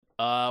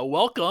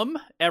Welcome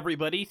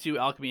everybody to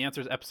Alchemy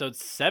Answers episode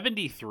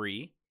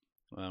 73.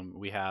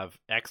 We have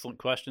excellent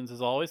questions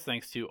as always,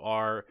 thanks to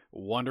our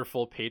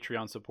wonderful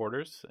Patreon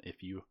supporters.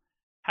 If you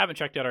haven't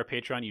checked out our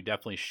Patreon, you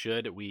definitely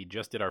should. We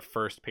just did our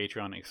first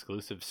Patreon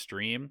exclusive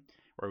stream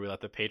where we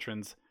let the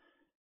patrons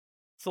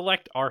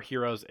select our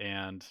heroes,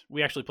 and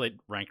we actually played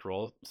ranked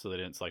role, so they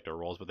didn't select our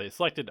roles, but they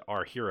selected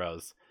our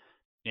heroes.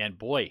 And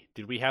boy,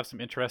 did we have some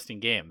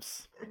interesting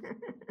games.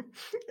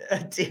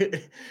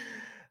 Dude.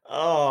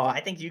 Oh,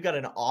 I think you got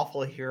an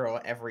awful hero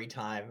every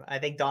time. I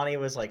think Donnie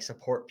was like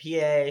support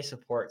PA,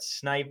 support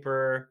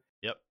sniper,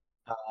 Yep.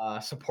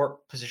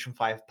 support position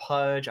 5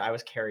 Pudge. I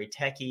was carry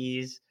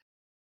techies.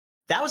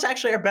 That was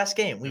actually our best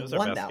game. It We was our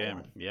won best that game.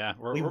 one. Yeah.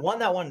 We won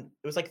that one.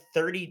 It was like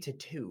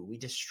 30-2. We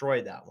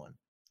destroyed that one.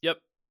 Yep.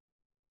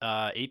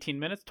 18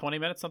 minutes, 20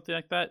 minutes, something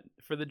like that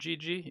for the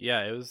GG.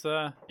 Yeah,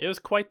 it was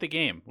quite the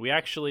game. We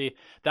actually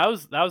that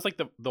was like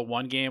the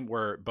one game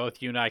where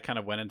both you and I kind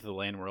of went into the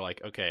lane and we're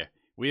like, okay,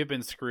 we have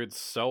been screwed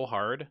so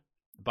hard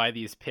by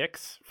these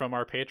picks from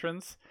our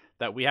patrons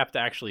that we have to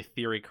actually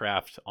theory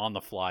craft on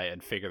the fly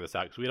and figure this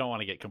out because we don't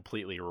want to get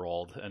completely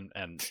rolled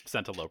and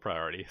sent to low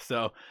priority.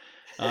 So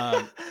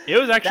it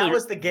was actually that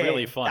was the game.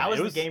 really fun. That was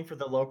It the game for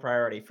the low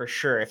priority for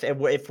sure.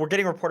 If we're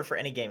getting reported for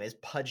any game, is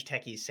Pudge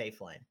techies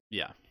safe lane.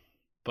 Yeah.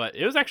 But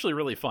it was actually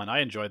really fun. I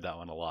enjoyed that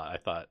one a lot.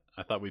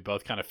 I thought we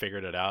both kind of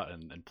figured it out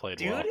and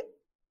played well. Dude,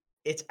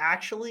 it's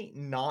actually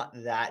not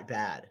that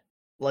bad.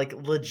 Like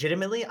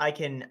legitimately, I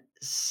could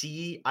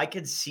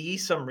see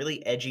some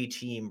really edgy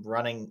team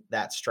running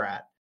that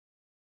strat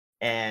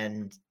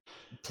and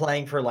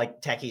playing for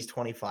like Techies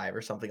 25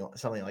 or something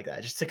like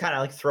that, just to kind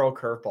of like throw a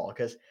curveball.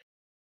 Because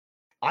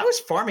I was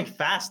farming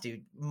fast,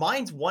 dude.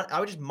 Mine's one. I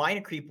would just mine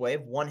a creep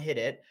wave, one hit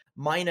it,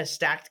 mine a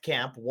stacked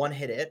camp, one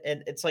hit it,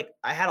 and it's like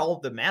I had all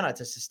of the mana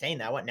to sustain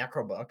that. I went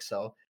Necrobook,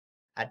 so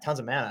I had tons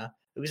of mana.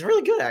 It was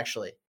really good,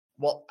 actually.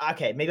 Well,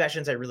 okay, maybe I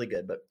shouldn't say really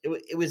good, but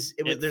it was.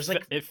 There's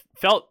like it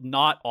felt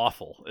not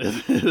awful.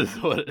 Is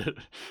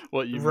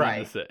what you mean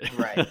to say,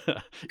 right.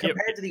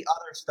 Compared to the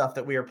other stuff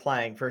that we were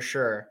playing, for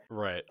sure.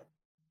 Right.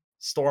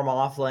 Storm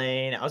off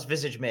lane. I was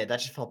Visage mid. That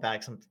just felt bad.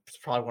 It's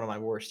probably one of my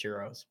worst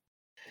heroes.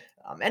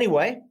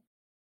 Anyway,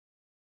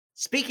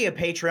 speaking of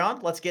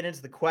Patreon, let's get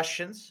into the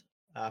questions.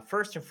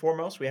 First and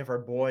foremost, we have our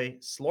boy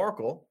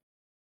Slorkle.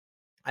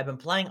 I've been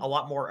playing a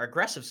lot more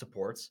aggressive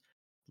supports,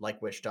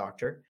 like Witch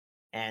Doctor,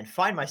 and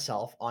find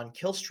myself on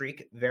kill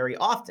streak very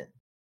often,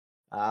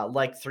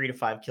 like 3 to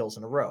 5 kills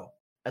in a row.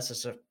 As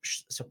a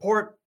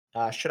support,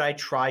 should I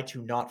try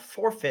to not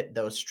forfeit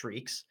those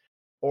streaks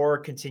or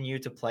continue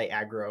to play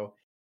aggro,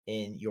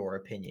 in your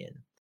opinion?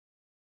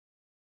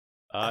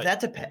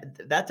 That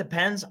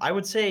depends. I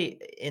would say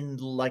in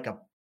like a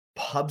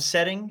pub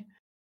setting,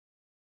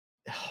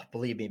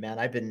 believe me, man,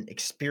 I've been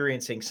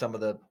experiencing some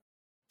of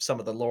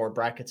the lower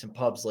brackets in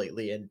pubs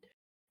lately, and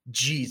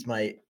geez,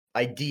 my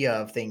idea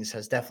of things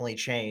has definitely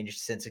changed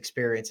since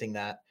experiencing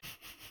that.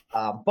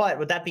 But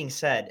with that being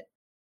said,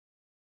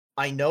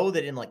 I know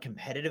that in like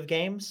competitive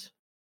games,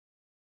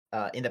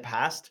 in the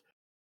past,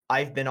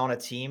 I've been on a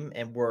team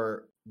and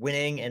we're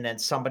winning, and then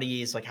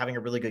somebody is like having a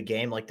really good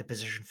game, like the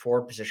position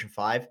 4, position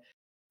 5,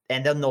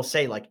 and then they'll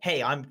say like,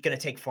 "Hey, I'm gonna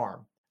take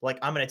farm. Like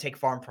I'm gonna take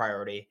farm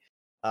priority,"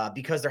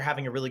 because they're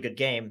having a really good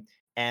game.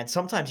 And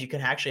sometimes you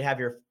can actually have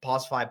your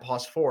pause 5,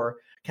 pause 4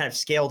 kind of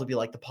scale to be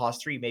like the pause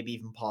 3, maybe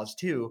even pause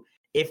 2,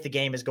 if the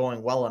game is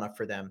going well enough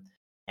for them.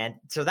 And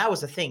so that was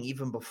the thing,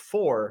 even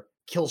before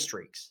kill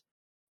streaks,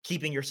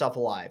 keeping yourself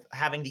alive,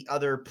 having the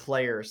other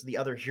players, the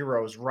other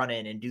heroes run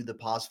in and do the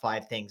pause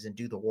 5 things and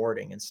do the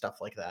warding and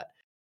stuff like that.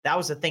 That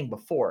was the thing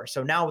before.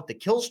 So now with the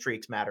kill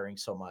streaks mattering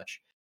so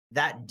much,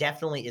 that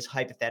definitely is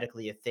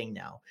hypothetically a thing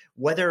now.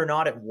 Whether or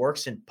not it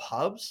works in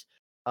pubs,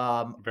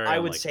 Very I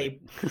would unlikely.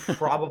 say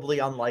probably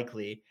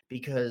unlikely,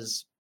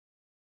 because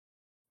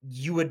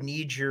you would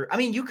need your. I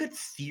mean, you could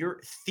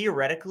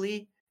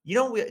theoretically,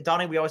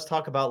 Donnie, we always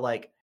talk about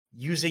like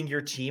using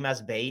your team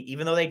as bait,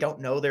 even though they don't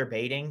know they're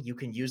baiting. You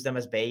can use them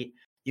as bait.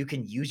 You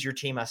can use your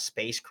team as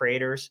space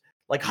creators.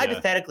 Like Yeah.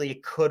 hypothetically,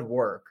 it could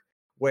work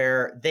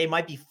where they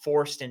might be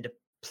forced into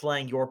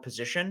playing your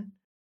position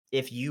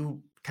if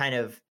you kind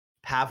of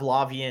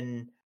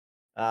Pavlovian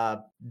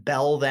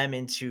bell them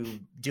into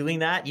doing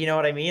that. You know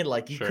what I mean?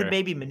 Like you could Sure.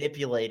 maybe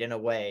manipulate in a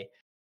way,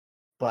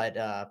 but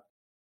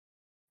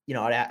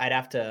I'd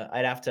have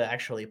to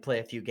actually play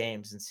a few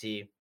games and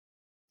see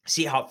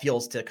how it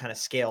feels to kind of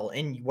scale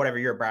in whatever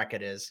your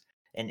bracket is,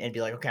 and be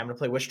like, okay, I'm gonna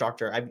play Witch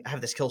Doctor. I have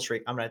this kill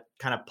streak. I'm gonna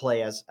kind of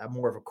play as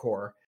more of a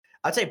core.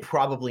 I'd say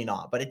probably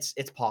not, but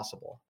it's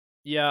possible.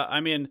 Yeah, I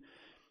mean,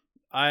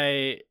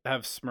 I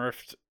have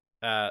smurfed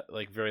at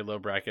like very low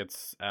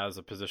brackets as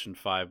a position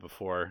 5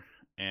 before,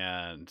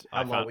 and How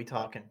I low are found we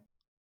talking?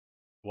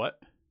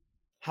 what?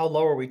 How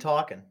low are we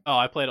talking? Oh,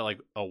 I played at like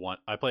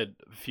I played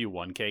a few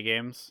 1K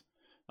games.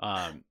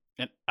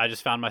 And I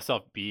just found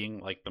myself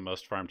being like the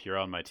most farmed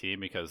hero on my team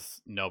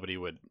because nobody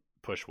would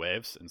push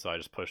waves, and so I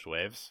just pushed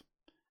waves,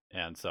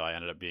 and so I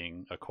ended up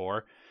being a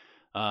core.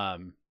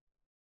 Um,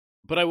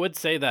 But I would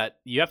say that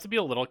you have to be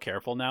a little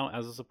careful now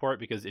as a support,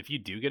 because if you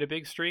do get a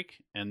big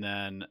streak and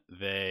then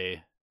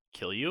they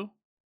kill you,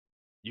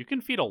 you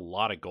can feed a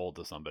lot of gold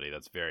to somebody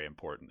that's very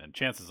important. And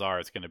chances are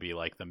it's going to be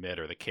like the mid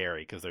or the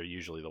carry, because they're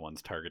usually the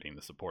ones targeting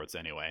the supports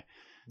anyway.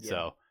 Yeah.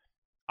 So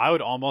I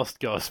would almost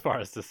go as far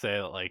as to say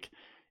that, like,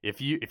 if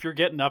you're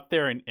getting up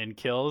there in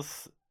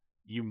kills,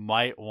 you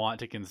might want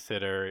to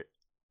consider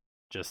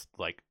just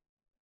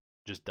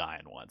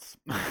dying once,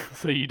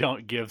 so you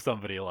don't give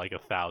somebody like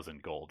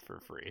 1,000 gold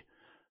for free,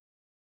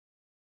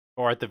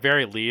 or at the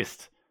very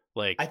least,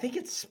 like, I think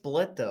it's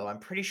split though. I'm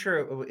pretty sure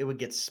it would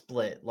get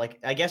split. Like,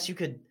 I guess you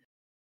could,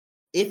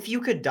 if you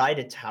could die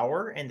to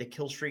tower and the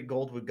kill streak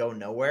gold would go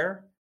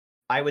nowhere,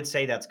 I would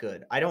say that's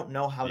good. I don't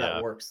know how that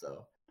yeah, works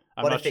though.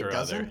 I'm But not if it sure either.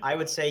 doesn't, I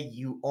would say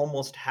you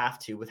almost have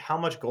to, with how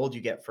much gold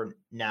you get for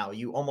now,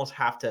 you almost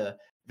have to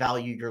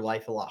value your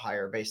life a lot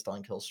higher based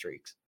on kill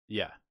streaks.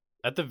 Yeah,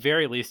 at the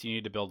very least, you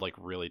need to build like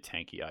really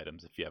tanky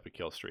items if you have a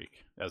kill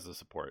streak as a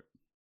support.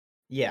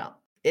 Yeah.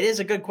 It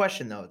is a good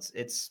question though.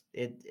 It's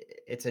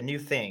a new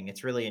thing.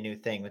 It's really a new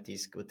thing with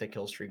the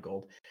kill streak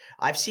gold.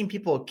 I've seen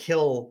people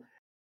kill,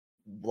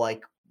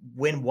 like,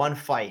 win one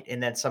fight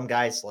and then some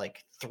guy's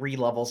like 3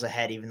 levels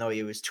ahead even though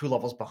he was 2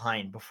 levels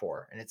behind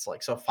before, and it's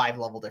like, so 5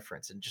 level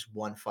difference in just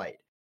one fight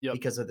Yep.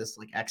 because of this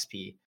like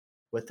XP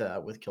with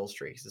kill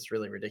streaks. It's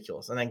really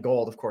ridiculous. And then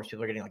gold, of course,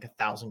 people are getting like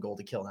 1,000 gold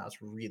to kill now.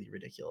 It's really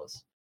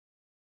ridiculous.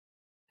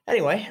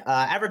 Anyway,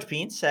 Average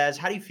Bean says,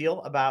 how do you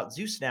feel about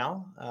Zeus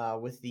now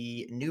with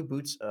the new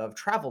boots of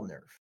travel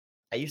nerf?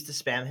 I used to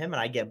spam him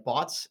and I get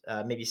bots,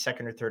 maybe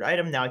second or third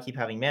item. Now I keep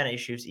having mana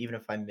issues even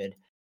if I'm mid.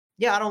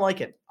 Yeah, I don't like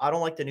it. I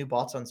don't like the new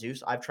bots on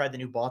Zeus. I've tried the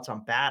new bots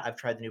on Bat. I've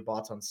tried the new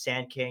bots on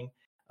Sand King,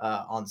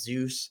 on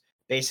Zeus.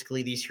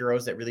 Basically, these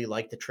heroes that really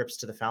like the trips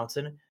to the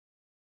fountain.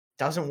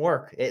 Doesn't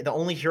work. The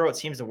only hero it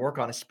seems to work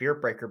on is Spirit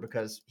Breaker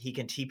because he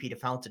can TP to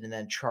fountain and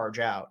then charge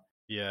out.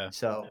 Yeah.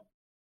 So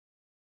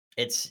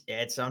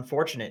it's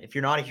unfortunate. If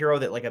you're not a hero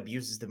that like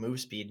abuses the move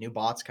speed, new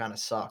bots kind of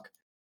suck.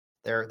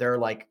 They're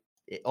like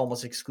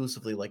almost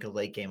exclusively like a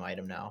late game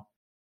item now,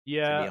 to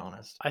Yeah, be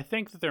honest. I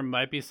think that there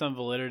might be some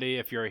validity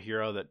if you're a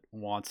hero that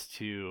wants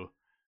to.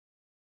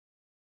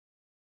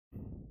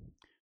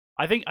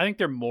 I think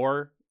they're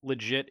more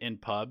legit in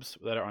pubs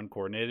that are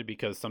uncoordinated,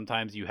 because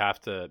sometimes you have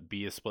to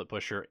be a split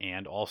pusher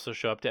and also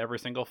show up to every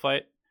single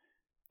fight.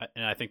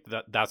 And I think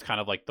that's kind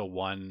of like the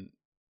one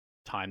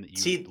time that you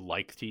See,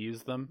 like to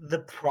use them. the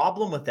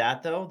problem with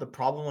that though, the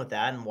problem with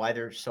that and why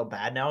they're so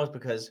bad now is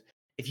because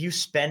if you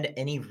spend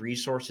any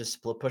resources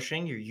split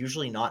pushing, you're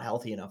usually not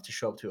healthy enough to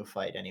show up to a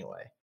fight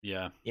anyway,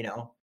 Yeah. you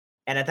know?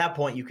 And at that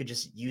point you could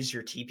just use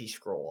your TP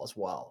scroll as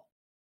well.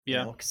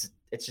 Yeah. Because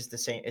it's just the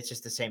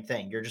same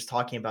thing. You're just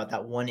talking about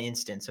that one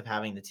instance of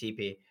having the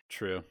TP.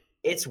 True.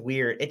 It's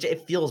weird.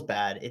 It feels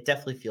bad. It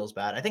definitely feels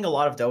bad. I think a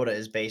lot of Dota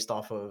is based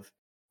off of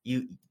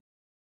you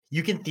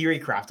you can theory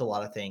craft a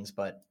lot of things,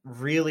 but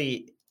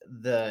really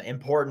the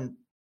important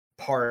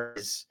part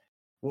is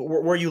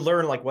where you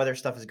learn like whether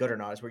stuff is good or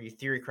not is where you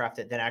theory craft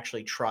it, then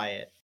actually try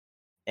it.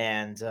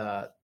 And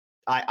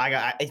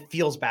it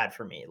feels bad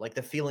for me. Like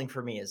the feeling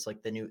for me is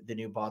like the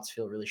new bots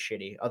feel really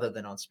shitty, other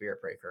than on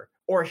Spirit Breaker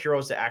or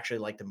heroes that actually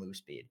like the move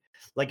speed.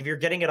 Like if you're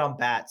getting it on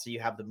Bat, so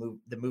you have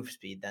the move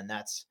speed, then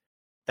that's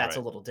Right.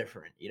 a little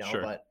different, you know.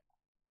 Sure. But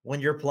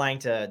when you're playing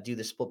to do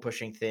the split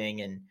pushing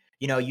thing and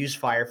use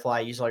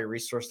Firefly, use all your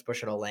resources to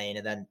push it a lane,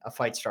 and then a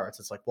fight starts,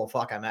 it's like, well,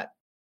 fuck, I'm at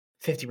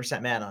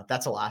 50% mana.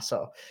 That's a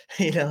lasso.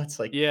 It's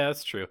like, Yeah,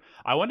 that's true.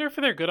 I wonder if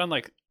they're good on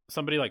like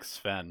somebody like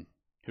Sven,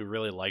 who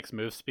really likes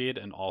move speed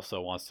and also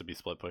wants to be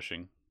split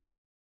pushing.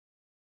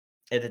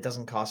 it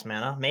doesn't cost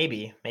mana.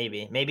 Maybe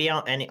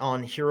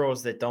on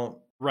heroes that don't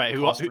Right.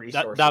 cost That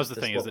resources was the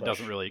to thing, is split it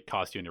doesn't push. really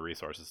cost you any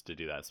resources to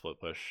do that split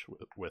push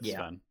with Yeah.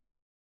 Sven.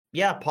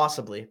 Yeah,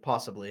 possibly,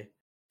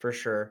 for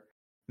sure.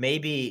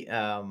 Maybe,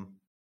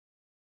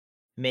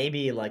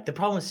 like the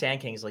problem with Sand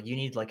King is like you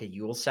need like a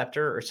Yule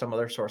Scepter or some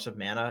other source of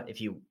mana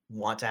if you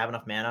want to have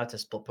enough mana to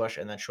split push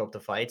and then show up to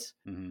fights,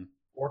 Mm-hmm.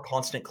 or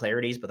constant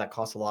clarities, but that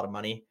costs a lot of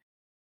money.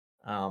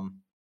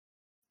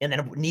 And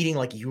then needing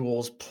like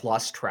Yules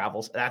plus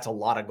travels, that's a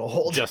lot of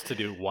gold. Just to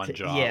do one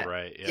job, Yeah,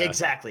 right? Yeah.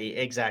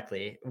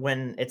 exactly.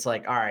 When it's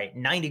like, all right,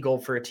 90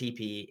 gold for a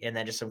TP and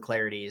then just some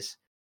clarities,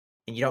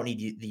 and you don't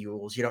need the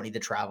Yules, you don't need the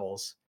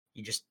travels.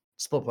 You just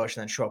split push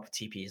and then show up with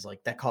TPs.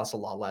 Like that costs a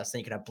lot less. Then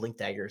you can have blink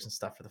daggers and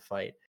stuff for the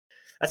fight.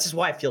 That's just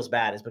why it feels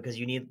bad, is because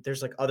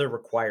there's like other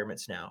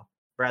requirements now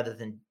rather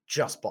than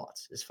just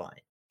bots is fine.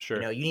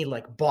 Sure. You need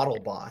like bottle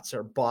bots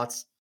or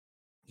bots,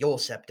 Yule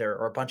Scepter,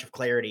 or a bunch of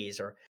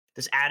clarities, or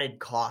this added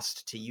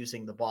cost to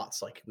using the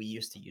bots like we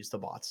used to use the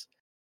bots,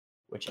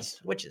 which is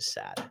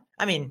sad.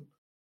 I mean,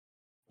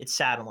 it's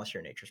sad unless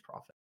you're Nature's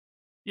Prophet.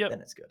 Yep.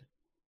 Then it's good.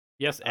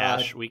 Yes,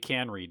 Ash, we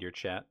can read your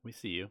chat. We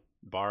see you.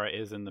 Bara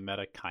is in the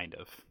meta, kind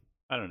of.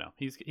 I don't know.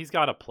 He's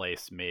got a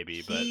place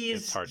maybe, but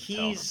it's hard to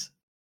tell.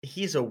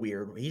 he's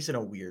in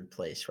a weird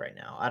place right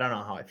now. I don't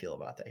know how I feel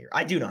about that here.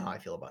 I do know how I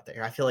feel about that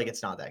here. I feel like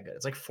it's not that good.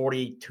 It's like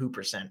 42%,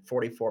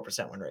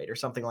 44% win rate or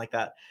something like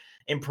that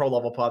in pro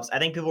level pubs. I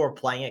think people are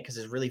playing it because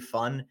it's really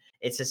fun.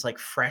 It's this like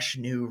fresh,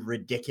 new,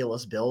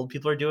 ridiculous build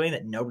people are doing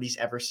that nobody's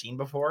ever seen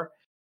before.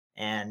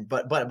 And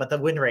but the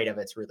win rate of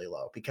it's really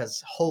low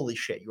because holy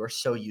shit, you are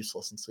so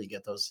useless until you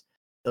get those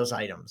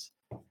items.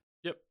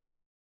 Yep.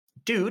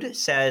 Dude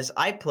says,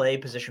 I play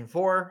position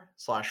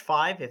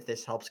 4/5 if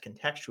this helps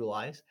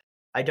contextualize.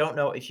 I don't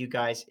know if you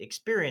guys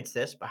experience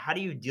this, but how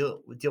do you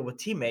deal with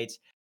teammates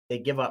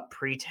that give up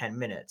pre 10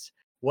 minutes?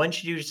 When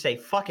should you just say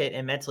fuck it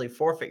and mentally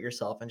forfeit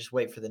yourself and just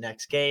wait for the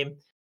next game?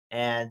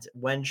 And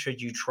when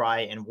should you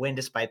try and win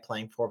despite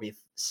playing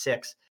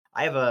 4v6?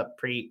 I have a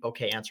pretty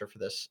okay answer for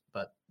this,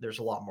 but there's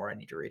a lot more I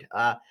need to read.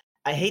 I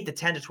hate the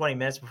 10 to 20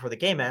 minutes before the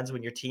game ends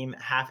when your team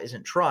half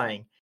isn't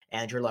trying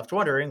and you're left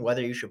wondering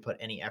whether you should put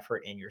any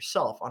effort in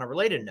yourself. On a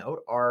related note,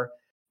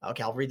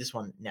 okay, I'll read this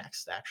one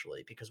next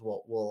actually because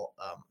we'll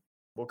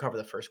cover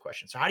the first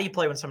question. So, how do you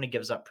play when somebody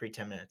gives up pre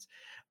 10 minutes?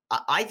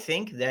 I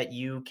think that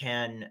you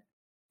can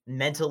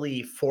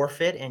mentally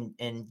forfeit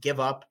and give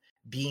up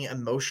being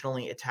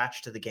emotionally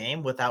attached to the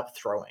game without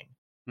throwing.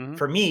 Mhm.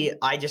 For me,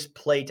 I just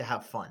play to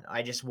have fun.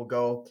 I just will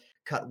go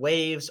cut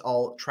waves.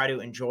 I'll try to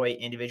enjoy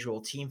individual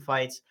team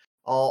fights.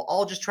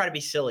 I'll just try to be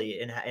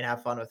silly and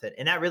have fun with it.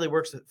 And that really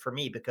works for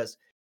me because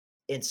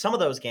in some of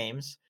those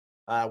games,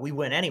 we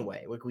win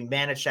anyway. We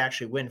managed to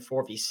actually win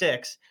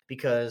 4v6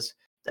 because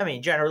I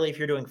mean, generally, if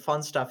you're doing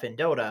fun stuff in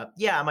Dota,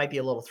 yeah, it might be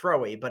a little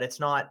throwy, but it's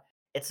not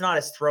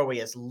as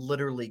throwy as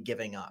literally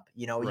giving up.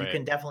 You know, you Right.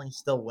 can definitely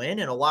still win,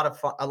 and a lot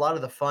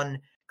of the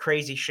fun,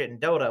 crazy shit in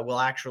Dota will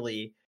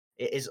actually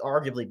is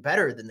arguably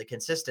better than the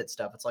consistent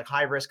stuff. It's like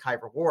high risk, high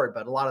reward,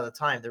 but a lot of the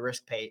time the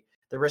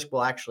risk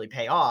will actually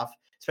pay off,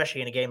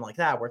 especially in a game like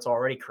that where it's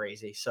already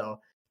crazy. So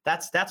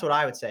that's what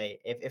I would say.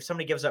 If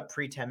somebody gives up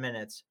pre 10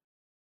 minutes,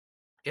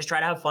 just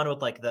try to have fun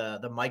with like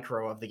the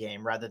micro of the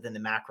game rather than the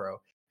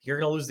macro. You're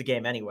gonna lose the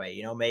game anyway.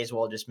 You know, may as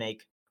well just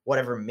make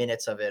whatever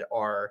minutes of it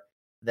are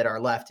that are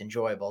left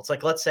enjoyable. It's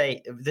like let's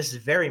say this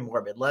is very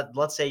morbid.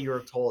 Let's say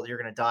you're told you're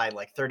gonna die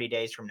like 30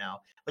 days from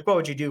now. Like what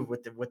would you do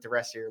with the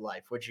rest of your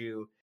life? Would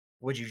you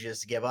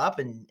just give up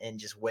and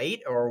just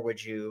wait, or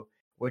would you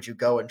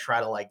go and try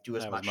to like do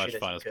as Have as much much shit as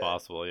fun you as could?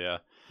 possible. Yeah.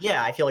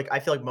 Yeah, I feel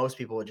like most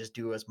people would just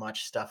do as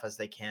much stuff as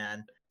they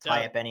can, Yeah.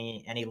 tie up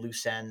any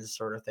loose ends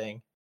sort of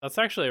thing. That's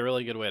actually a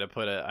really good way to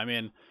put it. I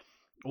mean,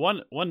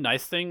 one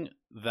nice thing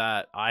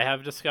that I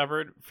have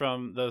discovered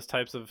from those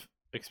types of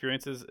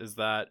experiences is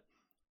that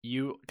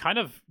you kind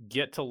of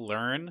get to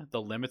learn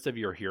the limits of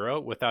your hero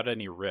without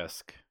any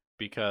risk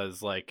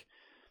because like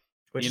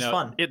Which is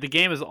fun. the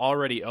game is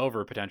already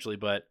over potentially,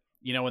 but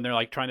when they're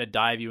like trying to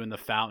dive you in the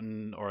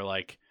fountain or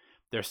like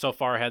they're so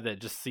far ahead that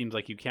it just seems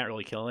like you can't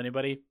really kill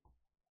anybody,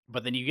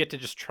 but then you get to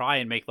just try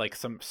and make like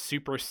some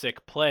super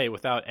sick play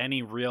without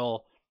any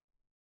real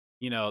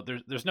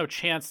there's no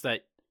chance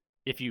that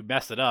if you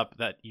mess it up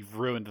that you've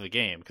ruined the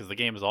game because the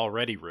game is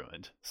already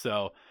ruined.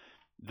 So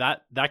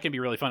that can be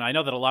really fun. I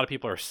know that a lot of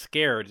people are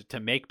scared to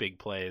make big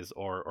plays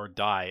or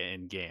die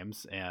in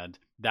games, and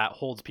that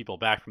holds people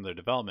back from their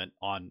development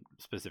on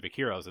specific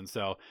heroes. And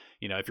so,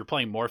 if you're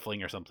playing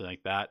Morphling or something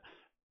like that,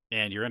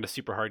 and you're in a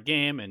super hard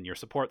game and your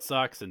support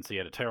sucks, and so you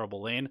had a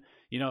terrible lane,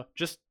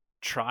 just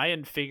try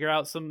and figure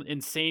out some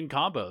insane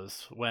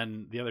combos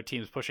when the other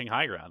team's pushing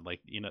high ground. Like,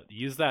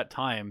 use that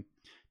time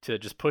to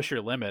just push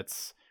your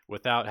limits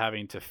without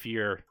having to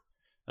fear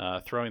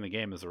throwing the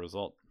game as a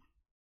result.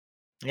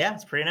 Yeah,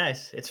 it's pretty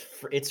nice.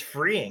 It's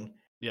freeing.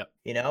 Yeah.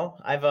 You know,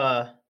 I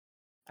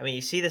mean,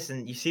 you see this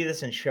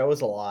in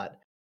shows a lot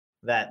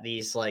that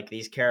these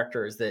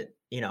characters that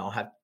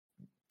have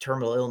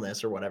terminal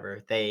illness or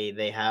whatever.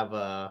 They have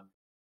a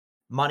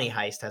Money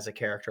Heist has a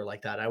character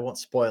like that. I won't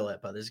spoil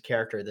it, but there's a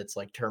character that's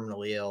like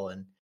terminally ill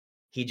and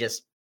he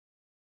just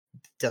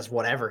does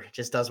whatever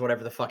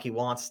the fuck he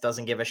wants,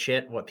 doesn't give a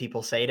shit what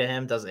people say to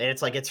him. Does and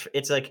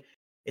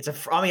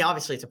I mean,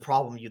 obviously it's a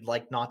problem you'd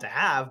like not to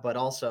have, but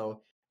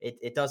also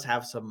it does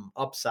have some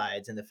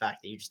upsides in the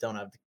fact that you just don't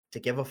have to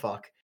give a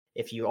fuck.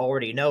 If you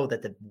already know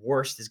that the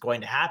worst is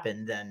going to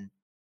happen, then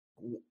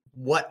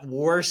what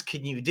worse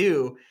can you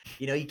do?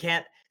 You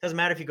can't. Doesn't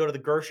matter if you go to the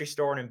grocery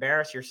store and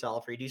embarrass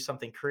yourself, or you do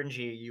something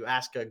cringy. You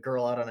ask a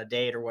girl out on a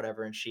date or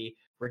whatever, and she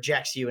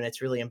rejects you, and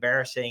it's really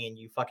embarrassing, and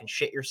you fucking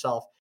shit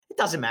yourself. It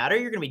doesn't matter.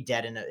 You're gonna be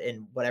dead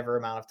in whatever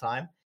amount of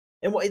time.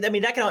 And I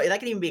mean, that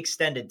can even be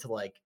extended to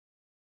like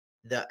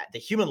the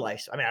human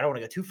life. I mean, I don't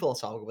want to go too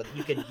philosophical, but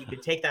you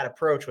could take that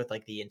approach with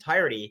like the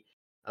entirety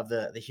of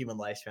the human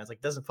lifespan. It's like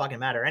it doesn't fucking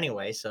matter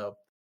anyway. So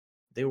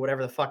do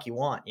whatever the fuck you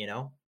want.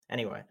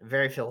 Anyway,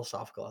 very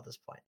philosophical at this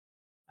point.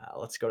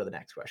 Let's go to the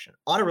next question.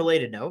 On a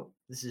related note,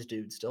 this is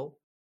dude still.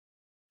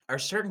 Are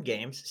certain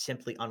games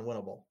simply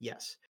unwinnable?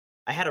 Yes.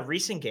 I had a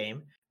recent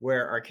game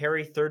where our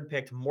carry third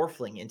picked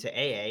Morphling into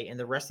AA, and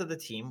the rest of the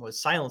team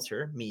was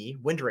Silencer, me,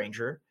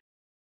 Windranger.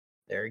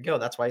 There you go.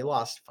 That's why you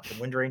lost. Fucking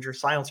Windranger,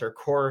 Silencer,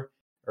 core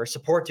or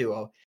support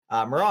duo.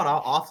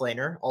 Mirana,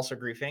 offlaner, also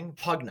griefing.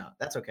 Pugna,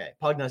 that's okay.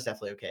 Pugna is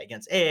definitely okay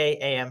against AA,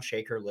 AM,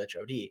 Shaker, Lich,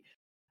 OD.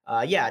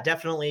 Yeah,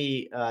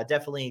 definitely,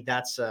 definitely.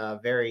 That's a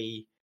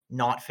very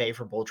not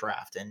favorable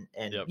draft, and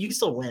Yep. you can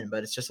still win,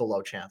 but it's just a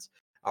low chance.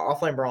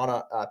 Offlane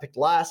Mirana picked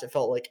last. It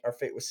felt like our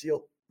fate was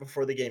sealed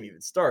before the game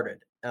even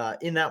started.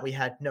 In that we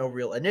had no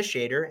real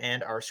initiator,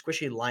 and our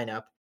squishy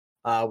lineup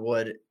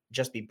would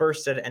just be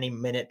bursted any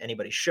minute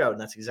anybody showed,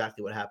 and that's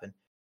exactly what happened.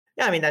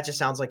 Yeah, I mean that just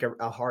sounds like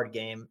a hard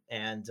game,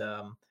 and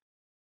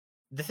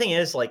the thing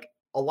is, like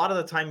a lot of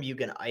the time, you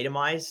can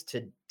itemize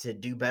to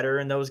do better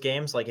in those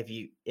games. Like if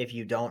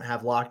you don't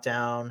have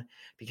lockdown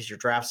because your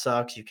draft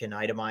sucks, you can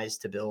itemize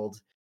to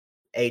build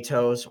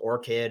Atos,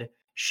 Orchid,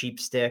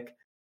 Sheepstick,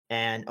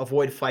 and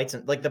avoid fights.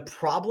 And like the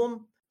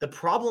problem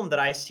that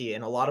I see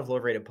in a lot of low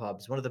rated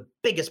pubs, one of the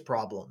biggest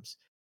problems,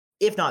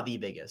 if not the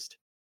biggest,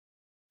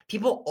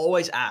 people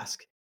always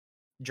ask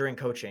during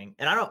coaching,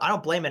 and I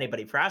don't blame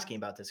anybody for asking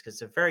about this because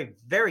it's a very,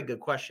 very good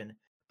question.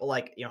 But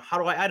like, how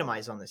do I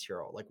itemize on this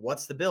hero? Like,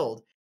 what's the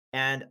build?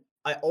 And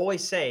I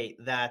always say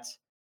that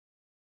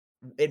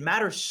it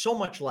matters so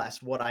much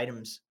less what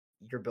items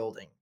you're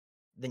building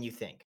than you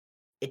think.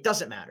 It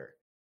doesn't matter.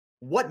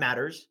 What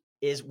matters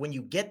is when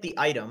you get the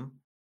item,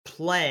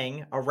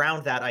 playing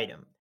around that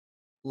item.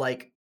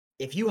 Like,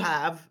 if you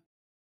have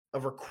a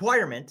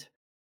requirement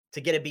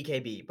to get a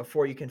BKB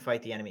before you can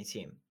fight the enemy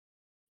team,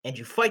 and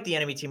you fight the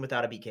enemy team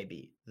without a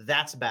BKB,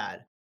 that's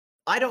bad.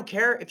 I don't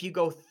care if you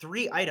go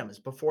 3 items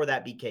before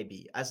that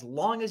BKB, as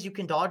long as you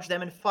can dodge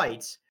them in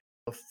fights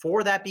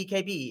before that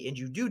BKB, and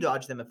you do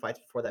dodge them in fights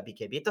before that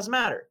BKB, it doesn't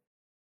matter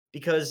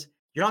because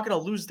you're not going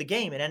to lose the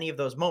game in any of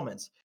those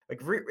moments.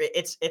 Like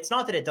it's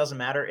not that it doesn't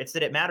matter; it's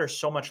that it matters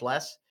so much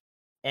less.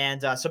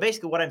 And so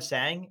basically, what I'm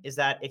saying is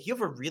that if you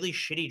have a really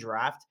shitty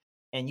draft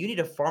and you need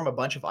to farm a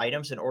bunch of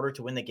items in order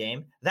to win the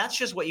game, that's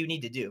just what you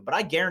need to do. But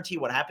I guarantee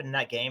what happened in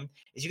that game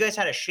is you guys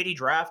had a shitty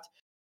draft.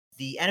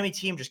 The enemy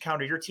team just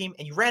countered your team,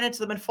 and you ran into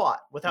them and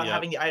fought without Yep.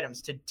 having the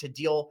items to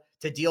deal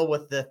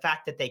with the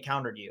fact that they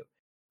countered you,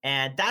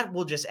 and that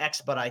will just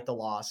expedite the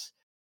loss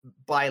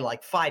by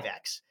like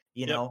 5x.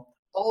 You Yep. know,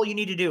 all you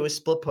need to do is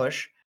split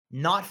push,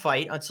 not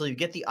fight until you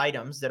get the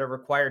items that are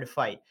required to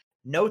fight.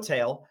 No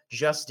Tail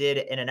just did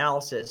an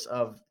analysis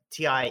of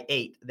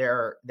TI8,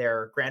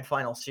 their grand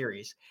final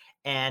series,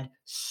 and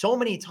so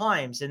many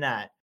times in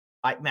that,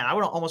 I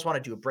would almost want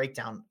to do a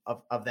breakdown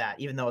of that,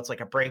 even though it's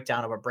like a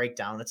breakdown of a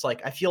breakdown. It's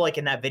like I feel like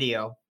in that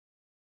video,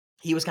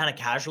 he was kind of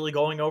casually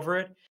going over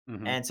it,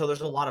 Mm-hmm. and so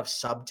there's a lot of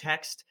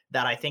subtext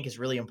that I think is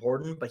really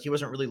important, but he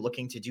wasn't really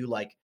looking to do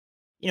like,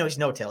 he's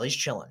no tail, he's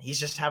chilling, he's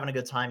just having a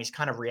good time, he's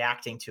kind of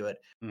reacting to it.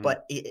 Mm-hmm.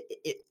 But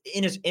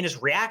in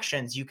his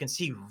reactions, you can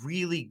see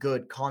really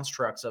good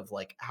constructs of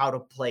like how to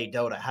play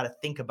Dota, how to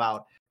think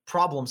about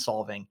problem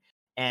solving.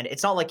 And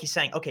it's not like he's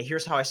saying, okay,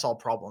 here's how I solve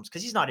problems,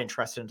 because he's not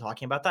interested in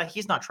talking about that.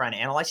 He's not trying to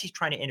analyze, he's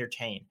trying to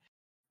entertain.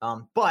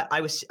 But I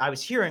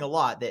was hearing a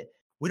lot that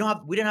we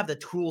didn't have the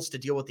tools to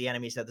deal with the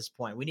enemies at this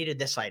point. We needed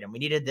this item. We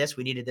needed this.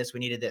 We needed this.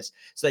 We needed this.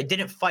 So they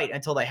didn't fight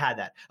until they had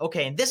that.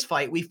 Okay, in this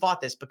fight, we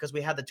fought this because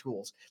we had the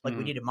tools. Like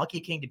we needed Monkey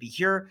King to be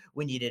here.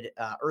 We needed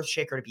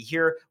Earthshaker to be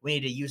here. We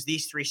needed to use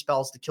these 3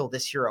 spells to kill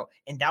this hero.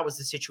 And that was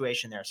the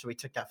situation there. So we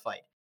took that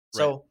fight.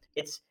 So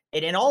it's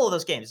in all of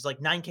those games, it's like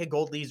 9K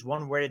gold leads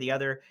one way or the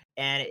other,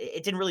 and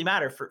it didn't really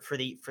matter for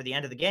the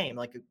end of the game.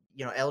 Like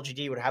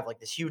LGD would have like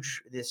this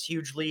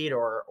huge lead,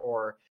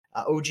 or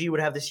OG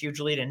would have this huge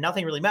lead, and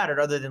nothing really mattered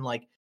other than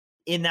like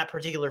in that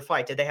particular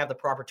fight, did they have the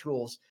proper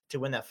tools to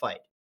win that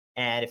fight?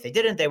 And if they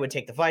didn't, they would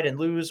take the fight and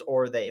lose,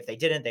 or if they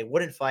didn't, they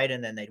wouldn't fight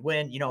and then they'd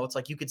win. It's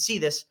like you could see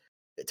this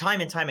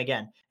time and time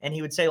again. And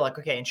he would say like,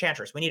 okay,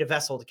 Enchantress, we need a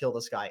vessel to kill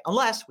this guy,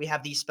 unless we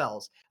have these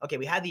spells. Okay,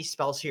 we had these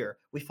spells here,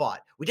 we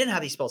fought. We didn't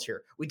have these spells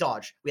here, we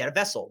dodged. We had a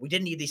vessel, we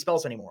didn't need these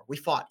spells anymore, we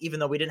fought. Even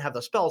though we didn't have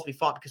those spells, we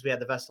fought because we had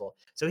the vessel.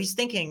 So he's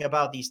thinking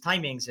about these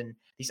timings and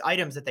these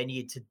items that they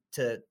need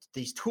to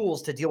these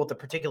tools to deal with the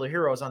particular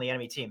heroes on the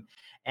enemy team.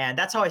 And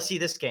that's how I see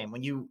this game.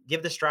 When you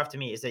give this draft to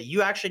me, is that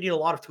you actually need a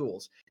lot of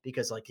tools,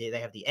 because like they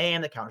have the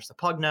AM that counters the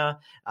Pugna,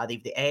 they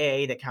have the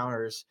AA that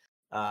counters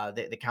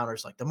the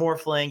counters like the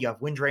Morphling. You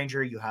have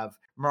Windranger, you have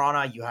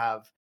Mirana, you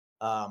have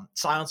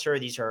Silencer.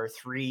 These are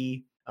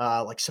 3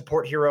 like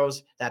support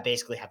heroes that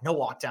basically have no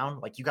lockdown.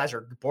 Like you guys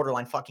are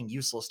borderline fucking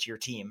useless to your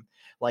team.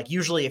 Like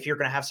usually if you're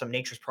going to have some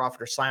Nature's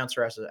Prophet or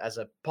Silencer as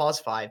a pause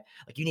 5,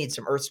 like you need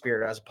some Earth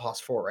Spirit as a pause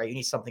 4, right? You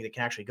need something that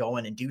can actually go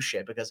in and do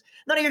shit, because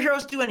none of your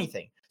heroes do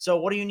anything. So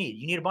what do you need?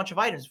 You need a bunch of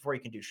items before you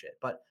can do shit.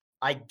 But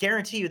I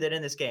guarantee you that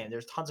in this game,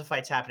 there's tons of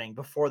fights happening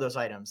before those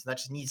items. That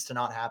just needs to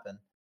not happen.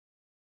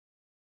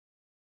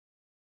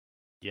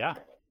 Yeah.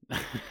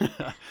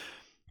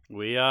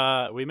 We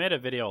made a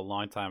video a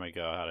long time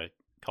ago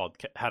called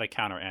how to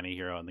counter any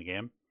hero in the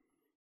game.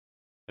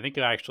 I think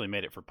I actually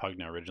made it for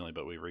Pugna originally,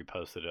 but we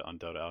reposted it on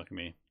Dota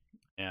Alchemy.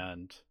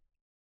 And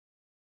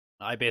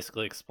I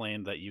basically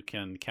explained that you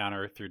can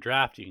counter through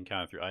draft, you can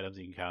counter through items,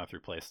 you can counter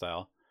through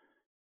playstyle,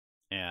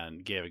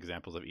 and gave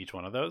examples of each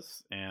one of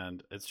those.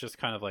 And it's just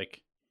kind of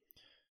like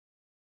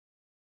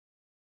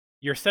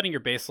you're setting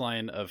your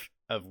baseline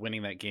of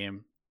winning that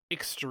game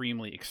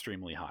extremely,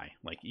 extremely high.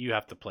 Like, you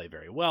have to play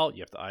very well.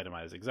 You have to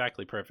itemize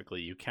exactly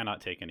perfectly. You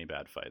cannot take any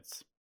bad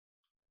fights.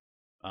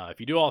 If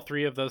you do all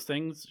three of those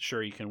things,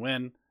 sure, you can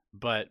win.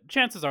 But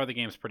chances are the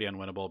game's pretty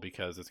unwinnable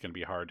because it's going to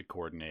be hard to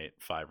coordinate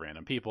 5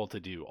 random people to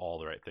do all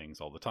the right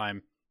things all the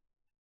time.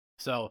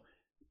 So,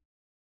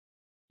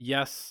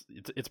 yes,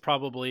 it's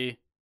probably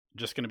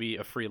just going to be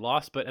a free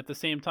loss. But at the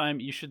same time,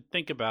 you should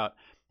think about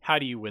how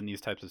do you win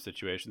these types of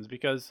situations?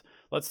 Because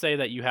let's say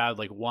that you had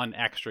like one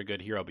extra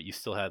good hero, but you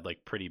still had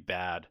like pretty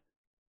bad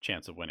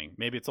chance of winning.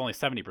 Maybe it's only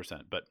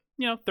 70%, but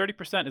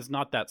 30% is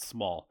not that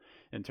small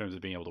in terms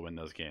of being able to win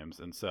those games.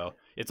 And so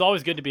it's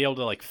always good to be able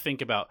to like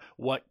think about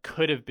what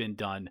could have been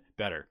done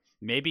better.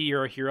 Maybe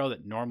you're a hero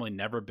that normally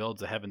never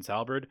builds a Heaven's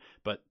Halberd,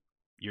 but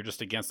you're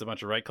just against a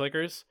bunch of right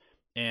clickers.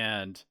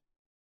 And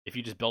if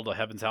you just build a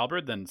Heaven's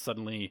Halberd, then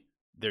suddenly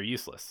they're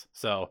useless.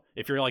 So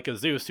if you're like a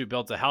Zeus who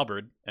builds a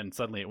halberd and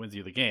suddenly it wins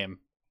you the game,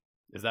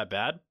 is that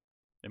bad?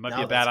 It might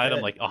be a bad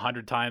item like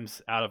 100 times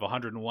out of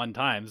 101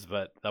 times,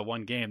 but that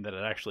one game that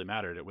it actually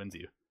mattered, it wins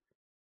you.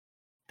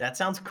 That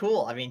sounds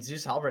cool. I mean,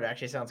 Zeus Halberd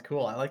actually sounds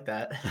cool. I like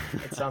that.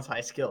 It sounds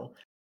high skill.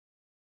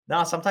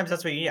 No, sometimes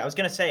that's what you need. I was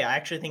gonna say, I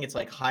actually think it's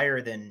like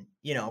higher than,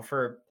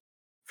 for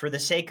the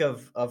sake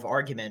of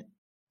argument,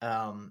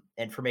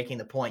 and for making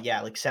the point,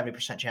 yeah, like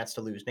 70% chance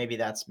to lose. Maybe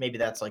that's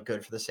like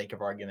good for the sake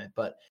of argument.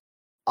 But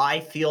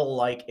I feel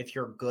like if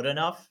you're good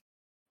enough,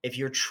 if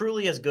you're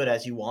truly as good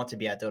as you want to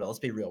be at Dota, let's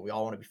be real, we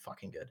all want to be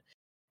fucking good.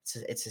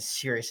 It's a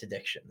serious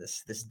addiction.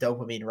 This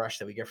dopamine rush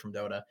that we get from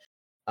Dota.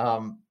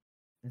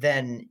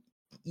 Then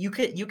you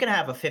can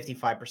have a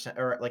 55%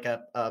 or like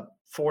a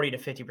 40 to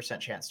 50%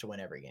 chance to win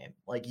every game.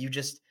 Like,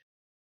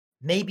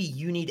 maybe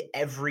you need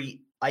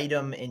every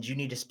item and you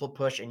need to split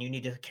push and you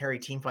need to carry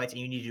team fights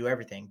and you need to do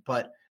everything.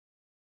 But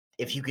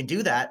if you can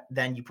do that,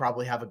 then you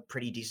probably have a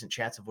pretty decent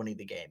chance of winning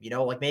the game.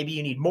 Like maybe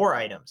you need more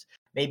items.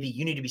 Maybe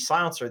you need to be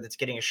Silencer that's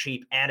getting a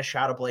Sheep and a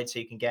Shadow Blade so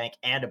you can gank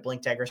and a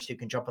Blink Dagger so you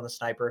can jump on the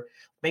Sniper.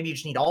 Maybe you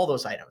just need all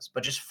those items,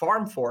 but just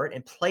farm for it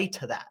and play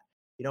to that.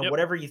 Yep.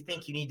 Whatever you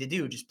think you need to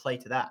do, just play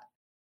to that.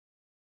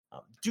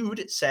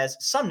 Dude says,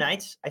 some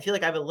nights I feel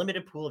like I have a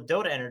limited pool of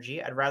Dota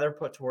energy. I'd rather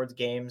put it towards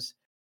games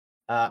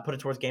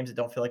that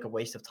don't feel like a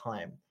waste of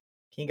time.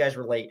 Can you guys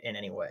relate in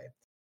any way?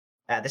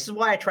 This is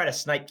why I try to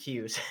snipe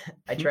queues.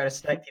 I try to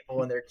snipe people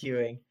when they're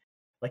queuing,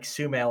 like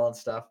Sumail and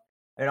stuff.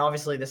 And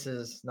obviously, this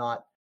is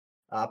not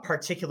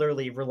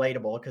particularly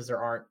relatable because there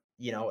aren't,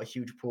 a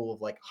huge pool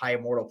of like high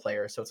immortal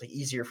players. So it's like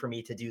easier for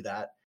me to do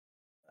that.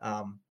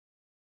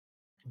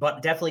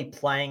 But definitely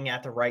playing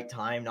at the right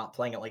time, not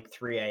playing at like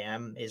 3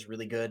 a.m. is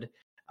really good.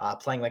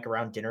 Playing like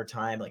around dinner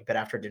time, like bit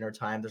after dinner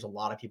time, there's a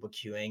lot of people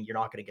queuing. You're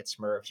not going to get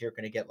smurfs. You're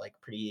going to get like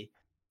pretty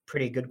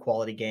good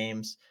quality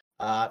games.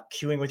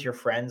 Queuing with your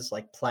friends,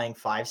 like playing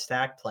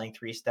 5-stack, playing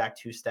 3-stack,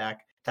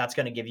 2-stack, that's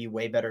going to give you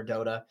way better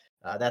Dota.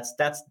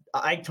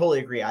 I totally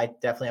agree. I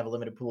definitely have a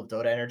limited pool of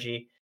Dota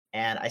energy,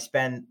 and I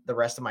spend the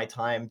rest of my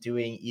time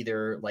doing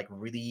either like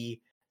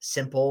really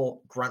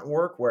simple grunt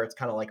work where it's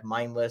kind of like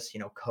mindless,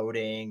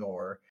 coding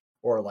or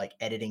like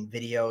editing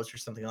videos or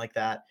something like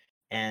that.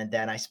 And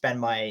then I spend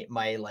my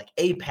like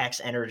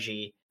apex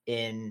energy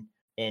in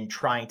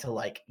trying to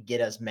like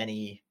get as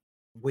many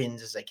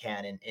wins as I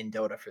can in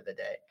Dota for the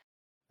day.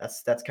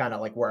 That's kind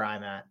of like where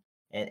I'm at.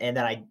 And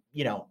then I,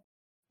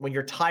 when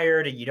you're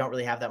tired and you don't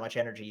really have that much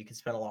energy, you can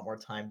spend a lot more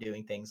time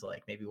doing things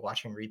like maybe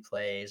watching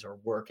replays or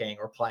working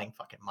or playing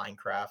fucking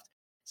Minecraft,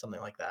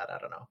 something like that. I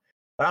don't know.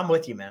 But I'm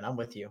with you, man. I'm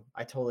with you.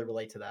 I totally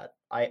relate to that.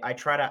 I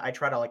try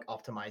to like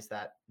optimize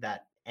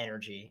that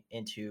energy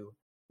into,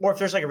 or if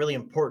there's like a really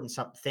important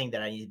something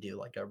that I need to do,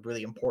 like a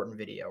really important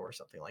video or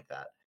something like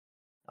that,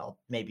 I'll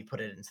maybe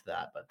put it into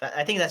that. But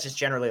I think that's just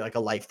generally like a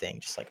life thing,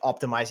 just like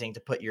optimizing to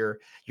put your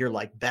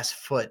like best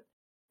foot,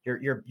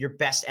 your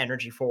best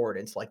energy forward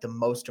into like the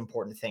most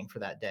important thing for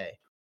that day.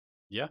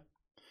 Yeah,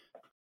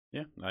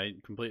 I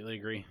completely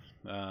agree.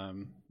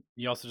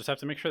 You also just have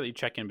to make sure that you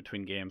check in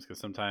between games, because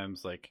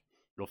sometimes like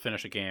you'll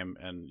finish a game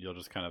and you'll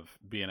just kind of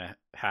be in a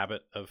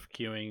habit of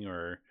queuing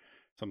or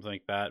something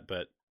like that.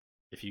 But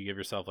if you give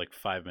yourself like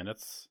 5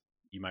 minutes,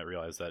 you might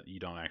realize that you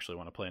don't actually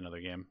want to play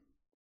another game.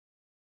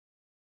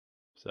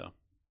 So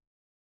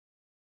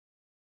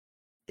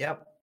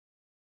Yep.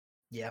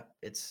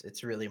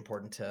 It's really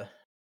important to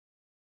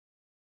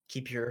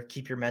keep your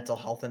mental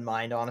health in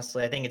mind.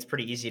 Honestly, I think it's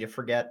pretty easy to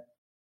forget,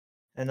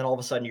 and then all of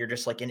a sudden you're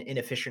just like an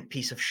inefficient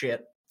piece of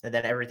shit, and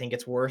then everything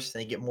gets worse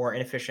and you get more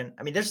inefficient.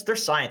 I mean,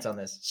 there's science on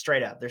this.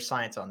 Straight up, there's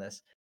science on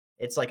this.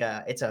 It's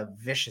a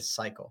vicious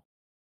cycle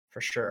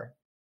for sure.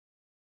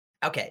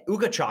 Okay,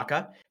 Uga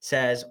Chaka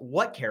says,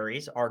 what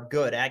carries are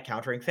good at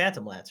countering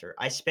Phantom Lancer?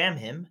 I spam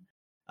him,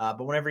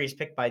 but whenever he's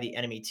picked by the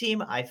enemy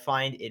team, I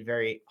find it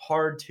very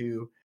hard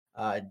to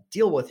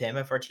deal with him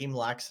if our team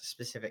lacks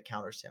specific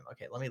counters to him.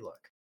 Okay, let me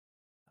look.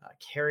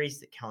 Carries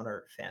that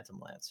counter Phantom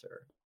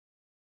Lancer.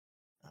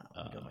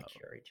 Let me go my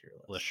carry tier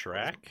list.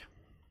 Leshrac?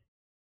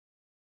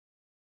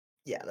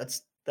 Yeah,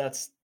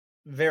 that's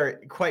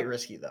quite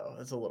risky though.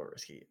 That's a little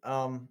risky.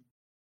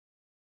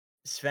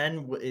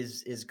 Sven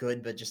is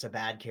good, but just a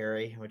bad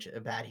carry, which a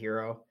bad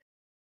hero.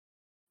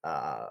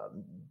 uh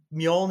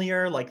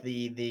Mjolnir, like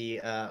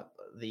the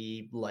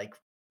like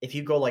if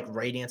you go like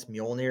Radiance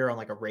Mjolnir on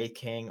like a Wraith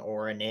King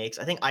or a Naix,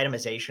 I think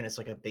itemization is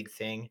like a big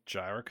thing.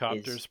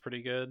 Gyrocopter's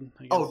pretty good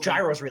Oh, against it.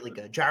 Gyro's really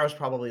good. Gyro's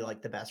probably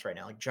like the best right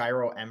now. Like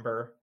Gyro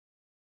Ember.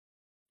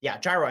 Yeah,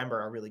 Gyro Ember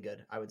are really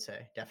good, I would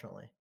say,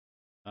 definitely.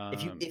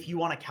 If you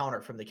want to counter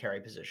from the carry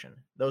position.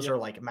 Those Yep. are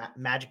like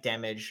magic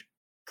damage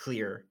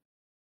clear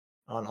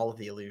on all of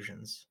the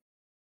illusions.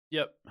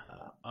 Yep.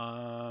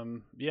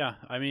 Yeah,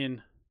 I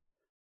mean,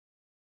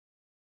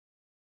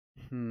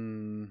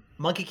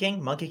 Monkey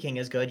King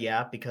is good,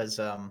 yeah, because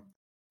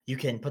you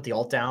can put the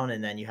ult down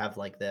and then you have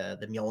like the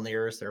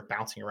Mjolnirs, they're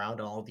bouncing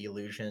around on all the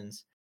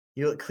illusions.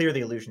 You clear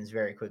the illusions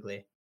very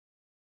quickly.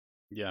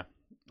 yeah,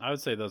 I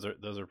would say those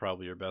are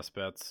probably your best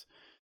bets.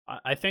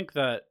 I think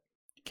that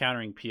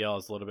countering PL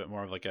is a little bit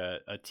more of like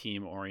a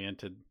team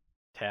oriented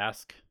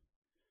task.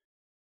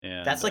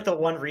 And That's like the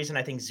one reason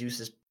I think Zeus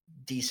is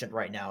decent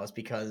right now is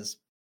because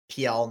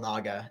PL,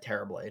 Naga,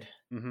 Terrorblade.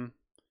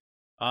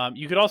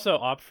 You could also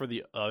opt for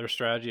the other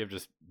strategy of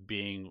just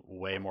being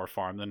way more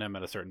farm than him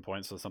at a certain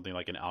point. So something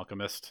like an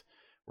Alchemist,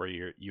 where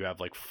you have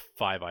like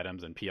 5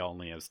 items and PL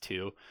only has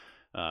 2.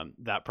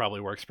 That probably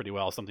works pretty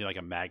well. Something like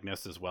a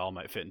Magnus as well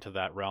might fit into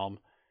that realm.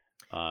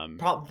 The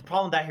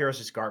problem with that hero is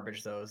just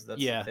garbage, though. That's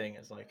yeah, the thing.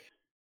 Is like,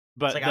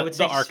 but it's like I would the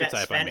say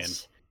archetype,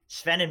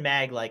 Sven and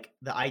Mag, like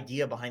the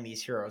idea behind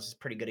these heroes is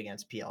pretty good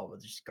against PL,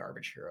 but just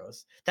garbage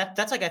heroes.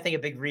 That's like I think a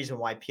big reason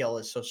why PL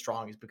is so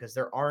strong is because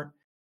there aren't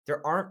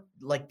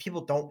like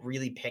people don't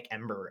really pick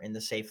Ember in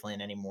the safe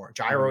lane anymore.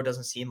 Gyro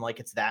doesn't seem like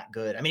it's that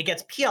good. I mean,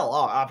 against PL,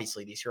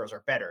 obviously these heroes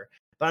are better,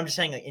 but I'm just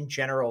saying that in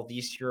general,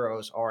 these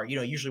heroes are,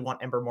 usually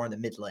want Ember more in the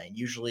mid lane,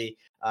 usually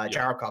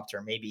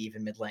Gyrocopter, maybe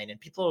even mid lane. And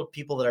people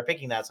that are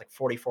picking that, it's like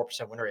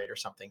 44% win rate or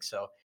something.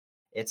 So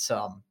it's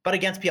but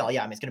against PL,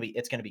 yeah, I mean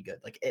it's gonna be good.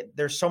 Like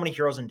there's so many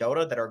heroes in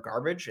Dota that are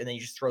garbage, and then you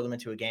just throw them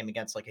into a game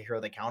against like a hero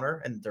they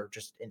counter, and they're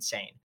just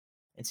insane.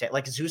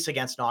 Like Zeus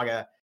against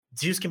Naga,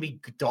 Zeus can be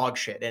dog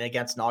shit, and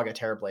against Naga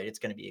Terrorblade, it's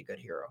gonna be a good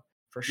hero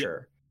for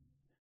sure.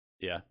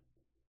 Yeah.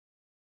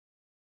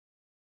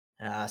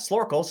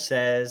 Slorkel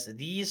says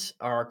these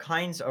are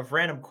kinds of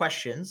random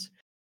questions,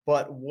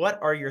 but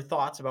what are your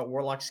thoughts about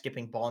Warlock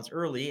skipping bonds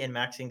early and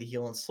maxing the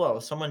heal and slow?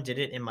 Someone did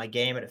it in my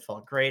game and it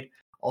felt great.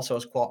 Also,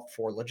 is Quap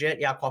 4 legit?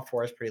 Yeah, Quap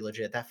 4 is pretty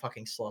legit. That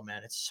fucking slow,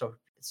 man. It's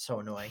so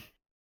annoying.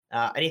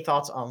 Any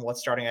thoughts on what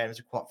starting items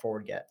a Quap 4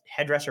 would get?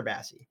 Headdress or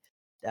Bassi?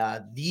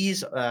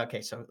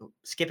 Okay, so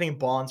skipping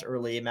bonds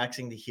early,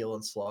 maxing the heal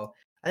and slow.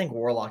 I think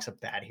Warlock's a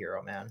bad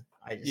hero, man.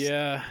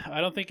 Yeah,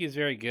 I don't think he's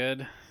very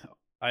good.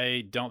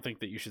 I don't think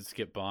that you should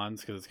skip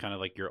bonds because it's kind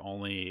of like your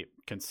only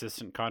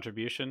consistent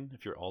contribution.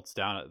 If your ult's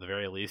down, at the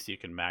very least, you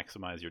can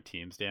maximize your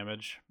team's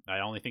damage. I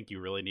only think you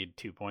really need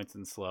 2 points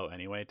in slow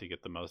anyway to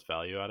get the most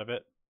value out of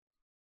it,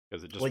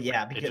 because it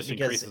just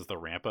increases the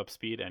ramp up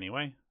speed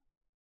anyway.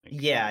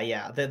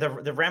 Yeah.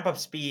 The ramp up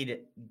speed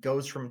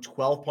goes from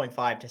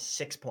 12.5 to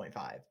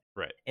 6.5.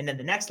 Right. And then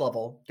the next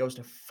level goes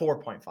to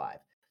 4.5. Right.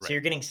 So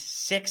you're getting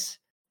 6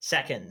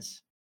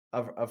 seconds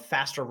of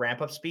faster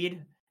ramp up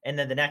speed. And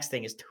then the next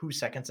thing is 2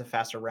 seconds of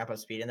faster ramp up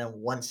speed, and then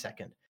 1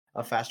 second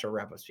of faster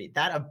ramp up speed.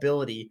 That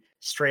ability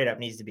straight up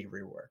needs to be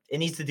reworked. It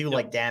needs to do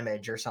like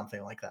damage or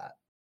something like that.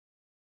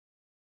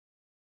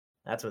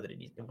 That's what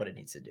it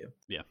needs to do.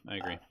 Yeah, I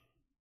agree.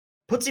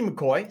 Putsy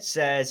McCoy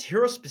says,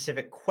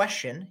 hero-specific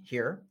question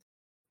here.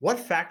 What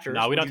factors...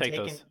 No, we don't take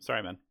those.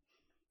 Sorry, man.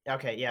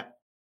 Okay, yeah.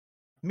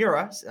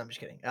 Mira, I'm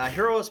just kidding.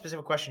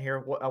 Hero-specific question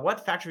here.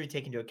 What factors do you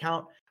take into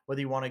account,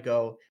 whether you want to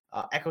go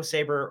Echo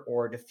Saber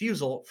or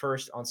Diffusal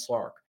first on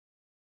Slark?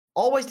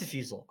 Always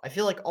Diffusal. I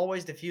feel like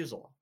always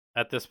Diffusal.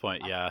 At this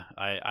point, yeah.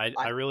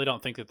 I really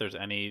don't think that there's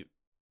any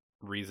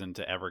reason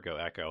to ever go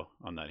Echo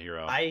on that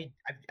hero. I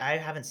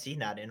haven't seen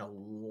that in a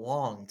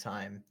long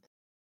time.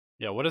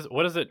 Yeah, what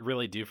does it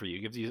really do for you?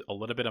 It gives you a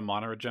little bit of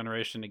mana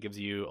regeneration. It gives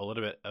you a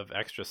little bit of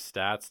extra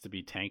stats to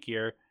be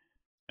tankier,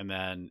 and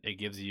then it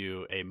gives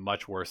you a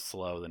much worse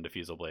slow than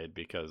Diffusal Blade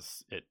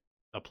because it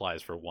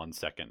applies for 1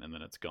 second and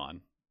then it's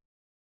gone.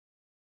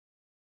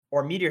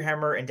 Or Meteor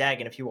Hammer and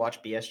Dagon if you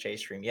watch BSJ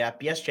stream. Yeah,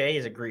 BSJ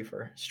is a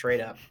griefer, straight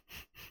up.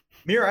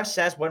 Mira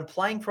says, when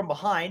playing from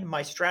behind,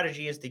 my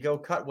strategy is to go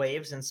cut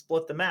waves and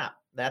split the map.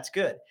 That's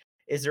good.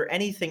 Is there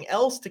anything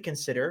else to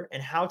consider,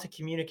 and how to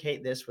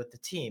communicate this with the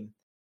team?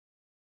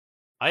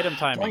 Item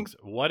timings.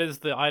 What is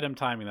the item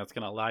timing that's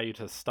going to allow you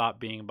to stop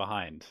being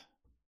behind?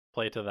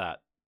 Play to that.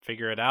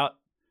 Figure it out.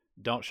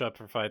 Don't show up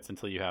for fights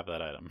until you have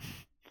that item.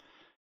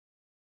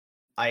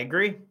 I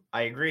agree.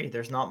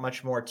 There's not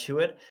much more to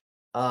it.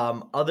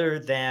 Other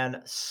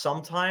than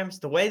sometimes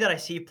the way that I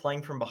see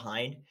playing from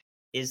behind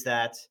is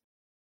that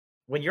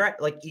when you're at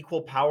like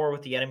equal power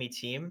with the enemy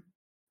team,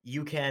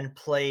 you can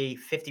play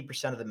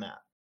 50% of the map.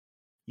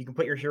 You can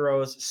put your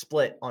heroes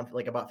split on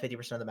like about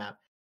 50% of the map.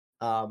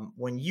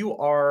 When you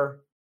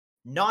are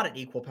not at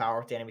equal power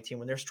with the enemy team,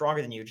 when they're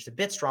stronger than you, just a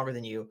bit stronger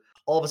than you,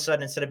 all of a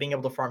sudden, instead of being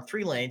able to farm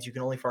 3 lanes, you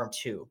can only farm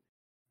 2.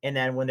 And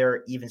then when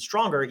they're even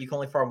stronger, you can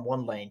only farm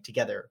 1 lane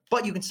together,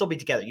 but you can still be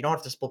together. You don't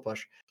have to split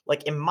push.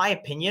 Like, in my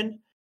opinion,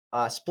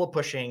 split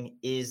pushing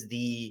is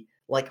the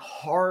like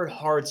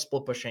hard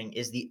split pushing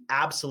is the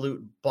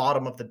absolute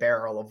bottom of the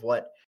barrel of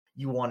what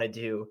you want to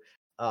do.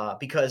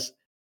 Because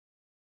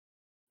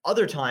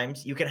other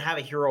times you can have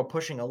a hero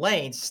pushing a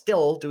lane,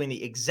 still doing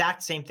the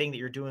exact same thing that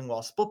you're doing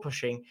while split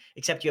pushing,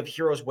 except you have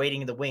heroes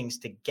waiting in the wings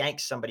to gank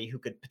somebody who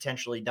could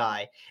potentially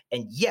die.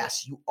 And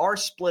yes, you are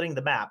splitting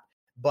the map,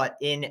 but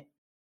in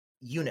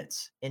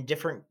units, in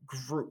different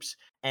groups.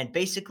 And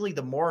basically,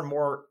 the more and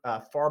more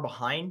far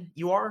behind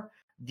you are,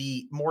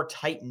 the more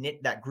tight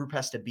knit that group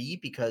has to be.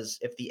 Because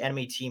if the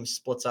enemy team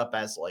splits up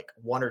as like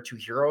 1 or 2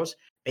 heroes,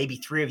 maybe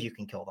 3 of you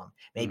can kill them,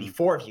 maybe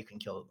 4 of you can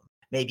kill them.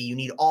 Maybe you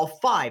need all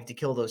 5 to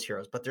kill those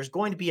heroes, but there's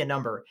going to be a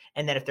number.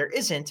 And then if there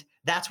isn't,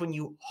 that's when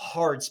you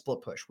hard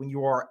split push, when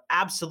you are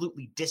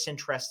absolutely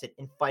disinterested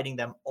in fighting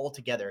them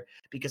altogether.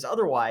 Because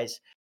otherwise,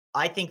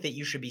 I think that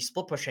you should be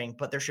split pushing,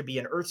 but there should be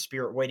an Earth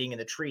Spirit waiting in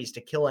the trees to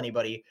kill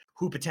anybody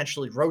who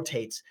potentially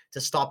rotates to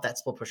stop that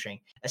split pushing,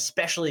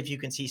 especially if you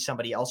can see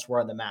somebody elsewhere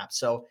on the map.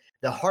 So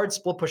the hard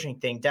split pushing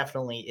thing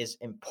definitely is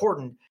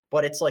important,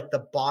 but it's like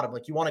the bottom.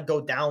 Like you want to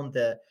go down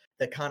the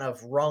kind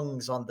of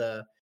rungs on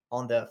the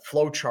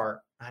flow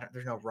chart.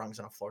 There's no rungs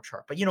on a flow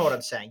chart, but you know what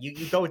I'm saying.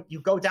 You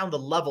go down the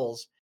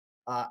levels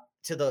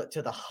to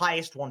the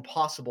highest one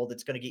possible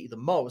that's going to get you the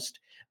most,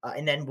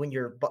 and then when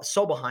you're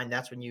so behind,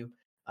 that's when you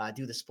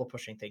do the split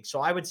pushing thing.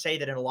 So I would say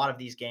that in a lot of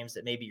these games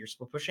that maybe you're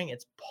split pushing,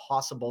 it's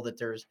possible that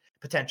there's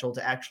potential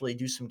to actually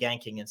do some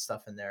ganking and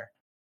stuff in there.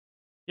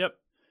 Yep.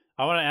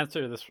 I want to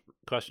answer this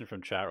question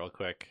from chat real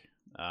quick,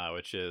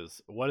 which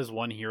is, what is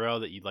one hero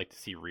that you'd like to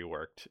see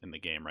reworked in the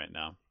game right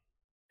now?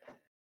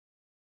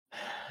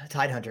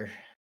 Tidehunter.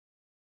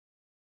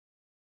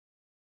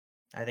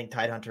 I think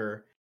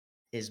Tidehunter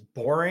is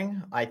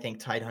boring. I think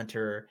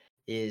Tidehunter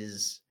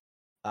is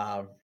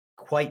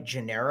quite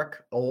generic,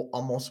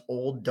 almost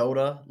old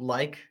Dota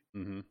like.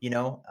 You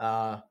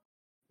know,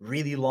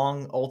 really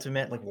long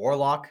ultimate, like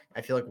Warlock.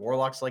 I feel like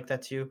Warlock's like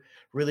that too.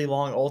 Really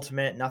long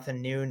ultimate,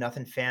 nothing new,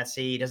 nothing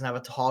fancy. He doesn't have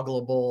a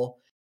toggleable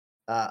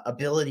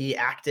ability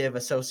active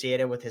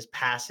associated with his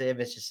passive.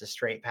 It's just a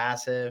straight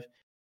passive.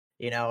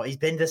 You know, he's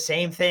been the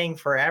same thing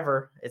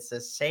forever. It's the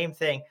same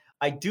thing.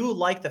 I do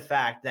like the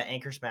fact that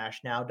Anchor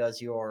Smash now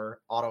does your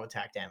auto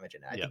attack damage,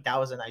 and I think that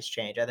was a nice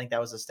change. I think that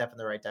was a step in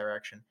the right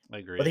direction. I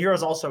agree. But the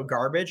hero's also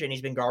garbage, and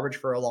he's been garbage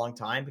for a long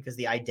time because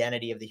the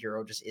identity of the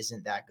hero just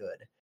isn't that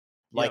good.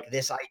 Like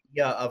this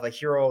idea of a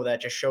hero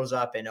that just shows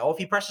up and, if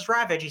he presses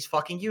Ravage, he's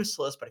fucking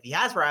useless. But if he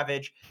has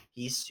Ravage,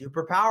 he's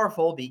super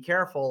powerful. Be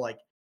careful. Like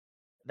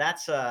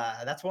that's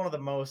one of the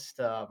most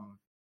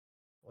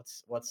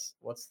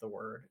what's the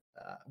word?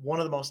 One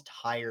of the most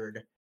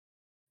tired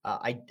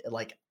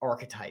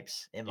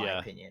archetypes in my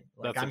opinion.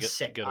 Like I'm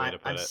sick.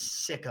 I'm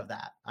sick of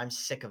that. I'm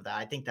sick of that.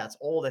 I think that's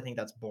old. I think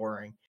that's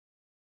boring.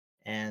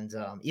 And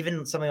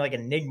even something like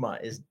Enigma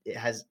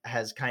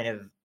has kind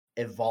of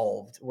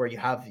evolved, where you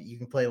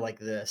can play like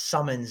the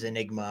summons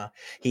Enigma.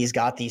 He's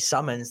got these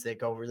summons that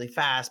go really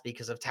fast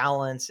because of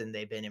talents, and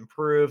they've been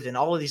improved, and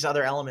all of these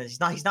other elements.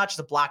 He's not just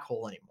a black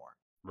hole anymore.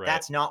 Right.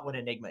 That's not what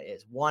Enigma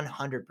is.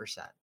 100%.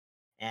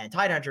 And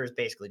Tidehunter is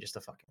basically just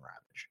a fucking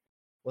Ravage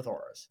with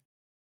auras.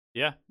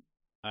 Yeah,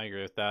 I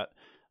agree with that.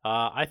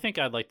 I think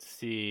I'd like to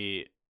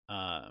see.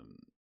 I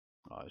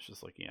was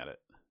just looking at it.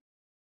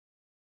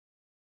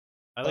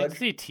 I'd like to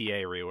see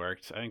TA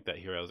reworked. I think that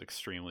hero is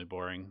extremely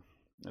boring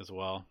as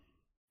well.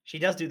 She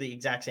does do the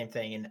exact same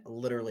thing in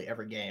literally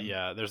every game.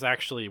 Yeah, there's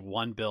actually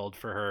one build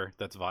for her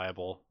that's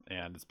viable,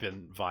 and it's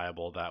been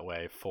viable that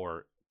way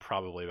for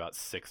probably about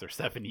 6 or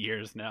 7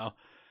 years now.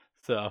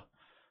 So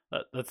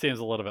that seems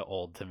a little bit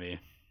old to me.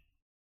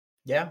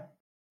 Yeah.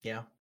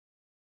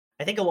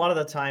 I think a lot of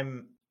the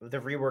time the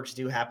reworks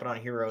do happen on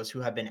heroes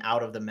who have been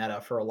out of the meta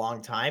for a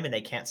long time, and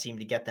they can't seem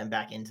to get them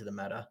back into the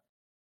meta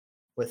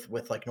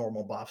with like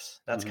normal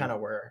buffs. That's kind of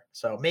where.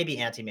 So maybe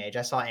Anti-Mage.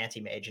 I saw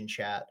Anti-Mage in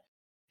chat.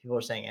 People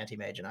are saying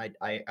Anti-Mage, and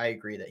I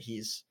agree that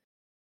he's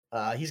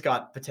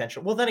got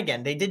potential. Well, then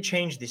again, they did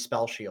change the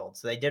spell shield,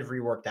 so they did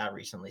rework that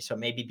recently. So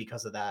maybe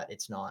because of that,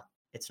 it's not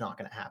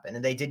going to happen.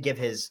 And they did give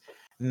his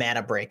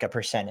mana break a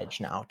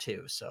percentage now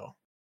too. So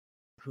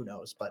who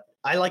knows? But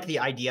I like the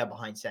idea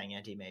behind saying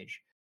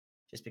Anti-Mage,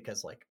 just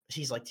because like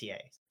she's like TA,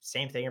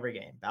 same thing every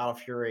game. Battle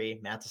Fury,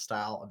 Manta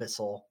Style,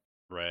 Abyssal.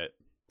 Right.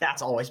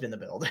 That's always been the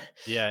build.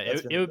 Yeah,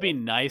 it would be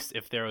nice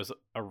if there was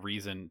a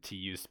reason to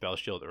use Spell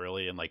Shield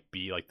early and like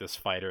be like this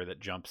fighter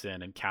that jumps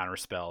in and counter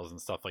spells and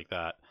stuff like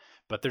that.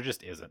 But there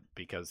just isn't,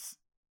 because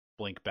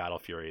Blink Battle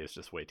Fury is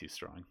just way too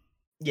strong.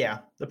 Yeah,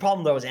 the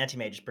problem though is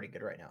Anti-Mage is pretty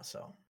good right now,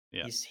 so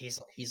yeah.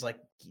 he's like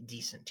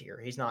decent tier.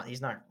 He's not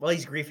well,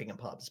 he's griefing in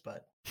pubs,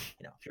 but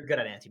you know, if you're good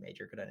at Anti-Mage,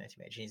 you're good at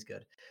Anti-Mage. He's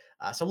good.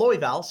 So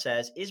Loival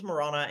says, is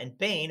Mirana and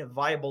Bane a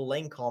viable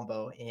lane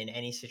combo in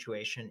any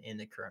situation in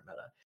the current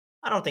meta?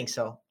 I don't think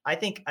so. I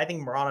think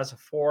Mirana's a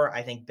 4.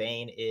 I think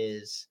Bane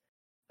is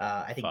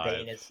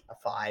Bane is a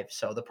 5.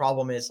 So the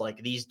problem is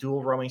like these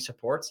dual roaming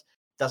supports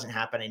doesn't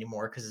happen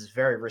anymore because it's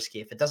very risky.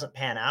 If it doesn't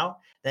pan out,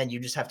 then you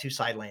just have 2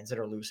 side lanes that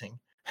are losing,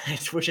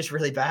 which is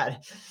really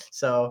bad.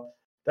 So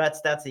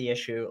That's the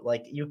issue.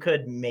 Like you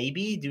could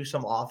maybe do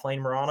some offlane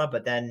Mirana,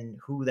 but then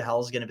who the hell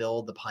is going to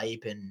build the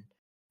pipe and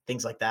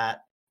things like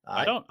that?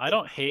 I Uh, don't I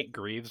don't hate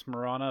Greaves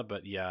Marana,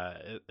 but yeah,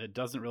 it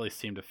doesn't really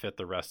seem to fit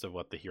the rest of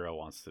what the hero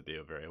wants to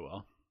do very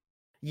well.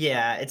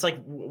 yeah, it's like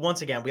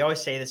once again, we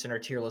always say this in our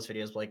tier list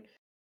videos, like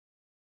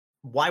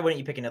why wouldn't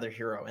you pick another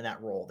hero in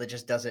that role that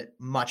just does it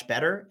much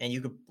better? And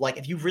you could like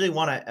if you really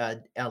want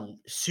a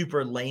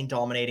super lane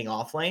dominating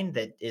off lane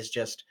that is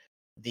just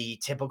the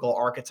typical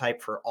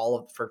archetype for all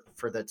of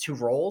for the two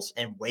roles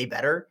and way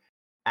better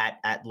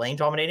at lane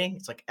dominating,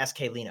 it's like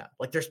SK Lina.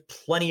 Like there's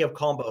plenty of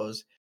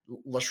combos,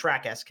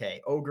 Leshrac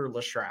SK, Ogre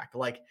Leshrac.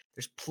 Like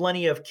there's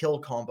plenty of kill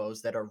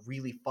combos that are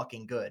really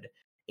fucking good,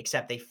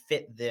 except they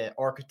fit the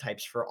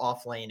archetypes for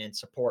off lane and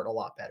support a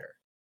lot better.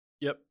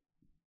 Yep.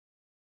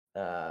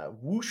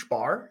 Whoosh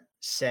Bar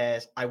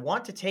says, I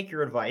want to take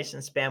your advice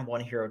and spam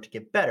one hero to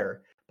get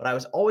better, but I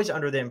was always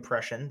under the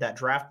impression that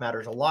draft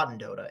matters a lot in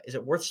Dota. Is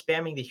it worth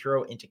spamming the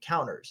hero into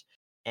counters?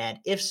 And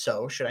if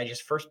so, should I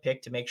just first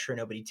pick to make sure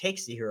nobody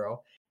takes the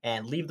hero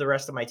and leave the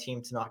rest of my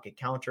team to not get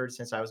countered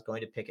since I was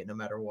going to pick it no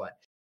matter what?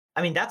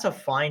 I mean, that's a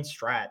fine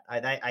strat.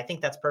 I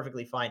think that's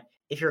perfectly fine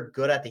if you're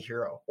good at the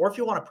hero or if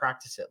you want to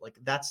practice it. Like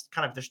that's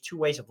kind of, there's two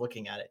ways of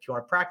looking at it. If you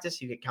want to practice,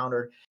 you get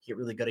countered, you get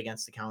really good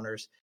against the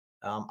counters.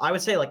 I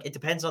would say like it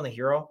depends on the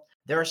hero.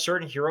 There are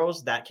certain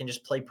heroes that can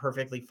just play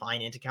perfectly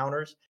fine into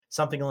counters.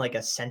 Something like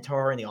a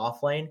Centaur in the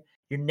off lane.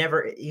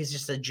 He's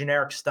just a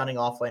generic stunning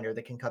offlaner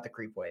that can cut the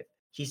creep wave.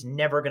 He's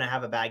never going to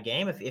have a bad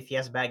game. If he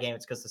has a bad game,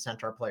 it's because the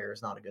Centaur player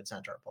is not a good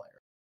Centaur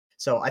player.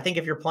 So I think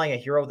if you're playing a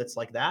hero that's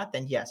like that,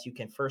 then yes, you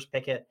can first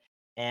pick it,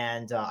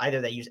 and either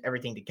they use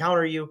everything to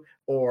counter you,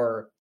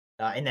 or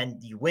and then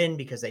you win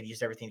because they've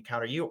used everything to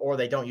counter you, or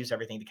they don't use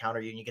everything to counter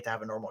you and you get to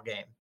have a normal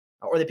game,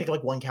 or they pick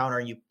like one counter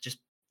and you just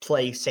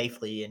play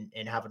safely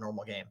and have a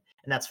normal game,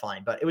 and that's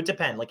fine. But it would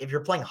depend. Like if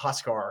you're playing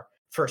Huskar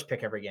first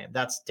pick every game,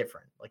 that's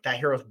different. Like that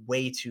hero is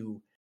way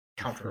too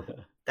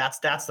counterable.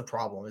 That's the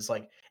problem. Is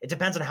like it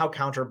depends on how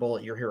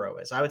counterable your hero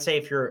is. I would say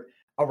if you're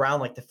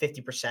around like the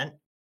 50%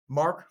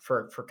 mark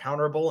for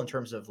counterable in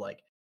terms of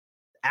like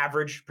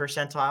average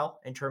percentile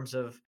in terms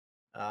of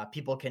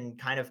people can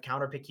kind of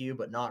counterpick you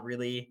but not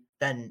really,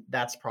 then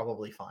that's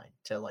probably fine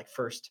to like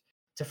first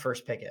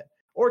pick it,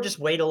 or just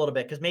wait a little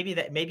bit because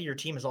maybe your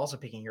team is also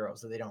picking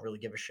heroes that they don't really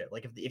give a shit.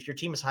 Like if your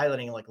team is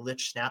highlighting like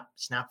Lich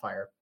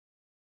Snapfire,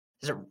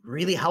 does it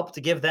really help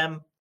to give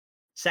them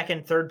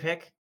second, third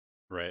pick?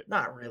 Right.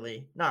 Not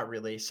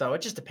really. So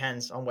it just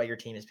depends on what your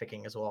team is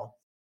picking as well.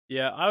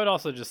 Yeah, I would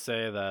also just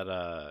say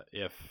that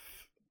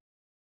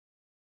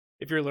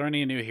if you're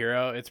learning a new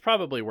hero, it's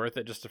probably worth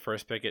it just to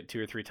first pick it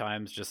 2 or 3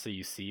 times just so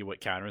you see what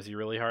counters you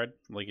really hard.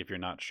 Like if you're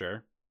not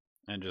sure,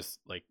 and just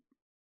like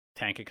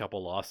tank a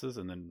couple losses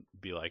and then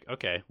be like,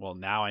 okay, well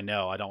now I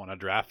know I don't want to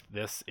draft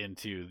this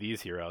into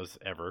these heroes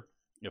ever,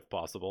 if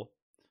possible.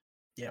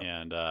 Yeah.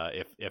 And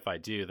if I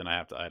do, then I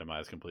have to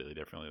itemize completely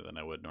differently than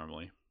I would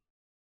normally.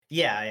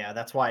 Yeah.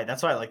 That's why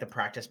like the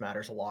practice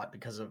matters a lot,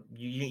 because of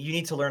you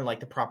need to learn like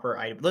the proper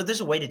item.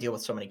 There's a way to deal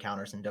with so many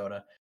counters in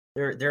Dota.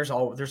 There's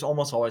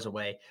almost always a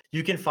way.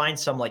 You can find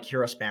some like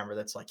hero spammer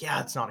that's like, yeah,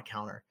 it's not a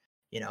counter,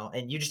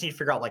 and you just need to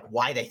figure out like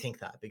why they think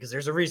that, because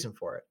there's a reason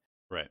for it.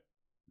 Right.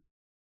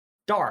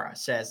 Dara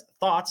says,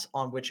 thoughts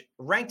on which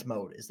ranked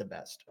mode is the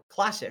best,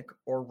 classic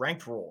or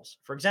ranked rules?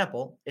 For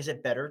example, is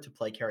it better to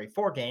play carry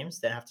 4 games,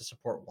 then have to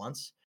support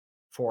once,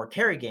 for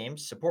carry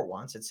games, support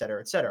once,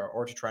 etc.,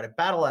 or to try to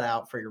battle it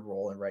out for your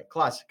role in ranked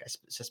classic? I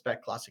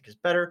suspect classic is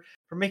better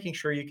for making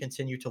sure you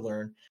continue to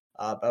learn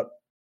about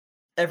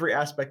every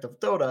aspect of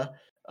Dota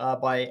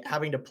by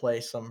having to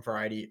play some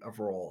variety of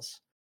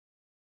roles.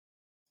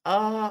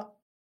 I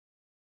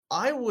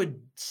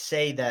would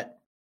say that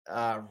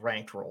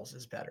ranked roles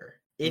is better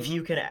if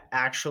you can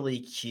actually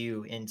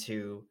queue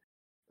into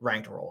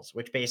ranked roles,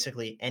 which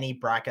basically any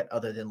bracket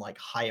other than like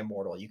high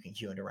immortal you can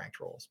queue into ranked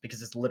roles,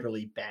 because it's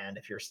literally banned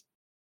if you're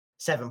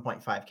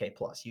 7.5k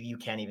plus. You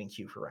can't even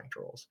queue for ranked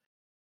roles.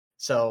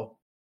 So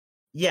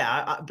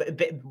yeah,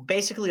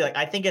 basically, like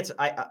I think it's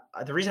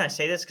the reason I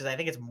say this because I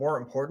think it's more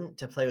important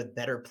to play with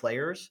better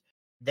players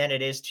than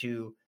it is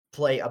to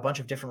play a bunch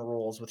of different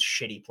roles with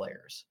shitty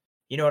players.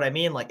 You know what I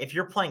mean? Like if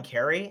you're playing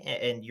carry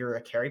and you're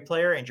a carry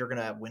player and you're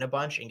gonna win a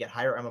bunch and get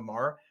higher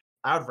MMR,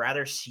 I would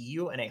rather see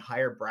you in a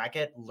higher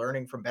bracket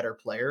learning from better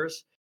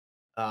players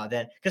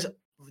than, because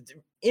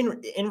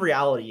in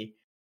reality,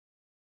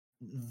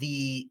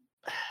 the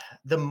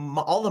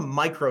all the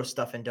micro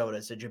stuff in Dota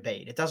is a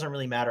debate. It doesn't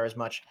really matter as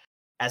much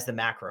as the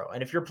macro.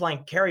 And if you're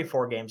playing carry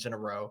 4 games in a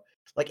row,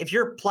 like if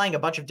you're playing a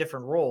bunch of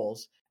different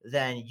roles,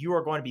 then you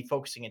are going to be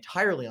focusing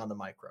entirely on the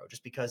micro,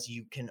 just because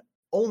you can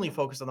only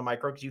focus on the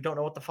micro because you don't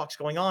know what the fuck's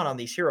going on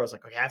these heroes.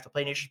 Like, okay, I have to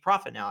play Nature's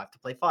Prophet now. I have to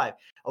play 5.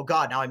 Oh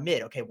God, now I'm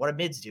mid. Okay, what do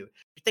mids do?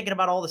 You're thinking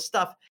about all this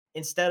stuff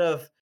instead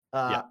of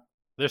yeah.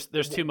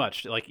 There's too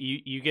much. Like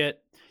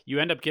you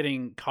end up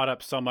getting caught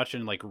up so much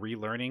in like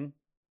relearning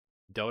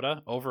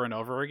Dota over and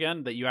over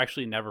again that you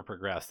actually never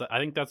progress. I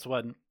think that's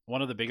one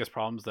of the biggest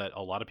problems that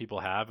a lot of people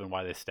have and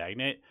why they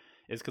stagnate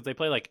is because they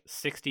play like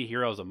 60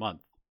 heroes a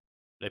month.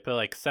 They play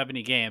like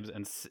 70 games,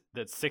 and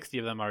that 60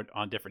 of them are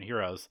on different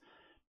heroes,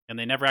 and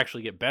they never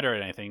actually get better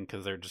at anything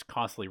because they're just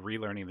constantly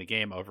relearning the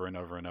game over and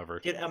over and over.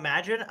 Dude,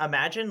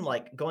 imagine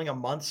like going a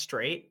month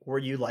straight where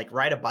you like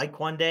ride a bike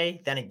one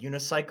day, then a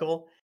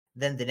unicycle,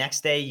 then the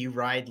next day you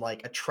ride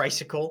like a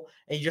tricycle,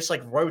 and you just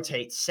like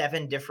rotate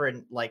 7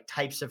 different like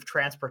types of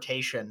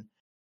transportation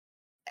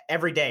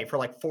every day for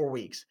like 4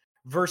 weeks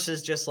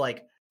versus just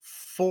like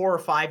 4 or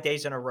 5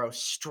 days in a row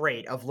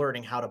straight of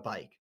learning how to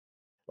bike.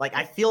 Like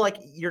I feel like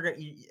you're gonna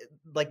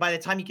like by the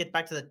time you get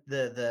back to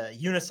the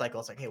unicycle,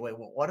 it's like, hey, wait,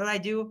 what did I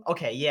do?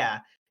 Okay,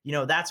 yeah,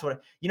 that's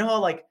what how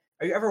like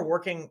are you ever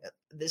working?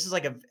 This is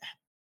like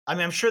I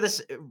mean, I'm sure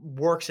this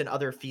works in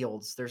other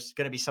fields. There's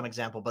going to be some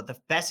example, but the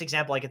best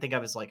example I can think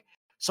of is like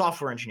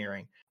software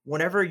engineering.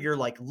 Whenever you're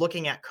like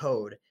looking at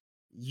code,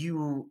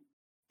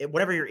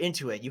 whenever you're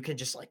into it, you can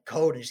just like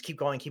code and just keep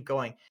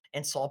going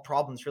and solve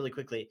problems really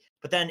quickly.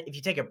 But then if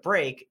you take a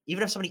break,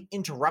 even if somebody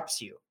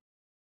interrupts you,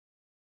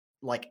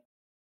 like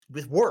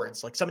with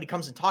words, like somebody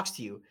comes and talks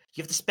to you,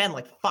 you have to spend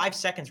like 5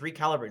 seconds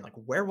recalibrating. Like,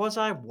 where was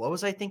I? What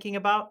was I thinking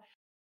about?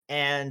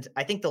 And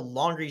I think the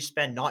longer you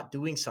spend not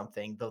doing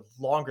something, the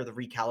longer the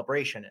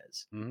recalibration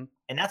is. Mm-hmm.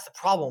 And that's the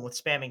problem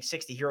with spamming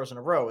 60 heroes in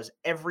a row is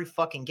every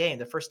fucking game,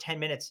 the first 10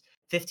 minutes,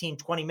 15,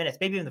 20 minutes,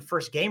 maybe even the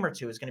first game or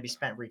two is going to be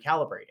spent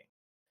recalibrating.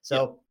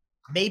 So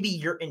maybe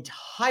your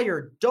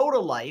entire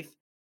Dota life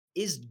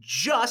is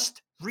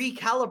just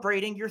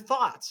recalibrating your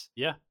thoughts.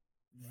 Yeah.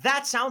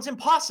 That sounds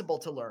impossible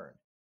to learn.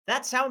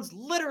 That sounds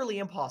literally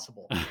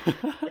impossible.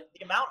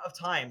 The amount of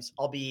times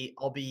I'll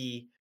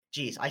be,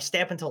 geez, I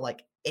stay up until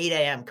like 8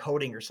 a.m.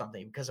 coding or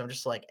something because I'm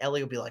just like,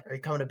 Ellie will be like, are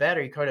you coming to bed?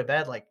 Are you coming to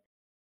bed? Like,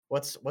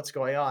 what's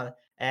going on?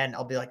 And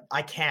I'll be like,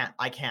 I can't.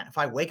 If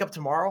I wake up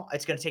tomorrow,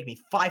 it's going to take me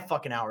 5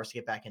 fucking hours to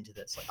get back into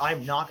this. Like,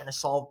 I'm not going to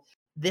solve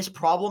this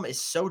problem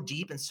is so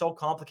deep and so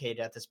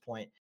complicated at this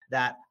point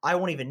that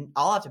I'll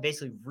have to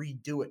basically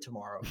redo it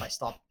tomorrow if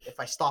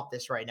I stop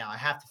this right now. I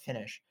have to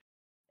finish.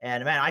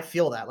 And man, I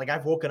feel that. Like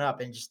I've woken up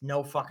and just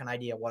no fucking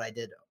idea what I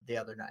did the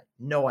other night.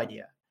 No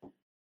idea.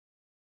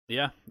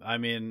 Yeah, I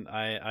mean,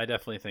 I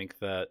definitely think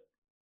that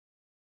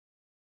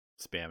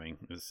spamming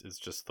is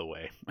just the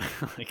way.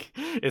 Like,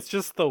 it's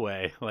just the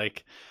way.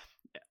 Like,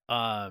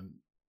 I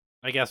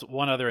guess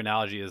one other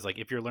analogy is like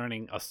if you're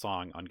learning a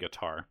song on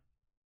guitar,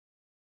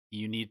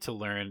 you need to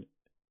learn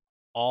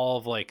all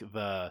of like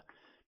the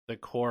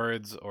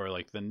chords or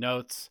like the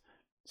notes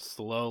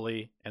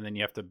slowly, and then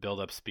you have to build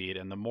up speed.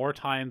 And the more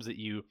times that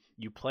you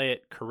play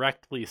it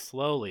correctly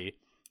slowly,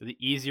 the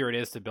easier it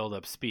is to build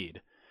up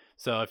speed.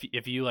 So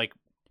if you like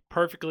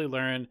perfectly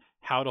learn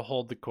how to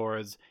hold the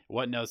chords,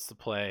 what notes to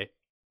play,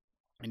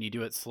 and you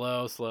do it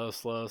slow,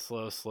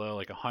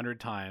 like 100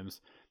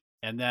 times,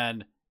 and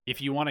then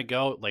if you want to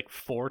go like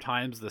 4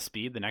 times the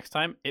speed the next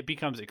time, it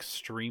becomes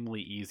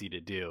extremely easy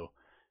to do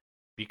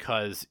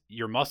because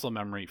your muscle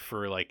memory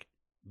for like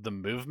the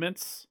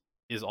movements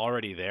is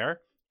already there,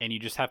 and you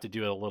just have to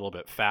do it a little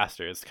bit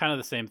faster. It's kind of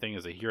the same thing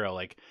as a hero.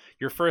 Like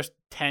your first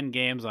 10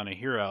 games on a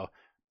hero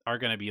are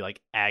going to be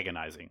like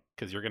agonizing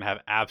because you're going to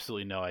have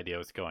absolutely no idea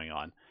what's going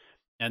on.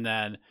 And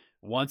then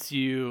once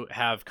you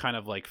have kind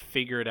of like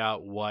figured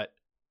out what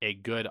a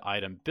good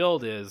item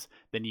build is,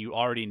 then you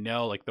already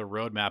know like the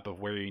roadmap of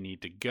where you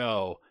need to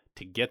go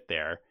to get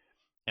there.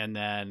 And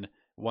then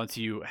once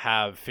you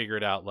have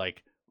figured out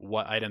like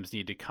what items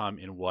need to come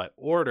in what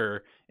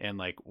order and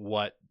like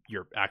what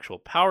your actual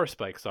power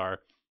spikes are,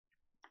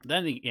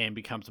 then the game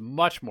becomes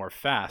much more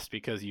fast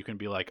because you can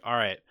be like, all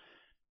right,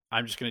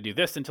 I'm just going to do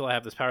this until I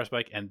have this power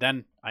spike, and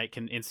then I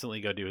can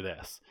instantly go do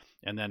this.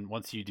 And then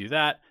once you do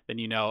that, then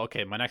you know,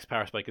 okay, my next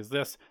power spike is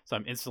this, so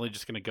I'm instantly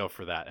just going to go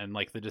for that. And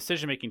like the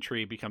decision-making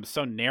tree becomes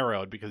so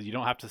narrowed because you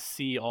don't have to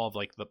see all of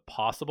like the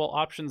possible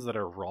options that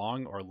are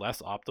wrong or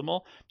less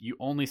optimal. You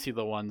only see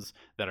the ones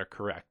that are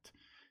correct.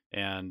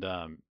 And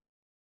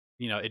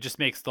it just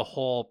makes the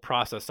whole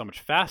process so much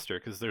faster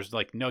because there's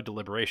like no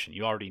deliberation.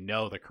 You already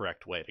know the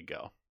correct way to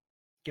go.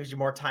 Gives you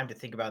more time to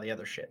think about the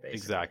other shit, basically.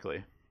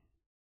 Exactly.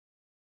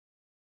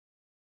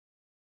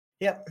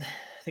 Yep.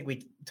 I think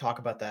we talk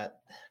about that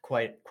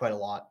quite a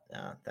lot,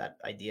 that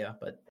idea,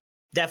 but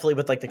definitely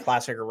with like the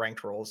classic or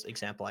ranked roles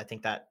example, I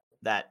think that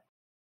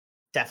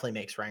definitely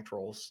makes ranked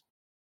roles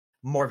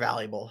more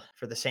valuable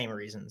for the same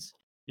reasons.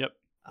 Yep.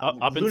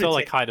 Up until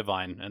like High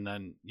Divine, and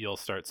then you'll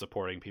start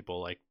supporting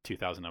people like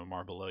 2,000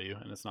 MMR below you,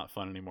 and it's not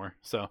fun anymore.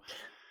 So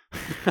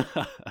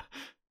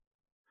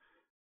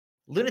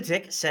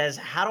Lunatic says,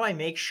 how do I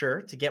make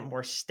sure to get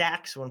more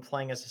stacks when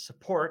playing as a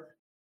support?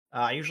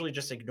 I usually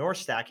just ignore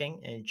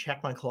stacking and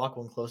check my clock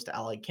when close to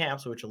allied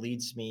camps, which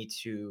leads me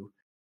to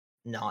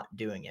not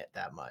doing it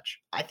that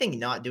much. I think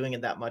not doing it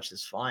that much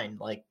is fine.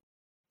 Like,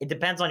 it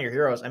depends on your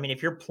heroes. I mean,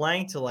 if you're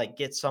playing to like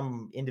get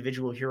some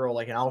individual hero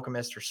like an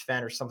Alchemist or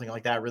Sven or something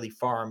like that really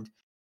farmed,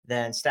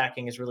 then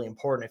stacking is really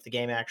important if the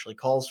game actually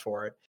calls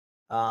for it.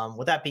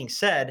 With that being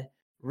said,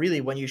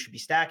 really when you should be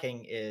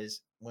stacking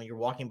is when you're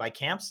walking by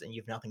camps and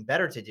you have nothing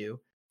better to do,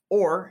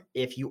 or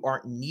if you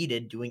aren't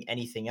needed doing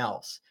anything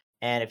else.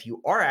 And if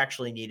you are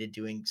actually needed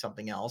doing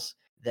something else,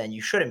 then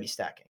you shouldn't be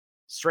stacking.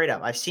 Straight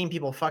up. I've seen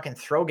people fucking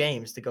throw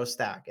games to go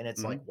stack, and it's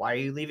Hmm. like, why are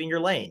you leaving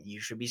your lane? You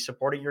should be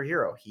supporting your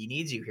hero. He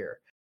needs you here.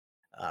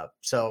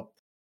 So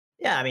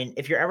yeah, I mean,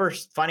 if you're ever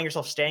finding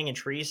yourself staying in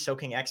trees,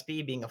 soaking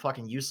XP, being a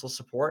fucking useless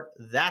support,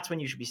 that's when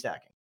you should be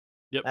stacking.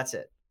 Yep. That's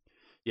it.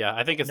 Yeah,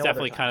 I think it's No other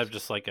definitely kind of times.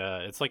 just like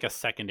it's like a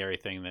secondary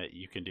thing that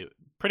you can do.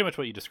 Pretty much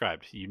what you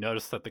described. You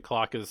notice that the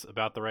clock is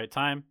about the right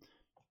time,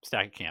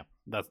 stack a camp.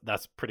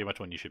 That's pretty much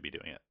when you should be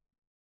doing it.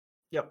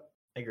 Yep,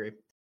 I agree.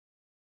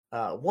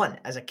 One,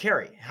 as a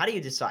carry, how do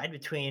you decide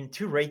between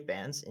two Wraith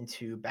Bands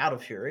into Battle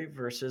Fury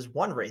versus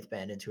one Wraith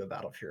Band into a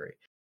Battle Fury?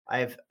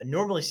 I've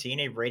normally seen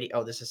a radi.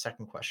 Oh, this is a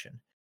second question.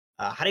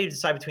 How do you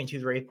decide between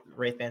two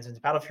Wraith Bands into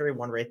Battle Fury,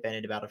 one Wraith Band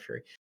into Battle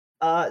Fury?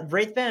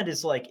 Wraith Band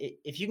is like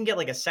if you can get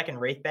like a second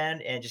Wraith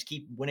Band and just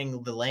keep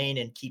winning the lane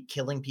and keep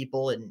killing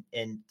people and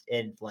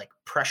like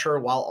pressure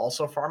while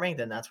also farming,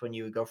 then that's when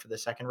you would go for the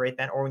second Wraith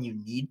Band, or when you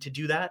need to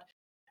do that.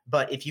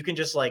 But if you can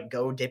just like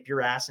go dip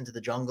your ass into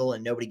the jungle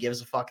and nobody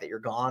gives a fuck that you're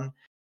gone,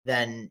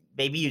 then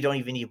maybe you don't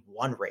even need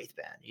one Wraith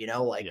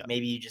Band, like Yeah.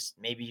 maybe you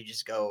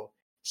just go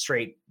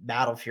straight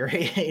Battle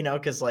Fury,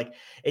 because like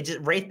it just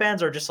Wraith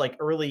Bands are just like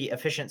early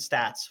efficient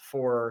stats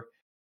for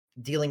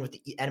dealing with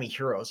the enemy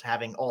heroes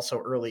having also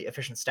early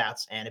efficient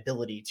stats and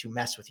ability to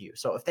mess with you.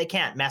 So if they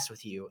can't mess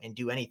with you and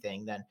do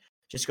anything, then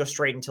just go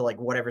straight into like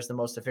whatever's the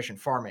most efficient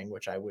farming,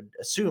 which I would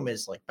assume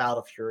is like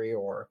Battle Fury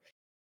or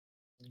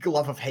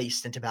Glove of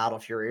Haste into Battle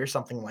Fury or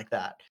something like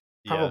that.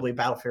 Yeah. Probably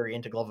Battle Fury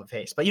into Glove of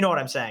Haste. But you know what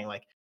I'm saying?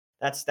 Like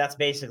that's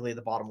basically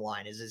the bottom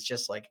line is it's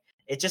just like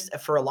it's just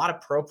for a lot of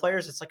pro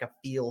players, it's like a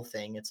feel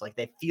thing. It's like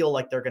they feel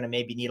like they're gonna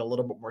maybe need a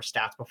little bit more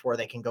stats before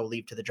they can go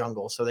leave to the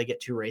jungle. So they get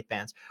two Wraith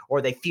Bands,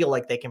 or they feel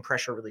like they can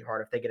pressure really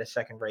hard if they get a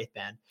second Wraith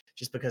Band,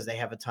 just because they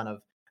have a ton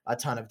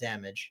of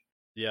damage.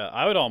 Yeah,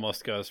 I would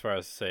almost go as far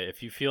as to say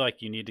if you feel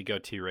like you need to go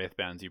two Wraith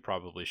Bands, you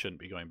probably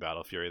shouldn't be going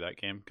Battle Fury that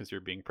game because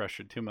you're being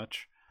pressured too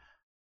much.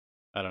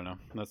 I don't know.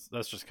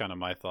 That's just kind of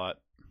my thought.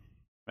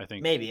 I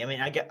think Maybe. I mean,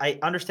 I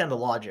understand the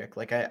logic.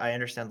 Like I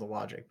understand the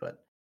logic,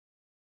 but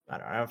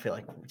I don't feel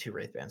like two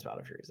Wraith Bands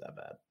Battle Fury is that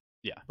bad.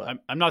 yeah, But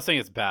I'm not saying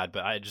it's bad,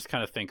 but I just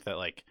kind of think that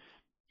like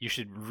you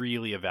should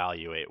really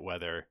evaluate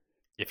whether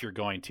if you're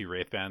going to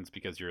Wraith Bands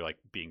because you're like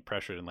being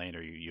pressured in lane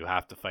or you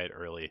have to fight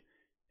early,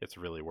 it's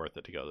really worth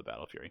it to go to the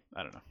Battle Fury.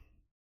 I don't know.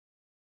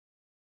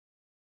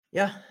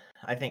 yeah,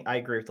 I think I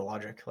agree with the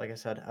logic. Like I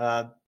said,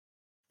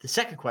 the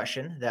second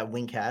question that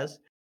Wink has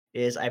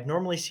is I've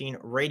normally seen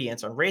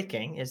Radiance on Wraith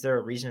King. Is there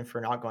a reason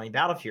for not going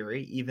Battle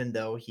Fury, even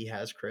though he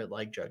has crit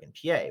like Jug and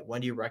PA? When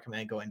do you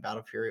recommend going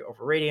Battle Fury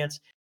over Radiance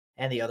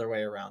and the other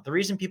way around? The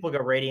reason people go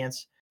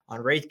Radiance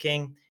on Wraith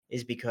King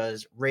is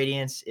because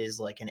Radiance is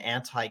like an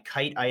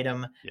anti-kite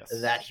item. Yes.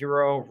 That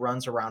hero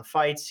runs around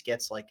fights,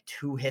 gets like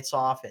 2 hits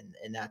off, and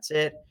that's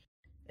it.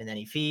 And then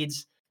he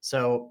feeds.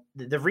 So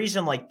the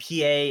reason like PA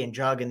and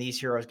Jug and these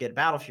heroes get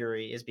Battle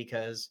Fury is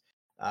because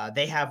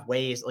they have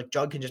ways like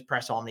Jug can just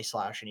press Omni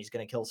Slash and he's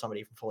going to kill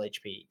somebody from full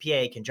HP.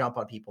 PA can jump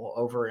on people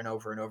over and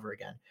over and over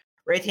again.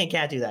 Wraithian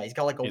can't do that. He's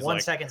got like a He's one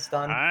like, second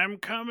stun. I'm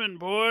coming,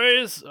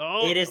 boys.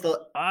 Oh, It is the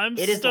I'm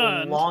it is the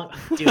stunned. long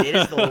dude. It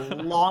is the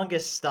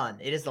longest stun.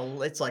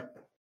 It's like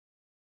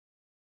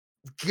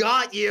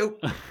got you.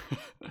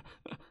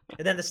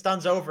 And then the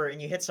stun's over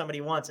and you hit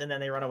somebody once and then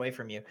they run away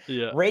from you.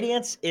 Yeah.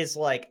 Radiance is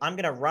like, I'm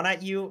going to run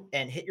at you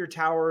and hit your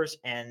towers.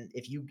 And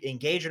if you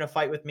engage in a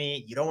fight with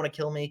me, you don't want to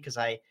kill me because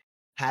I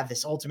have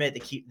this ultimate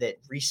that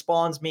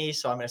respawns me.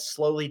 So I'm going to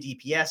slowly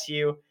DPS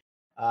you.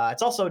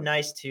 It's also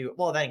nice to,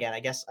 well, then again, I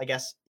guess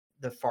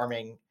the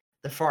farming,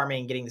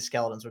 getting the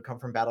skeletons would come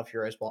from Battle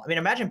Fury as well. I mean,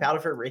 imagine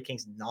Battle Fury Wraith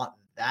King's not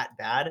that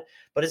bad,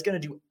 but it's going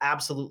to do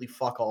absolutely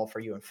fuck all for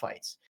you in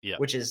fights, Yeah.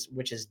 which is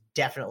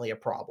definitely a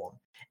problem.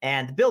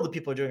 And the build that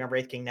people are doing on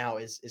Wraith King now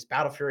is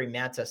Battle Fury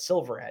Manta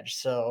Silver Edge.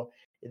 So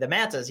the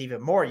Manta is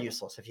even more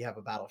useless if you have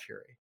a Battle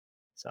Fury.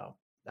 So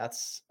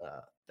that's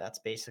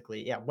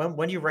basically, yeah.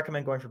 When do you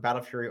recommend going for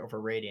Battle Fury over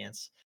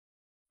Radiance?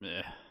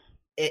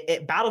 Eh.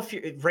 Battle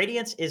Fury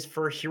Radiance is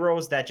for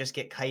heroes that just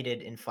get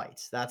kited in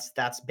fights.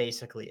 That's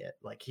basically it.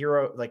 Like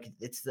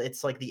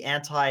it's like the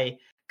anti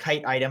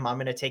kite item. I'm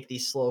gonna take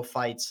these slow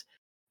fights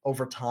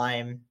over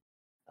time.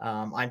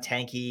 I'm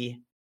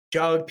tanky.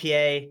 Jug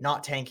PA,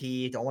 not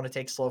tanky. Don't want to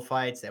take slow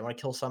fights. They want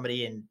to kill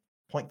somebody in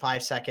 0.5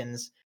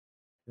 seconds.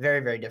 Very,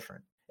 very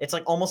different. It's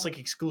like almost like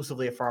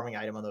exclusively a farming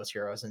item on those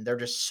heroes, and they're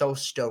just so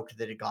stoked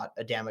that it got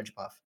a damage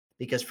buff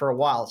because for a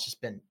while it's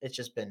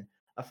just been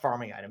a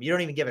farming item. You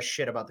don't even give a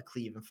shit about the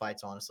cleave in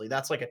fights, honestly.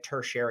 That's like a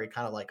tertiary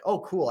kind of like, oh,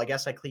 cool. I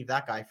guess I cleave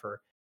that guy for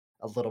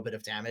a little bit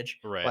of damage.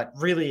 Right. But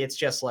really, it's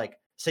just like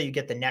so you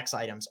get the next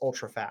items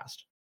ultra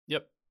fast.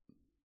 Yep.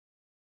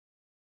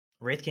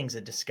 Wraith King's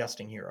a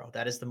disgusting hero.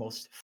 That is the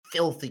most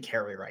filthy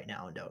carry right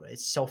now in Dota.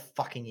 It's so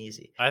fucking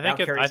easy. I think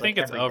it's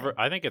everything.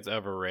 I think it's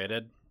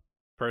overrated,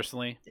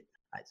 personally.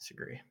 I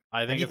disagree. I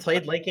think Have you it's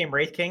played late game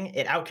Wraith King?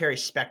 It outcarries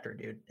Spectre,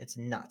 dude. It's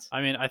nuts.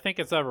 I mean, I think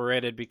it's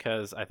overrated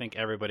because I think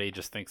everybody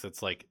just thinks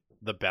it's like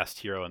the best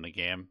hero in the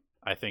game.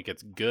 I think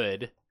it's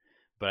good,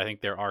 but I think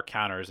there are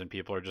counters and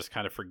people are just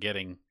kind of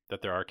forgetting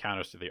that there are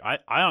counters to the I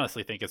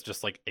honestly think it's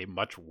just like a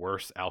much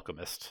worse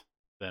alchemist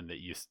than it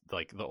used,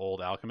 like the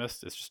old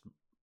Alchemist.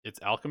 It's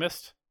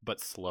Alchemist, but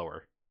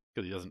slower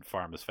because he doesn't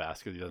farm as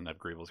fast because he doesn't have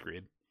Grievel's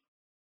Greed.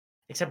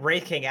 Except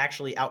Wraith King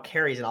actually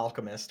outcarries an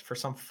Alchemist for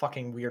some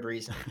fucking weird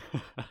reason.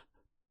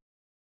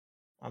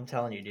 I'm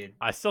telling you, dude.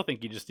 I still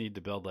think you just need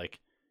to build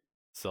like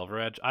Silver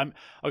Edge.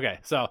 Okay.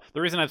 So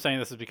the reason I'm saying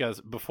this is because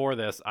before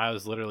this, I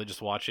was literally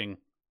just watching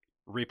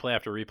replay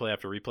after replay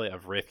after replay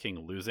of Wraith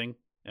King losing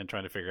and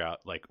trying to figure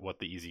out like what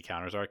the easy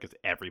counters are because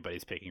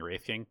everybody's picking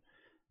Wraith King.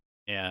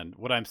 And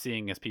what I'm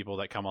seeing is people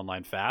that come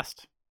online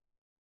fast.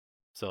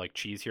 So like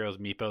cheese heroes,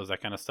 meepos,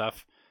 that kind of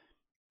stuff.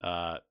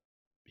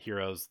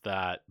 Heroes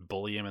that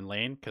bully him in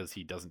lane because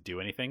he doesn't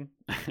do anything,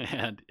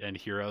 and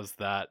heroes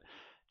that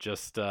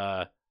just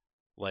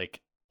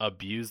like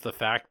abuse the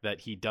fact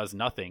that he does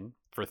nothing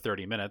for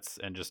 30 minutes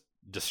and just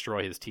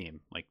destroy his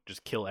team, like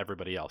just kill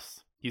everybody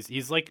else.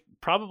 He's like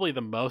probably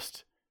the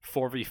most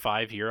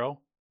 4v5 hero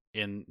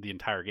in the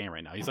entire game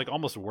right now. He's like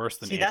almost worse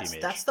than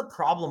Anti-Mage. That's the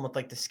problem with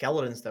like the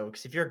skeletons though,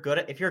 because if you're good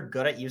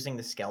at using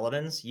the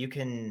skeletons, you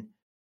can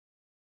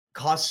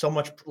cause so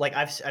much. Like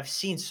I've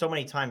seen so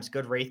many times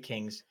good Wraith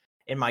Kings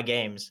in my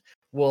games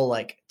will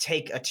like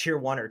take a tier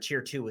 1 or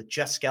tier 2 with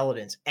just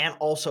skeletons and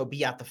also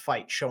be at the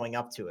fight showing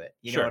up to it.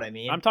 You know what I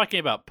mean? I'm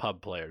talking about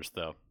pub players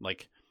though.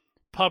 Like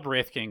pub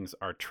Wraith Kings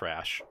are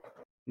trash.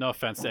 No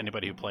offense to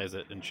anybody who plays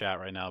it in chat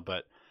right now,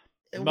 but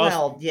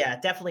well, yeah,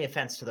 definitely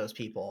offense to those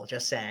people.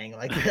 Just saying,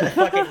 like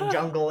fucking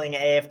jungling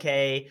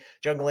AFK,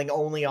 jungling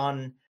only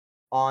on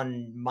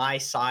my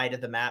side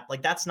of the map.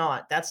 Like that's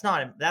not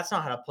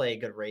how to play a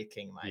good Wraith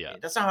King. In my opinion.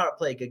 That's not how to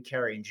play a good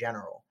carry in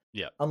general.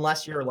 Yeah.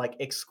 Unless you're like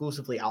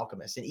exclusively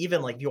Alchemist, and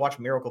even like if you watch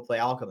Miracle play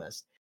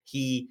Alchemist,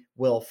 he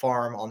will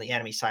farm on the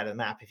enemy side of the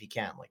map if he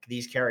can. Like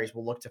these carries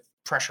will look to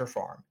pressure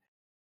farm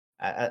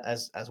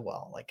as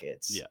well. Like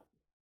it's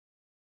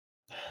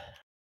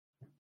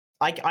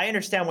I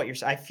understand what you're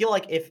saying. I feel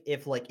like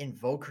if like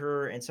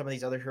Invoker and some of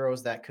these other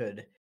heroes that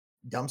could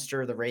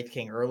dumpster the Wraith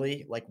King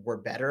early, like were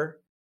better.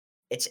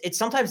 It's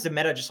sometimes the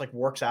meta just like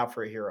works out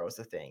for a hero is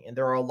the thing, and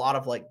there are a lot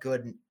of like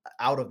good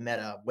out of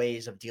meta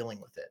ways of dealing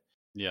with it.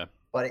 Yeah.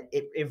 But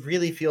it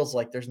really feels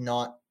like there's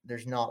not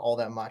all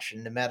that much,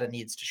 and the meta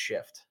needs to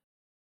shift.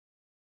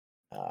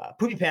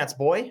 Poopy Pants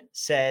Boy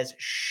says,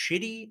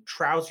 shitty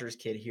trousers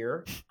kid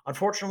here.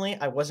 Unfortunately,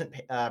 I wasn't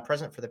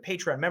present for the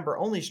Patreon member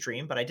only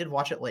stream, but I did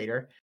watch it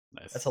later.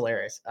 Nice. That's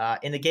hilarious.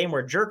 In the game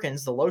where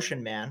Jerkins, the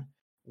Lotion Man,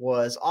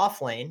 was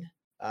off lane,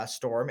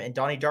 Storm, and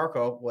Donnie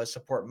Darko was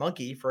support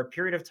Monkey, for a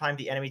period of time,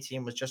 the enemy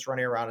team was just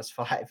running around as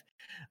 5.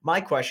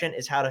 My question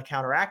is how to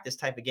counteract this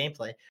type of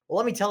gameplay. Well,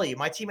 let me tell you,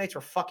 my teammates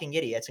were fucking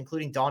idiots,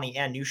 including Donnie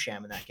and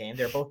Newsham in that game.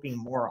 They're both being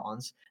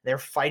morons. They're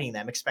fighting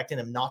them, expecting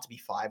them not to be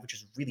 5, which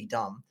is really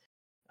dumb.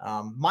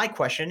 My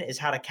question is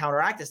how to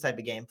counteract this type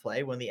of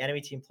gameplay when the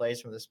enemy team plays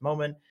from this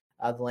moment.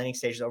 The laning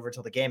stage is over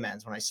until the game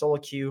ends. When I solo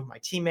queue, my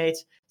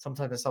teammates,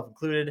 sometimes myself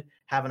included,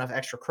 have enough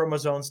extra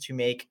chromosomes to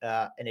make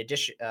an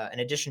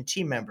addition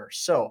team member.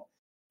 So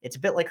it's a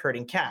bit like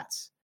herding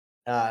cats.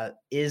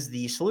 Is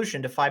the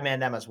solution to 5-man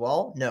them as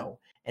well? No.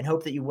 And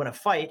hope that you win a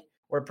fight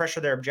or pressure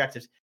their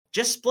objectives.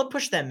 Just split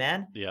push them,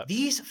 man. Yeah.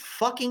 These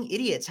fucking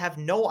idiots have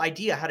no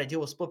idea how to deal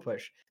with split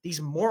push.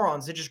 These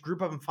morons that just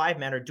group up in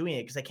 5-man are doing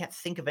it because they can't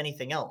think of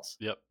anything else.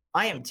 Yep.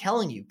 I am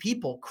telling you,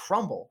 people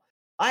crumble.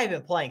 I have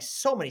been playing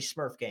so many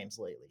Smurf games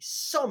lately.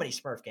 So many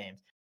Smurf games.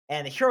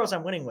 And the heroes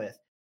I'm winning with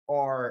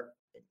are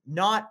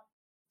not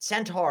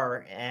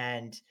Centaur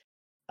and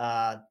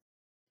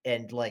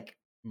like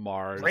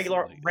Mars,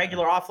 regular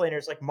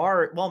offlaners like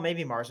Mars. Well,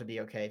 maybe Mars would be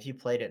okay if you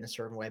played it in a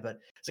certain way, but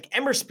it's like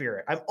Ember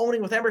Spirit. I'm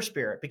owning with Ember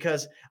Spirit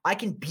because I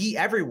can be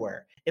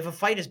everywhere. If a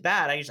fight is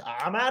bad,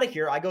 I'm out of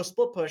here. I go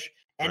split push.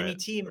 Enemy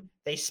team,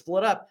 they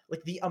split up.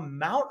 Like the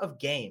amount of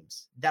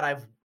games that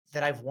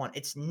I've won,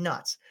 it's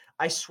nuts.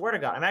 I swear to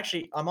God,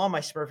 I'm on my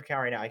Smurf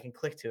account right now. I can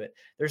click to it.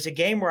 There's a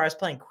game where I was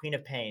playing Queen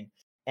of Pain,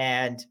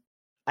 and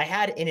I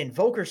had an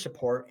Invoker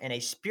support and a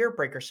Spirit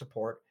Breaker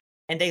support.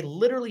 And they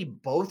literally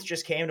both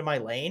just came to my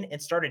lane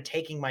and started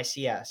taking my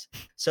CS.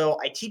 So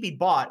I TP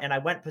bot and I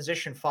went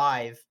position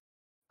 5.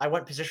 I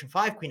went position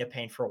 5 Queen of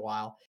Pain for a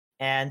while.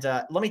 And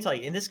let me tell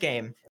you, in this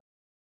game,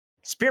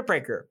 Spirit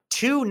Breaker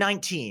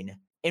 2-19,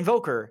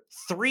 Invoker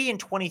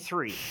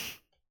 3-23.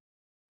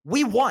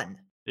 We won.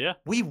 Yeah.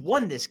 We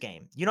won this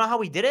game. You know how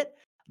we did it?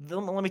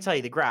 Let me tell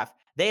you the graph.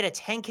 They had a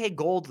 10k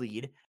gold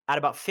lead at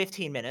about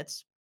 15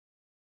 minutes.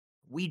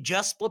 We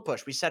just split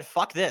push. We said,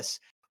 fuck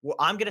this. Well,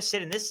 I'm going to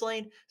sit in this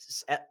lane.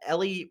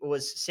 Ellie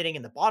was sitting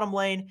in the bottom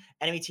lane.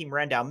 Enemy team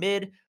ran down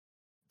mid.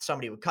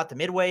 Somebody would cut the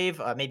mid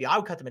wave. Maybe I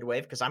would cut the mid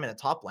wave because I'm in the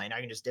top lane. I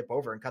can just dip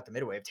over and cut the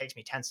mid wave. It takes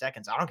me 10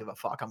 seconds. I don't give a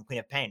fuck. I'm Queen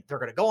of Pain. They're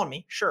going to go on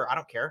me. Sure, I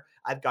don't care.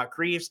 I've got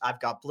Greaves. I've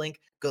got Blink.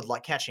 Good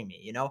luck catching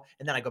me, you know?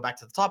 And then I go back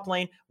to the top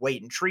lane,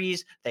 wait in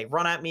trees. They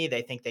run at me.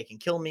 They think they can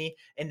kill me.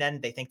 And then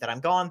they think that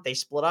I'm gone. They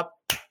split up.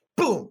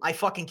 Boom. I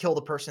fucking kill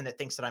the person that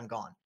thinks that I'm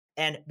gone.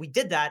 And we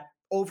did that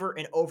over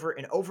and over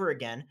and over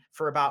again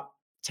for about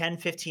 10,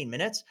 15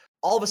 minutes.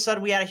 All of a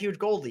sudden, we had a huge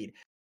gold lead.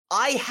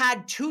 I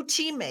had two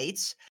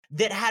teammates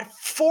that had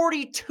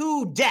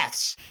 42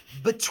 deaths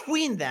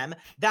between them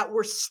that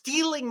were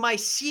stealing my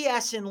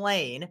CS in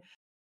lane.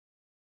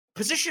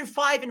 Position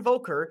 5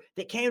 Invoker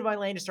that came to my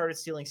lane and started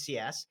stealing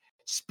CS.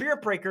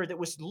 Spirit Breaker that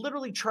was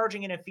literally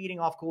charging in and feeding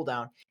off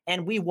cooldown,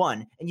 and we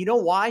won. And you know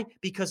why?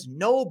 Because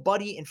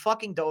nobody in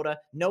fucking Dota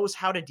knows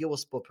how to deal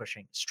with split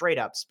pushing. Straight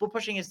up. Split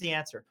pushing is the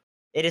answer.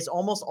 It is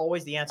almost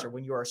always the answer.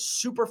 When you are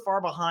super far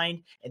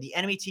behind and the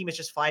enemy team is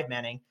just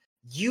 5-manning,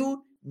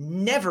 you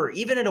never,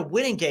 even in a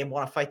winning game,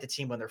 want to fight the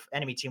team when they're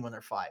enemy team when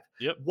they're 5.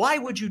 Yep. Why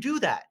would you do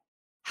that?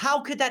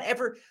 How could that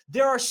ever?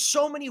 There are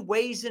so many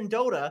ways in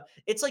Dota.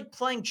 It's like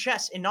playing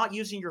chess and not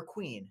using your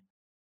queen.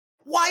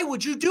 Why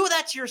would you do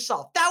that to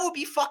yourself? That would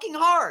be fucking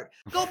hard.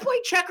 Go play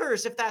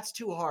checkers if that's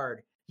too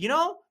hard. You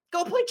know?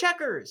 Go play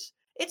checkers.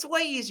 It's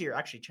way easier.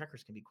 Actually,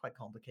 checkers can be quite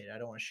complicated. I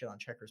don't want to shit on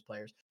checkers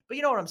players. But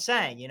you know what I'm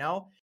saying, you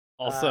know?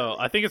 Also,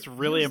 I think it's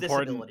really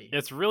important. ability.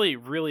 It's really,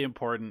 really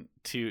important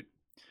to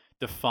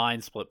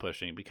define split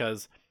pushing,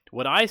 because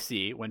what I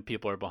see when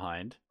people are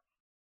behind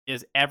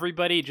is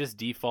everybody just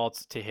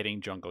defaults to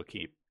hitting jungle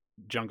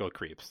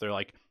creeps. They're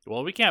like,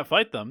 well, we can't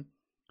fight them,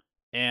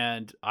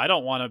 and I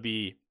don't want to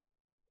be,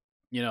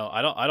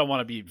 I don't want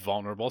to be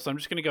vulnerable, so I'm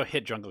just gonna go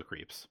hit jungle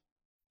creeps.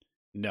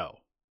 No,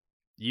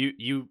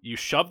 you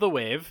shove the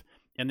wave,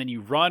 and then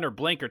you run or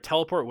blink or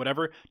teleport,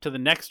 whatever, to the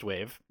next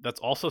wave that's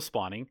also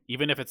spawning,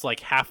 even if it's like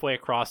halfway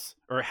across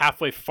or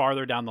halfway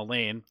farther down the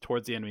lane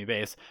towards the enemy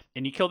base,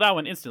 and you kill that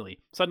one instantly.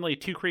 Suddenly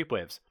 2 creep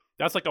waves.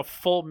 That's like a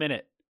full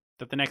minute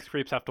that the next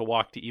creeps have to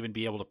walk to even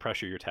be able to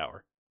pressure your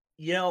tower.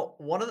 You know,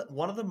 one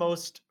of the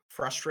most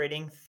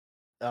frustrating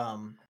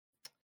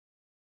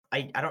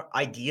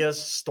ideas,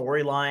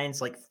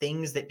 storylines, like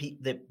things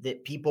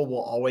that people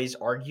will always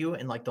argue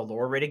in like the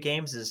lower rated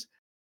games is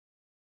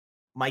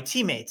my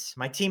teammates.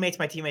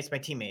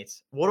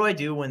 What do I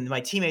do when my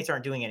teammates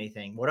aren't doing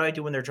anything? What do I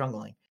do when they're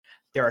jungling?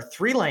 There are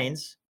 3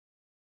 lanes.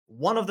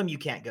 One of them you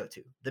can't go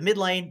to. The mid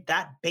lane,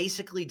 that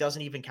basically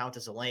doesn't even count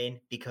as a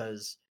lane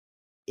because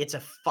it's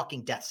a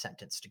fucking death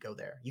sentence to go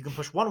there. You can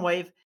push one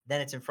wave,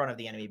 then it's in front of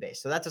the enemy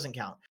base. So that doesn't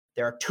count.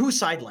 There are 2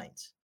 side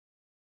lanes.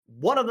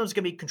 One of them is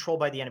going to be controlled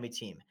by the enemy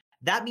team.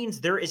 That means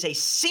there is a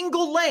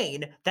single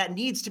lane that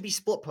needs to be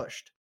split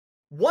pushed.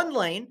 One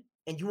lane,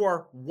 and you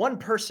are one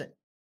person.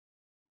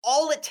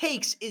 All it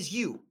takes is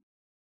you.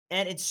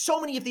 And in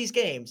so many of these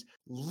games,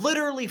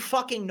 literally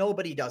fucking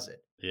nobody does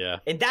it. Yeah.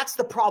 And that's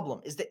the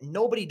problem, is that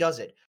nobody does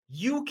it.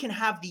 You can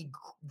have the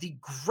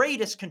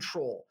greatest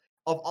control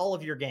of all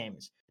of your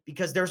games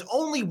because there's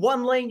only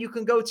one lane you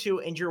can go to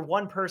and you're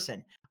one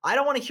person. I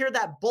don't want to hear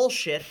that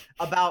bullshit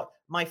about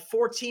my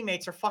 4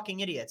 teammates are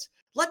fucking idiots.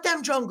 Let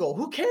them jungle.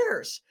 Who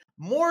cares?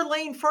 More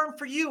lane farm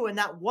for you in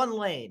that one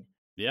lane.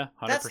 Yeah,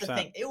 100%. That's the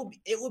thing.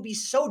 It would be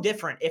so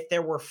different if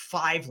there were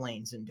 5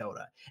 lanes in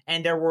Dota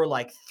and there were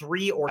like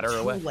 3 or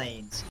 2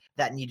 lanes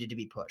that needed to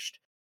be pushed.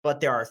 But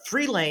there are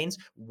 3 lanes.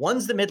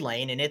 One's the mid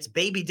lane, and it's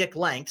baby dick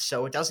length,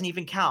 so it doesn't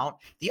even count.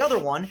 The other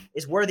one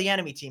is where the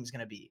enemy team's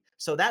going to be.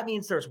 So that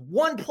means there's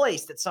one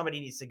place that somebody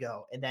needs to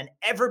go, and then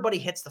everybody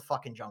hits the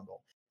fucking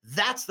jungle.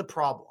 That's the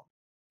problem.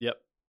 Yep.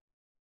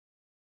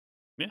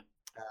 Yeah.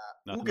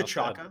 Uga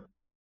Chaka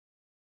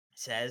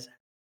says,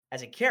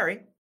 as a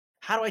carry,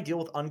 how do I deal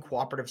with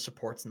uncooperative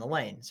supports in the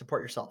lane?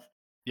 Support yourself.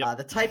 Yep.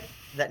 The type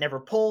that never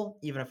pull,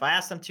 even if I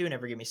ask them to,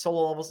 never give me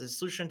solo levels, is a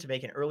solution to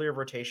make an earlier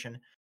rotation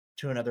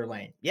to another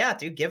lane. Yeah,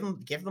 dude, give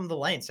them the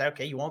lane. Say,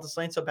 okay, you want this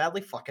lane so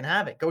badly? Fucking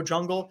have it. Go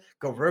jungle,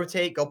 go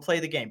rotate, go play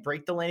the game.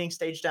 Break the laning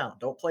stage down.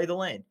 Don't play the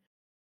lane.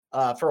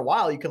 For a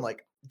while, you can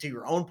like do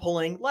your own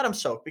pulling. Let them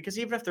soak, because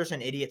even if there's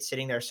an idiot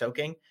sitting there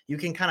soaking, you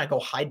can kind of go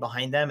hide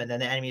behind them, and then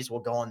the enemies will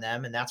go on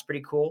them, and that's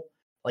pretty cool.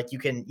 Like you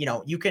can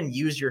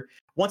use your.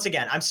 Once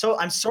again, I'm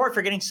sorry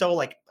for getting so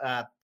like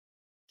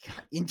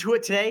into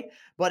it today,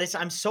 but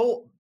I'm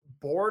so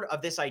bored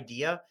of this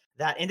idea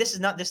that, and this is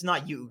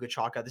not you, Uga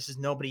Chaka. This is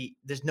nobody.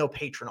 There's no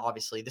patron,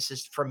 obviously. This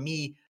is from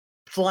me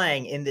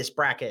playing in this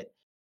bracket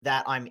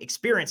that I'm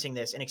experiencing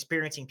this and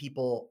experiencing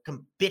people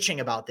bitching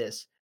about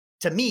this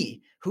to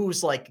me,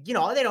 who's like, they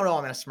don't know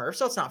I'm a Smurf,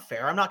 so it's not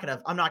fair. I'm not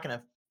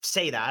gonna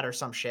say that or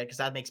some shit because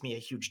that makes me a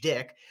huge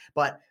dick.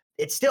 But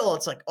it's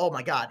like, oh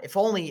my God, if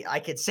only I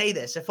could say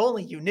this. If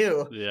only you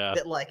knew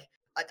that, like,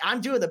 I'm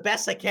doing the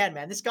best I can,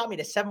 man. This got me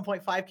to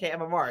 7.5k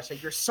MMR. So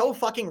you're so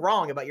fucking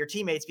wrong about your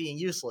teammates being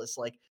useless.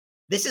 Like,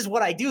 this is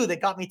what I do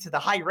that got me to the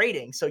high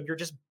rating. So you're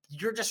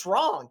just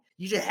wrong.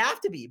 You just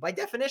have to be by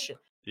definition.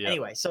 Yep.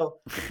 Anyway, so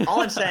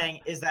all I'm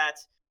saying is that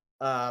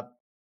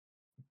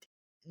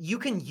you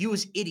can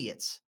use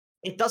idiots.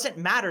 It doesn't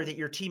matter that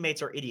your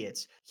teammates are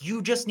idiots.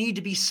 You just need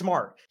to be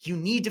smart. You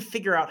need to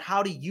figure out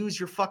how to use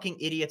your fucking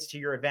idiots to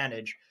your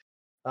advantage.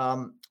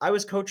 I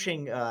was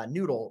coaching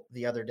Noodle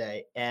the other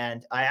day,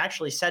 and I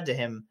actually said to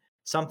him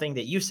something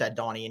that you said,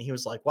 Donnie, and he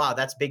was like, wow,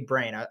 that's big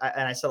brain.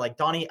 And I said, like,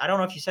 Donnie, I don't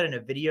know if you said it in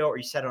a video or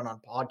you said it on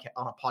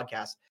a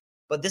podcast,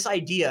 but this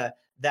idea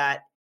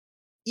that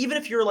even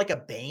if you're like a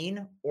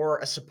Bane or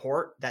a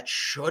support that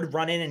should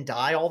run in and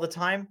die all the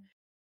time,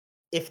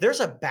 if there's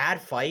a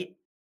bad fight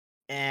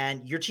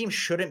and your team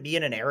shouldn't be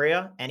in an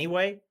area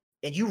anyway,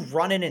 and you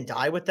run in and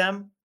die with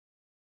them,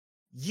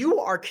 you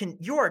are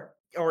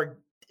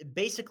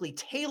basically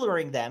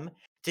tailoring them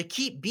to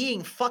keep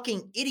being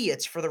fucking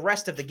idiots for the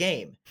rest of the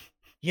game,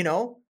 you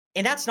know?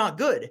 And that's not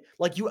good.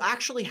 Like, you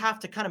actually have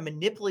to kind of You're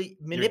giving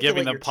manipulate them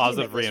your team in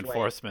positive this way.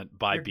 reinforcement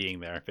by You're being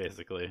there,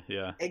 basically.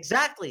 Yeah.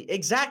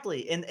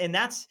 exactly. And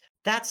that's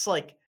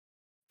like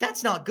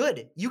that's not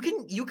good. You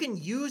can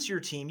use your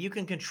team, you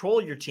can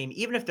control your team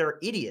even if they're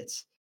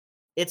idiots.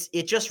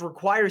 It just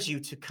requires you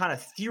to kind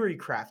of theory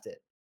craft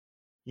it.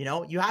 You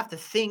know, you have to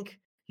think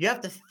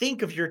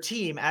of your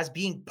team as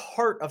being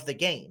part of the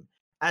game,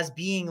 as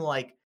being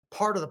like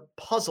part of the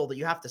puzzle that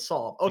you have to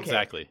solve. Okay,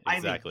 Exactly. I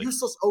have a Exactly.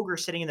 useless ogre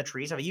sitting in the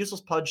trees, I have a useless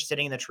pudge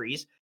sitting in the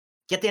trees.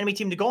 Get the enemy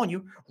team to go on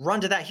you,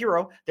 run to that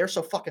hero. They're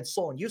so fucking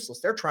slow and useless.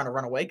 They're trying to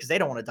run away because they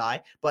don't want to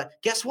die. But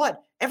guess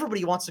what?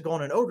 Everybody wants to go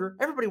on an ogre.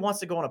 Everybody wants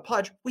to go on a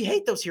pudge. We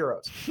hate those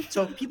heroes.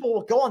 So people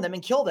will go on them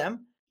and kill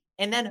them.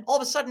 And then all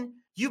of a sudden,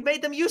 you've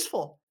made them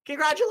useful.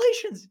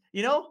 Congratulations.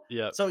 You know?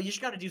 Yeah. So you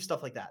just got to do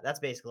stuff like that. That's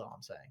basically all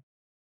I'm saying.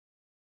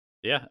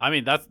 Yeah. I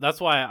mean, that's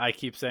why I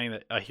keep saying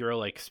that a hero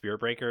like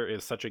Spearbreaker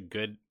is such a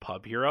good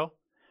pub hero,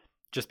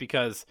 just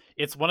because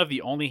it's one of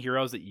the only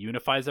heroes that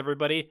unifies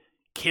everybody.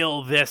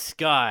 Kill this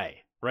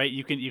guy, right?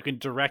 You can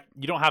direct.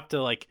 You don't have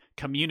to like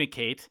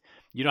communicate.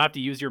 You don't have to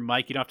use your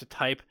mic. You don't have to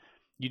type.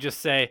 You just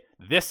say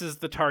this is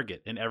the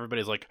target, and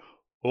everybody's like,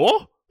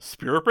 "Oh,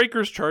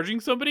 Spearbreaker's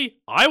charging somebody.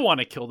 I want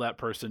to kill that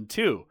person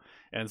too."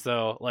 And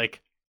so,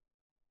 like,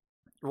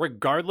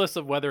 regardless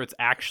of whether it's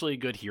actually a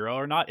good hero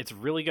or not, it's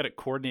really good at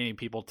coordinating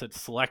people to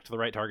select the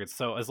right targets.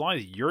 So as long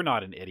as you're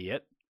not an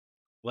idiot,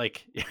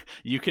 like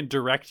you can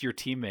direct your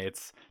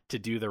teammates to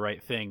do the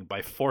right thing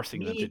by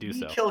forcing them to do Me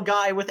so. kill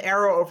guy with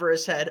arrow over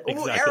his head. Ooh,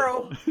 Exactly.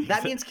 arrow.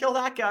 That means kill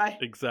that guy.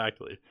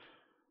 Exactly.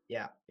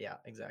 Yeah,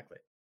 exactly.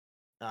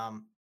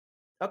 Um,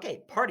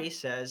 okay, Party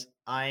says,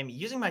 I'm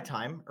using my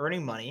time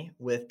earning money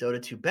with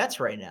Dota 2 bets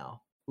right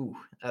now. Ooh,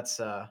 that's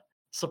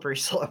slippery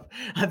slope.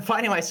 I'm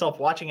finding myself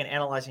watching and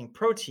analyzing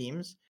pro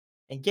teams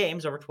and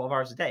games over 12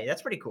 hours a day.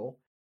 That's pretty cool.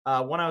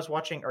 When I was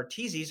watching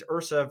Arteezy's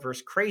Ursa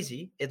versus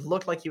Crazy, it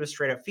looked like he was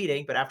straight up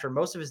feeding, but after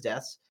most of his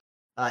deaths,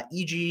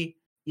 EG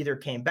either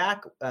came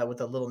back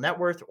with a little net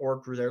worth or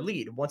grew their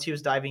lead. Once he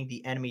was diving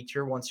the enemy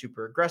tier 1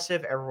 super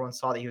aggressive, everyone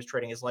saw that he was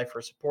trading his life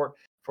for support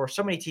for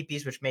so many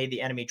TPs, which made the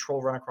enemy troll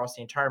run across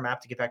the entire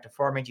map to get back to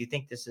farming. Do you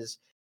think this is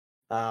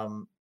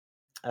um,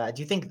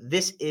 do you think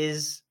this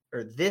is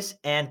or this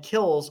and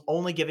kills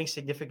only giving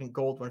significant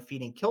gold when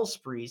feeding kill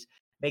sprees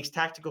makes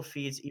tactical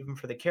feeds even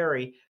for the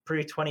carry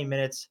pre 20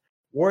 minutes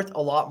worth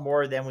a lot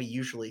more than we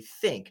usually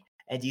think?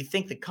 And do you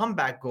think the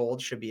comeback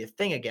gold should be a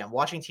thing again?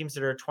 Watching teams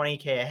that are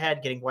 20k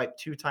ahead getting wiped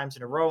 2 times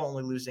in a row,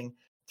 only losing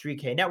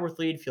 3k net worth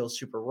lead feels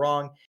super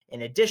wrong.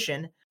 In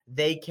addition,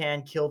 they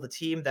can kill the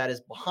team that is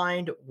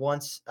behind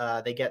once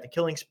they get the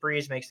killing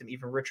sprees, makes them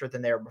even richer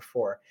than they were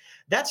before.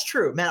 That's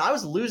true, man. I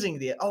was losing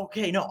the.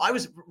 Okay, no, I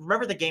was.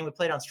 Remember the game we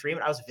played on stream?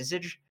 I was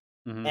Visage,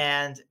 Mm-hmm.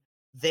 and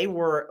they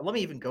were. Let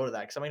me even go to that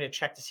because I'm going to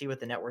check to see what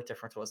the network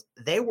difference was.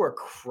 They were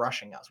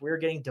crushing us. We were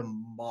getting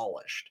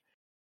demolished,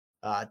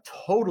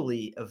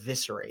 totally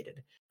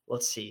eviscerated.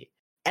 Let's see.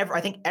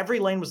 I think every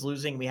lane was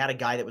losing. We had a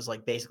guy that was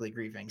like basically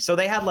grieving. So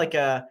they had like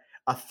a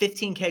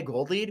 15k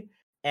gold lead,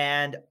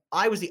 and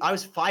I was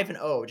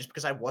 5-0 just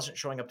because I wasn't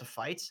showing up to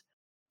fights.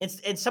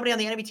 And somebody on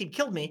the enemy team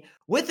killed me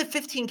with a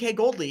 15k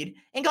gold lead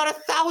and got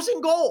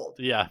 1,000 gold.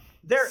 Yeah.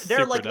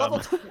 They're like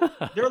dumb.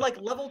 they're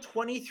like level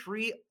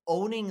 23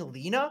 owning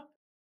Lena,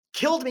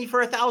 killed me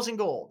for 1,000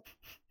 gold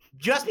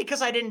just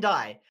because I didn't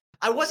die.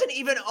 I wasn't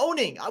even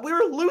owning. We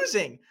were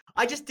losing.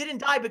 I just didn't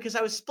die because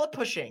I was split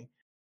pushing.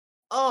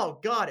 Oh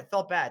god, it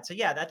felt bad. So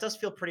yeah, that does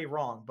feel pretty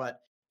wrong, but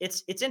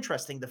it's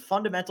interesting. The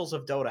fundamentals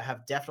of Dota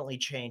have definitely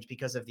changed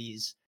because of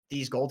these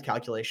gold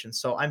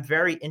calculations. So I'm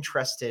very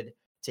interested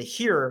to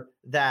hear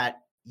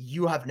that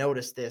you have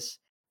noticed this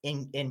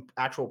in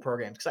actual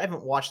programs because I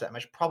haven't watched that. I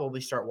should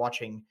probably start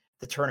watching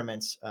the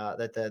tournaments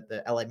that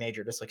the LA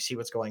Major just like see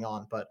what's going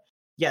on. But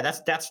yeah,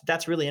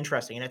 that's really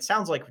interesting, and it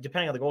sounds like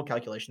depending on the gold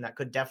calculation, that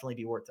could definitely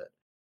be worth it.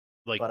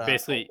 Like But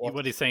basically, we'll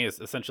what he's saying is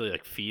essentially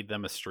like feed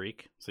them a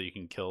streak so you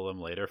can kill them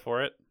later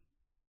for it.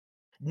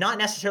 not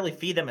necessarily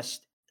feed them a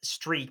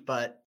streak,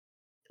 but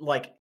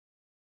like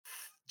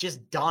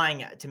just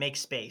dying to make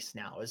space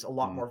now is a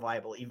lot more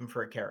viable even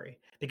for a carry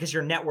because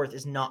your net worth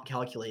is not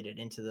calculated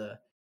into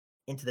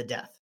the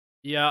death.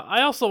 Yeah,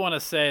 I also want to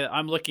say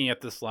I'm looking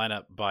at this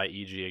lineup by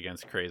EG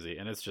against Crazy,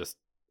 and it's just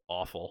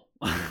awful.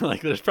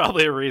 Like, there's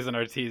probably a reason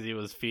Arteezy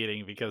was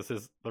feeding because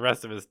the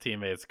rest of his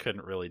teammates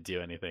couldn't really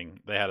do anything.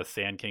 They had a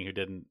Sand King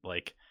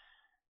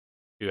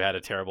who had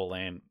a terrible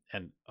lane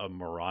and a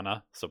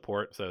Mirana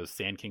support. So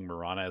Sand King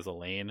Mirana as a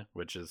lane,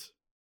 which is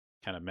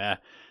kind of meh.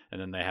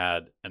 And then they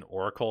had an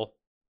Oracle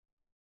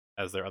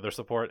as their other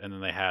support, and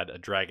then they had a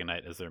Dragon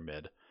Knight as their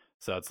mid.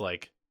 So it's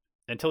like,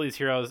 until these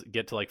heroes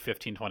get to like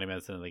 15-20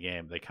 minutes into the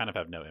game, they kind of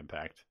have no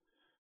impact.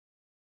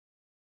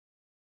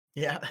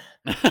 Yeah,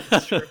 this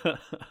is true.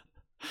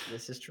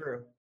 This is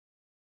true.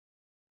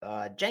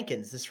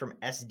 Jenkins, this is from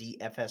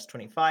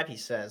SDFS25. He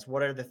says,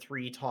 "What are the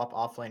 3 top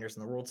offliners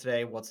in the world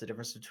today? What's the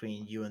difference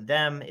between you and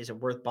them? Is it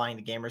worth buying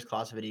the Gamers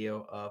Class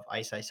video of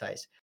Ice Ice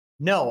Ice?"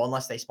 No,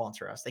 unless they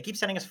sponsor us. They keep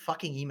sending us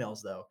fucking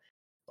emails though.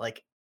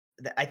 Like,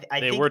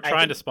 They were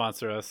trying to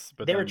sponsor us,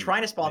 but they were then,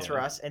 trying to sponsor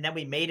yeah. us, and then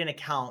we made an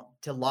account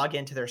to log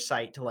into their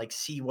site to like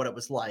see what it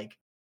was like.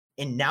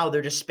 And now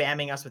they're just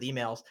spamming us with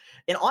emails.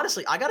 And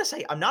honestly, I gotta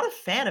say, I'm not a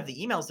fan of the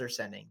emails they're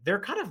sending. They're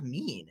kind of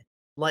mean.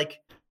 Like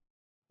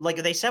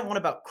they sent one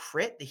about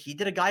Crit. He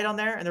did a guide on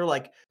there, and they're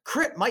like,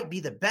 "Crit might be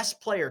the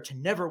best player to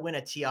never win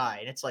a TI."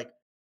 And it's like,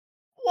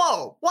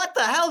 whoa, what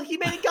the hell? He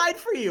made a guide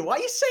for you. Why are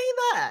you saying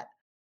that?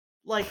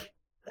 Like,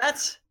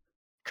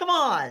 come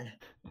on.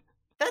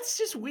 That's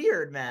just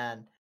weird,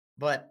 man.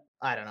 But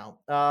I don't know.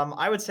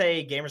 I would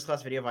say Gamers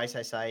Class video of Ice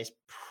Ice Ice,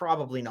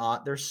 probably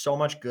not. There's so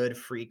much good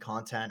free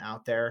content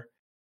out there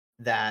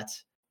that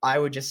I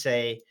would just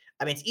say,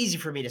 I mean, it's easy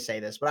for me to say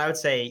this, but I would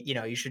say,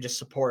 you should just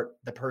support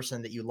the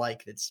person that you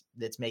like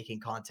that's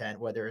making content,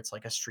 whether it's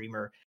like a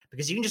streamer,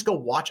 because you can just go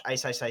watch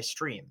Ice Ice Ice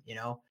stream,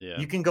 Yeah.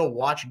 You can go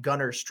watch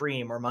Gunner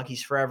stream or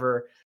Monkeys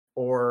Forever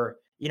or,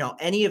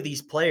 any of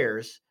these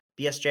players,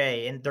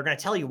 BSJ, and they're going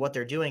to tell you what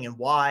they're doing and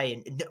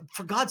why. And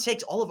for God's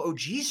sakes, all of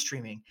OG is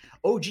streaming.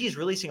 OG is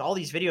releasing all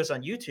these videos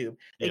on YouTube.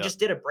 They Yeah. just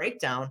did a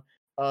breakdown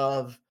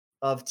of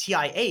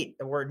TI8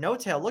 where No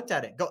Tail looked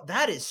at it.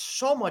 That is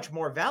so much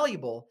more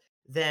valuable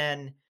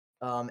than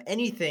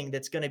anything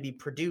that's going to be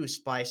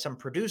produced by some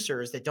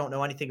producers that don't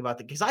know anything about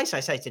because Ice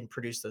Ice Ice didn't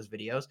produce those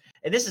videos.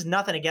 And this is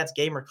nothing against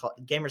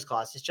Gamers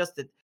Class. It's just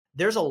that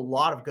there's a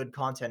lot of good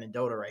content in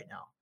Dota right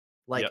now.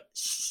 Like Yep.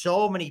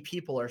 so many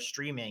people are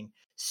streaming,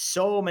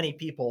 so many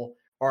people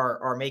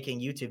are making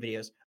YouTube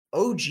videos.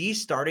 OG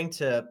starting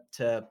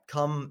to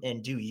come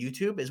and do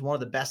YouTube is one of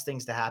the best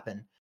things to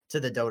happen to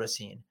the Dota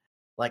scene.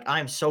 Like,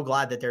 I'm so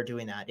glad that they're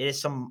doing that. It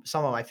is some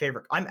of my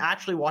favorite. I'm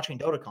actually watching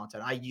Dota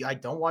content. I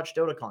don't watch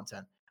Dota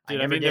content.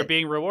 Dude, I mean, they're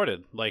being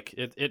rewarded. Like,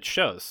 it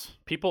shows.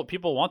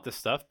 People want this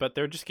stuff, but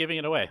they're just giving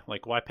it away.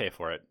 Like, why pay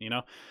for it?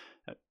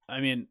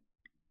 I mean,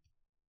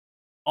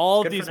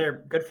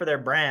 good for their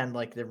brand.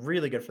 Like, they're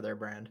really good for their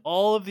brand.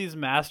 All of these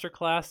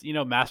masterclass,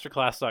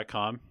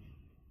 masterclass.com,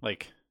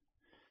 like,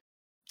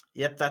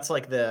 yep, that's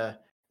like the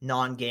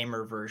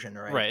non-gamer version,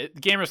 right? Right.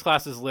 Gamers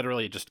Class is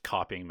literally just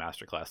copying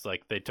Masterclass.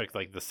 Like, they took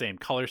like the same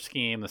color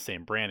scheme, the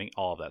same branding,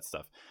 all of that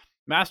stuff.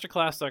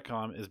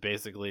 Masterclass.com is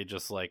basically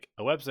just like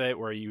a website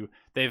where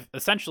they've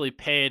essentially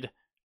paid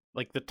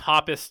like the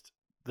toppest,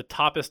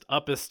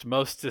 uppest,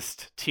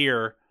 mostest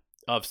tier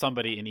of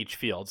somebody in each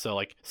field. So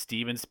like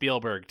Steven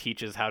Spielberg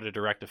teaches how to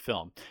direct a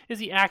film. Is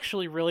he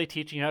actually really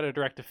teaching how to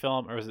direct a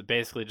film, or is it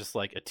basically just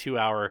like a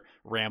 2-hour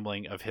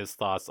rambling of his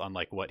thoughts on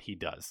like what he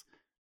does?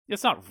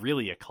 It's not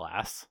really a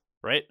class,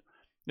 right?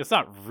 It's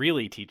not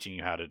really teaching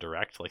you how to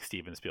direct like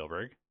Steven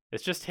Spielberg.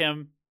 It's just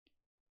him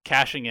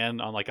cashing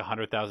in on like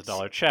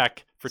 $100,000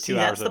 check for 2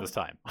 hours of his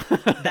time.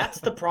 That's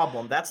the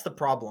problem. That's the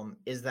problem,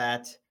 is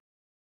that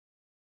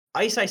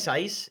Ice Ice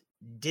Ice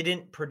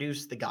didn't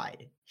produce the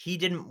guide. He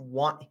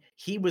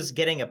was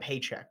getting a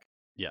paycheck.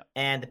 Yeah.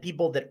 And the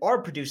people that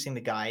are producing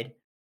the guide,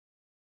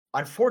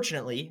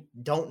 unfortunately,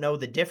 don't know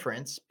the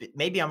difference.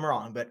 Maybe I'm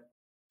wrong, but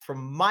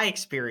from my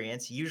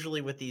experience, usually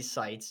with these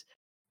sites,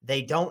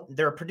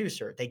 they're a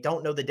producer. They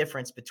don't know the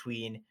difference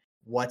between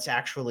what's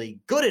actually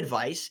good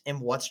advice and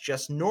what's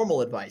just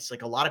normal advice.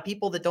 Like, a lot of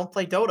people that don't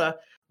play Dota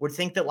would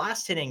think that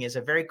last hitting is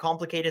a very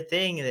complicated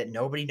thing that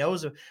nobody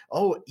knows.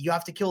 Oh, you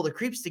have to kill the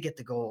creeps to get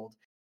the gold.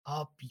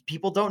 Oh,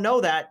 people don't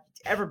know that.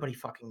 Everybody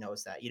fucking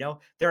knows that.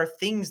 There are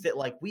things that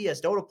like we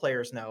as Dota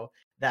players know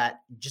that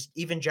just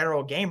even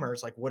general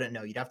gamers like wouldn't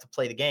know. You'd have to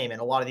play the game.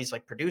 And a lot of these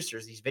like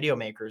producers, these video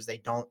makers, they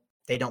don't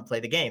play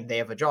the game. They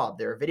have a job.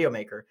 They're a video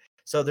maker.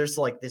 So there's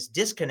like this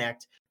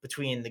disconnect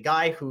between the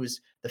guy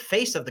who's the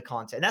face of the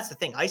content. And that's the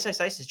thing. Ice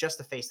Ice Ice is just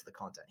the face of the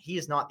content. He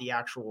is not the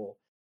actual.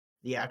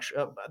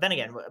 Then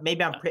again,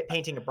 maybe I'm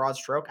painting a broad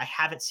stroke. I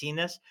haven't seen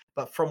this,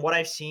 but from what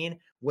I've seen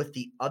with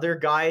the other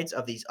guides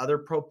of these other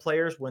pro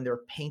players, when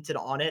they're painted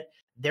on it,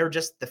 they're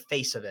just the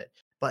face of it.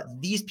 But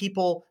these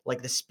people,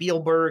 like the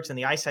Spielbergs and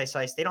the Ice Ice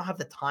Ice, they don't have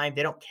the time.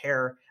 They don't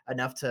care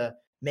enough to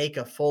make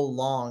a full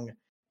long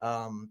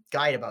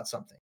guide about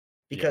something,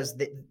 because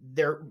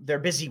they're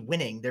busy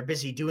winning. They're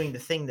busy doing the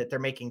thing that they're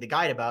making the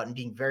guide about and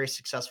being very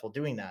successful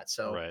doing that.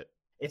 So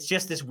It's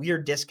just this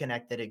weird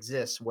disconnect that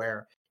exists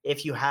where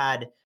if you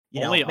had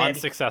only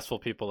unsuccessful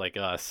people like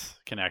us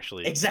can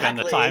actually spend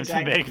the time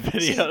to make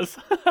videos.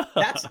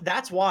 See,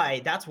 that's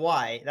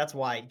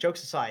why,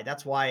 jokes aside,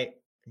 that's why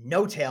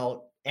No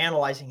Tail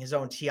analyzing his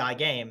own TI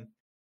game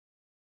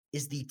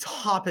is the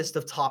toppest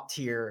of top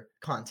tier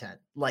content.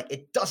 Like,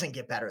 it doesn't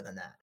get better than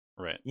that.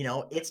 Right.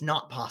 It's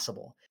not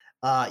possible.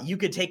 You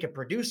could take a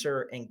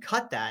producer and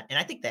cut that, and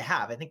I think they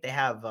have.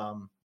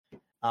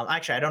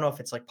 Actually, I don't know if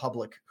it's like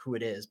public who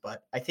it is,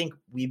 but I think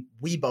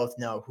we both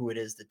know who it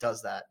is that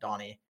does that,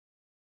 Donnie.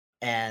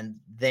 And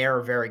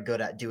they're very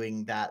good at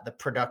doing that, the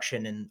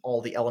production and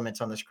all the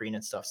elements on the screen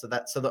and stuff. So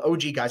the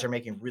OG guys are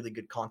making really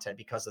good content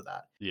because of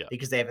that. Yeah.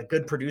 Because they have a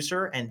good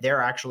producer, and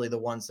they're actually the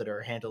ones that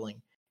are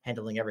handling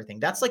handling everything.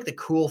 That's like the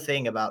cool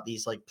thing about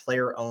these like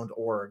player owned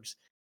orgs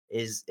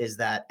is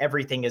that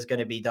everything is going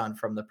to be done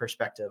from the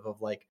perspective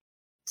of like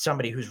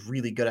somebody who's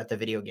really good at the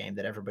video game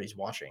that everybody's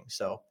watching.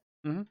 So,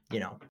 Mhm.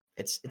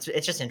 it's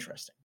just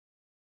interesting.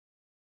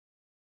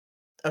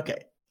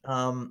 Okay.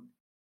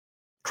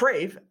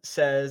 Crave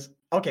says,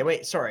 okay,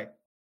 wait, sorry.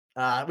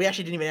 We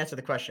actually didn't even answer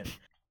the question.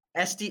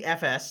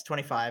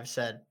 SDFS25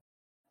 said,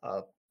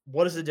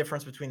 what is the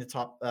difference between the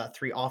top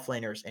 3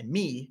 offlaners and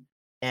me?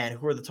 And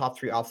who are the top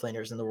 3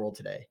 offlaners in the world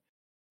today?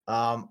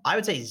 I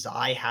would say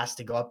Zai has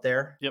to go up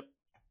there. Yep.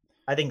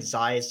 I think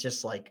Zai is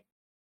just like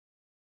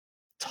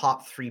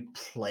top 3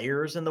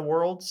 players in the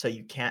world, so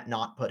you can't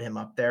not put him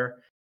up there.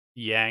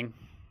 Yang.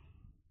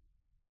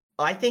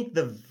 I think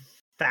the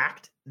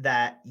fact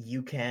that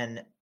you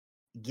can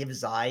give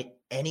Zai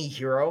any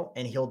hero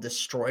and he'll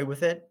destroy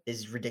with it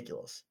is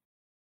ridiculous.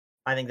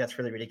 I think that's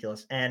really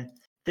ridiculous. And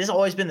this has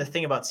always been the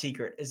thing about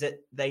Secret is that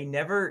they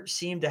never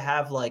seem to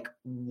have like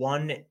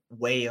one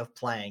way of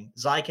playing.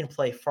 Zai can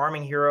play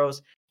farming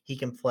heroes, he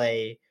can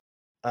play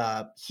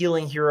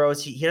healing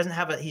heroes. He doesn't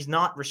have he's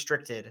not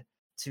restricted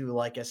to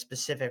like a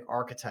specific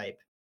archetype,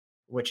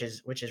 which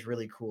is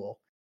really cool.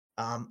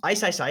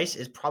 Ice Ice Ice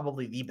is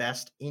probably the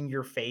best in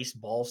your face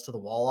balls to the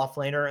wall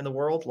offlaner in the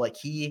world. Like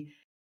he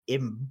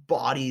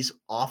embodies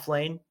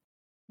offlane,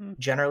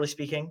 generally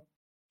speaking.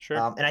 Sure.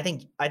 And I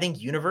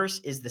think Universe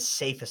is the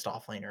safest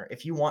offlaner.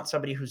 If you want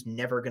somebody who's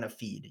never gonna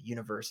feed,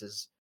 Universe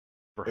is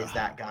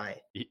that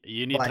guy.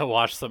 You need to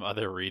watch some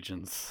other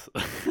regions.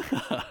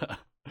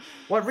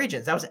 What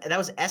regions? That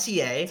was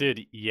SEA.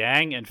 Dude,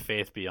 Yang and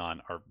Faith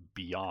Beyond are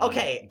beyond.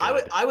 Okay,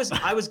 good. I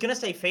was gonna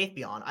say Faith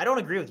Beyond. I don't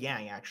agree with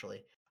Yang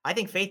actually. I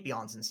think Faith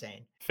Beyond's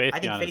insane. Faith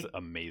Beyond is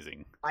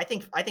amazing. I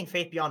think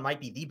Faith Beyond might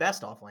be the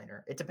best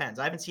offlaner. It depends.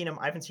 I haven't seen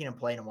him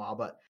play in a while,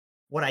 but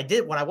when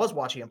I was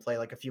watching him play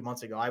like a few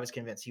months ago, I was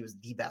convinced he was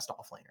the best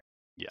offlaner.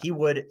 Yeah. He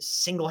would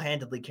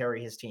single-handedly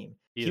carry his team.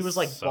 He was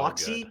like so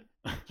Boxy.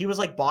 He was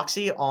like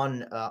Boxy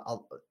on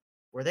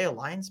were they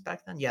Alliance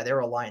back then? Yeah, they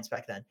were Alliance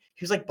back then.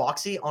 He was like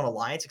Boxy on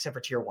Alliance except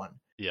for tier 1.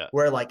 Yeah.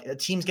 Where like a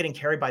team's getting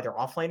carried by their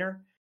offlaner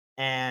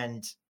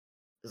and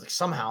like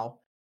somehow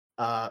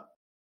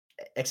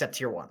except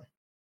tier 1.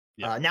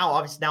 Yeah. Now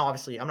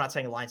obviously I'm not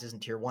saying Alliance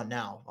isn't tier 1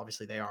 now.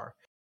 Obviously they are.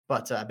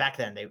 But back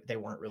then they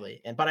weren't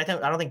really. But I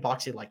don't think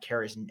Boxy like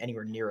carries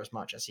anywhere near as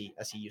much as he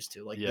used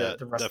to. Like yeah,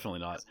 the rest definitely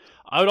not.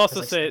 I would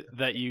also say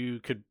that you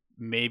could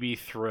maybe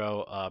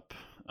throw up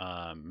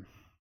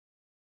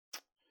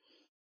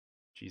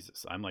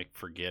Jesus, I'm like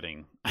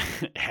forgetting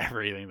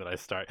everything that I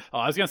start. Oh,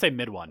 I was gonna say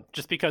mid one,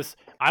 just because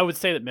I would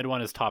say that mid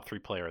one is top 3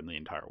 player in the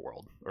entire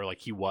world, or like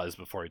he was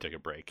before he took a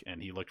break,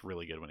 and he looked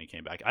really good when he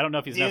came back. I don't know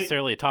if he's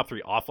necessarily a top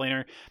 3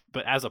 offlaner,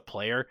 but as a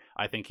player,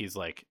 I think he's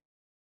like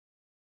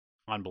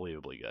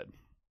unbelievably good.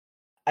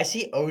 I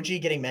see OG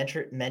getting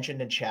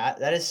mentioned in chat.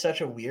 That is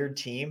such a weird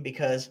team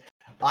because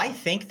I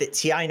think that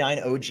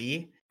TI9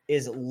 OG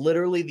is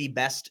literally the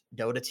best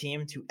Dota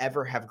team to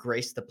ever have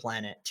graced the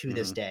planet to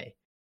this day.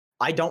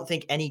 I don't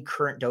think any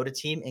current Dota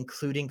team,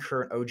 including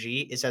current OG,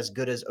 is as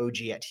good as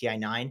OG at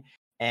TI9.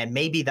 And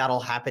maybe that'll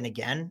happen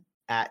again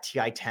at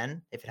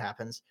TI10 if it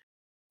happens,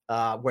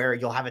 where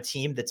you'll have a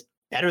team that's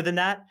better than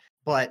that.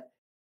 But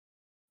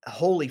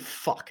holy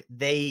fuck,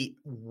 they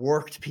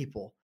worked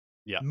people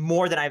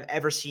more than I've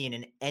ever seen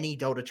in any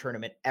Dota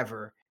tournament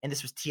ever. And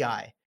this was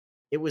TI.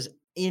 It was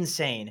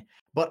insane.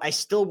 But I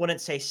still wouldn't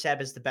say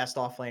Seb is the best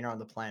offlaner on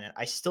the planet.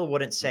 I still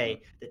wouldn't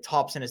say that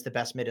Thompson is the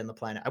best mid on the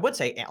planet. I would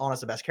say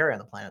Anna's the best carry on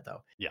the planet,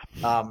 though. Yeah.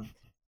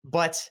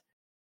 But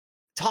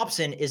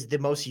Thompson is the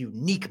most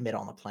unique mid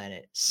on the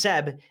planet.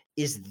 Seb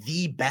is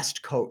the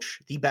best coach,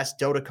 the best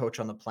Dota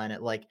coach on the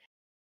planet. Like,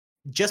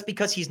 just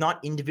because he's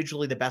not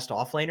individually the best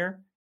offlaner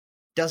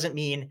doesn't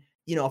mean,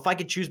 if I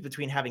could choose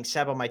between having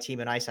Seb on my team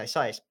and Ice Ice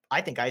Ice,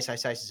 I think Ice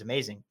Ice Ice is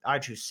amazing. I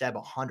choose Seb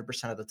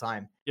 100% of the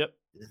time. Yep.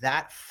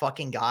 That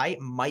fucking guy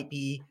might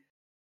be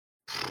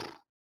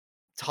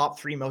top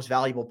 3 most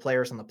valuable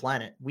players on the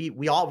planet.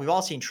 We've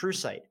all seen True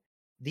Sight.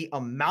 The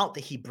amount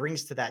that he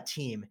brings to that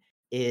team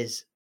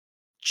is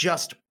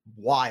just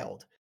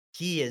wild.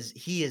 He is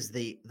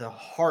the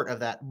heart of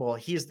that. Well,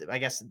 I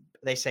guess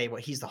they say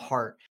he's the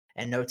heart,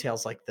 and No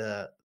Tail's like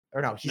the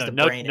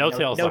brain. No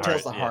Tail's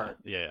the heart.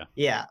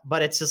 Yeah.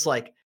 But it's just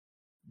like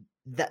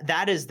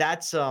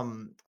that's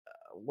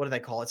what do they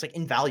call it? It's like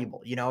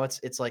invaluable.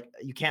 It's like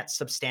you can't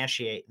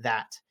substantiate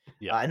that.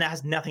 Yeah. And that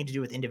has nothing to do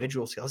with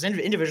individual skills.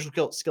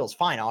 Individual skills,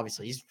 fine.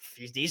 Obviously,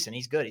 he's decent.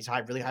 He's good. He's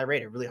really high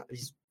rated.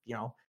 He's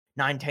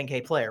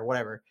 9-10K player,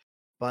 whatever.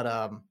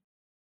 But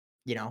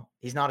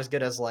he's not as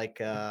good as like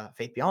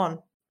Faith Beyond.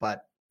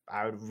 But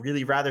I would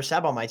really rather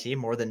Seb on my team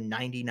more than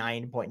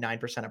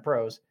 99.9% of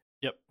pros.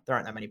 Yep. There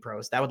aren't that many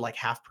pros. That would like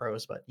half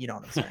pros, but you know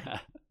what I'm saying.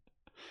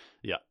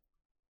 Yeah.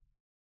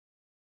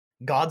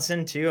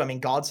 Godson too. I mean,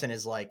 Godson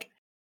is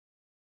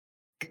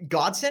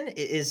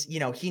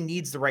he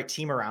needs the right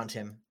team around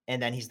him,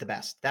 and then he's the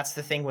best. That's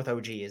the thing with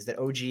OG is that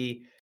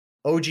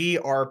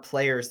OG are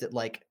players that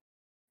like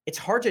it's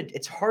hard to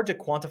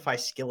quantify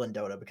skill in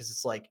Dota because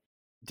it's like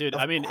Dude,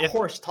 Of I mean, if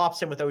course,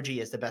 Thompson with OG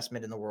is the best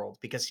mid in the world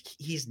because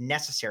he's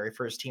necessary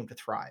for his team to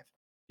thrive.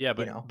 yeah, You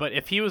but know, but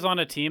if he was on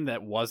a team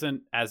that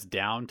wasn't as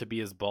down to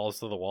be as balls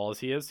to the wall as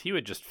he is, he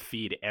would just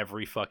feed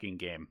every fucking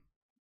game.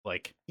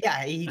 Like,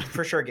 yeah, he'd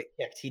for sure get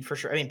kicked. He'd for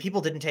sure. I mean, people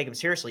didn't take him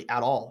seriously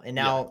at all, and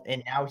yeah.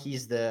 now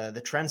he's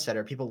the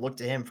trendsetter. People look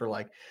to him for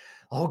like,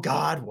 oh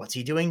God, what's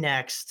he doing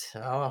next?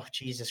 Oh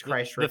Jesus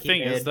Christ, The Ricky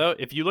thing is, mid. though,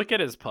 if you look at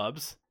his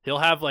pubs, he'll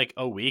have like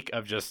a week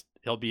of just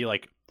he'll be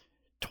like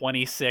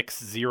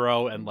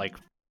 26-0 and like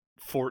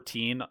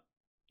 14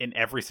 in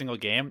every single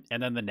game,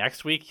 and then the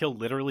next week he'll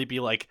literally be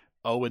like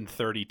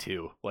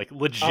 0-32, like Oh,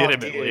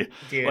 legitimately.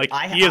 dude, Like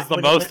he is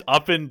the most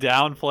up and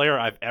down player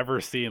I've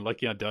ever seen.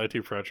 Looking on Dota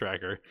 2 Pro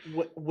Tracker.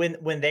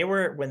 when they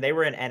were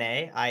in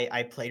NA,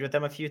 I played with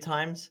them a few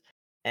times,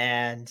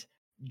 and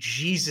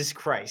Jesus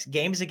Christ,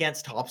 games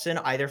against Thompson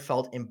either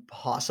felt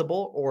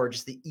impossible or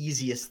just the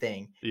easiest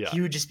thing. Yeah. He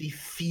would just be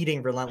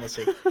feeding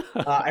relentlessly.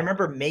 I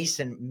remember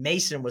Mason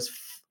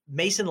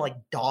like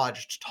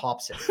dodged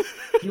Thompson.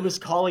 He was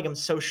calling him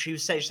he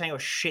was saying how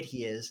shit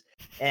he is,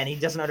 and he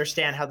doesn't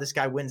understand how this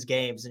guy wins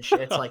games and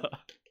shit. It's like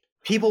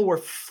people were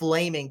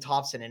flaming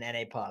Thompson in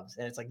NA pubs,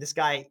 and it's like this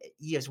guy,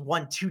 he has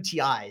won 2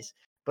 TIs,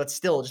 but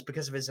still, just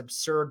because of his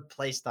absurd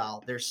play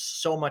style, there's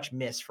so much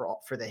miss for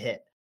the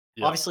hit.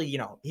 Yeah. Obviously,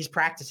 he's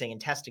practicing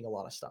and testing a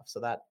lot of stuff, so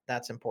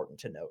that's important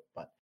to note.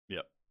 But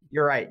yeah,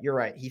 you're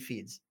right. He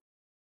feeds.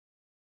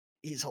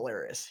 He's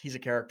hilarious. He's a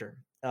character.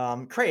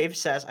 Crave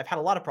says, I've had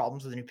a lot of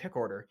problems with the new pick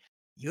order.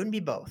 You and me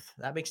both.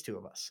 That makes 2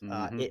 of us.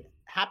 It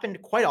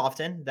happened quite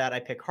often that I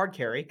pick hard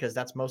carry because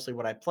that's mostly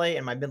what I play,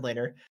 and my mid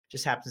laner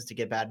just happens to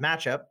get bad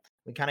matchup.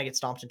 We kind of get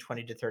stomped in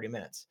 20 to 30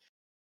 minutes.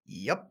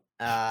 Yep.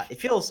 It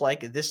feels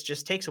like this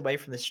just takes away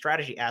from the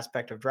strategy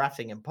aspect of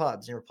drafting in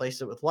pubs and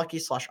replaces it with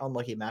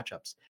lucky/unlucky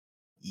matchups.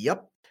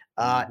 Yep.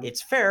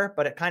 It's fair,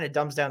 but it kind of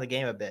dumbs down the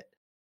game a bit.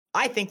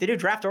 I think the new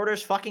draft order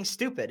is fucking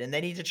stupid and they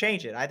need to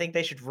change it. I think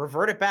they should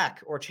revert it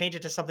back or change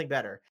it to something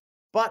better.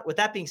 But with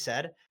that being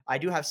said, I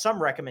do have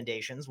some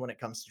recommendations when it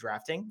comes to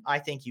drafting. I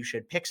think you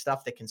should pick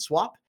stuff that can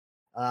swap,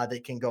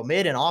 that can go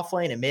mid and off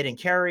lane and mid and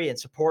carry and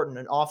support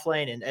and off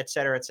lane and et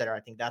cetera, et cetera. I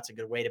think that's a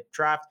good way to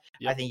draft.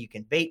 Yep. I think you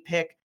can bait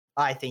pick.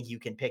 I think you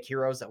can pick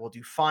heroes that will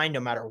do fine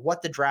no matter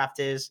what the draft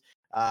is.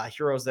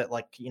 Heroes that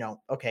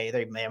okay,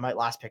 they might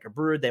last pick a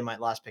Brood, they might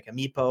last pick a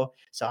Meepo.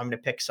 So I'm going to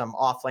pick some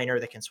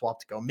offlaner that can swap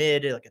to go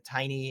mid, like a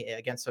Tiny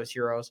against those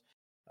heroes,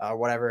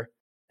 whatever.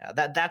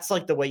 That's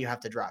like the way you have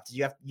to draft.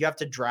 You have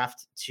to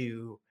draft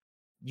to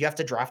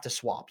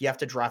swap. You have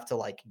to draft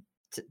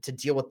to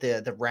deal with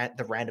the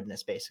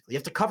randomness. Basically, you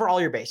have to cover all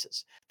your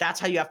bases. That's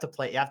how you have to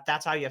play.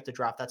 That's how you have to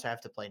draft. That's how you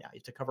have to play now. You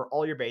have to cover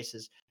all your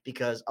bases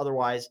because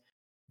otherwise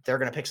they're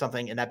going to pick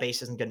something and that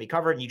base isn't going to be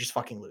covered and you just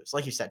fucking lose.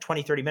 Like you said,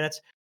 20, 30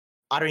 minutes.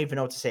 I don't even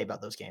know what to say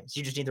about those games.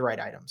 You just need the right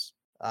items.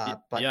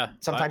 But yeah,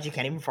 sometimes you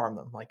can't even farm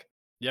them.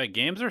 Yeah,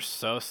 games are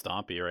so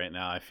stompy right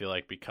now. I feel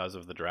like because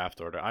of the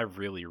draft order, I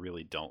really,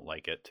 really don't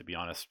like it, to be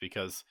honest,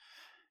 because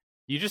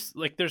you just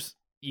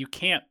you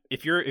can't,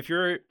 if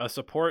you're a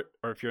support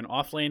or if you're an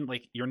off lane,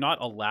 like you're not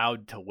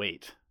allowed to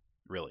wait,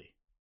 really.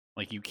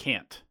 Like you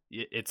can't.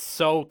 It's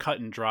so cut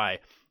and dry.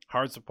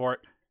 Hard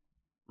support,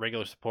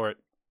 regular support,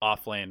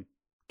 off lane,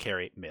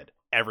 carry, mid.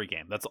 Every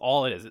game. That's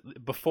all it is.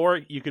 Before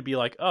you could be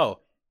like,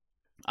 oh,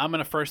 I'm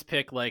going to first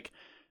pick like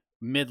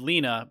mid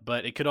Lina,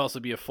 but it could also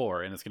be a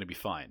 4 and it's going to be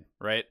fine,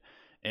 right?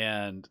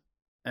 And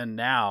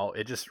now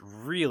it just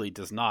really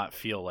does not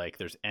feel like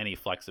there's any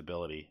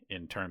flexibility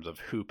in terms of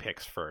who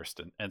picks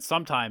first. And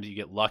sometimes you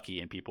get lucky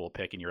and people will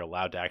pick and you're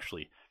allowed to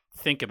actually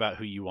think about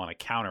who you want to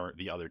counter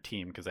the other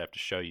team because they have to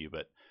show you.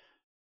 But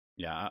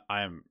yeah,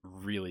 I am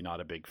really not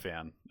a big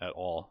fan at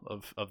all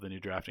of the new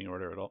drafting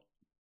order at all.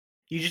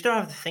 You just don't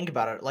have to think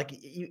about it. Like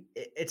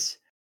it's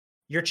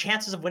your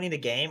chances of winning the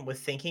game with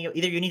thinking.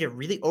 Either you need to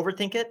really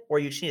overthink it, or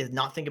you just need to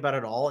not think about it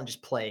at all and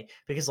just play.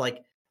 Because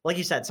like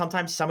you said,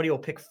 sometimes somebody will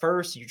pick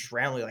first. You just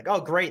randomly like, oh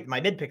great, my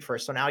mid pick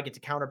first, so now I get to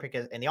counter pick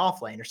in the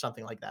off lane or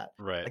something like that.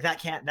 Right. Like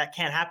that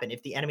can't happen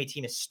if the enemy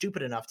team is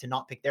stupid enough to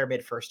not pick their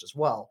mid first as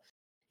well.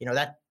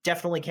 That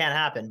definitely can't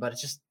happen. But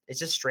it's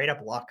just straight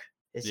up luck.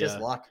 It's just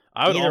luck.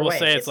 I would almost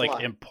say it's like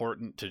luck.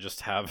 important to just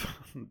have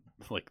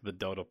like the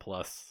Dota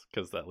Plus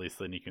because at least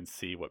then you can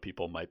see what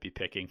people might be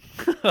picking.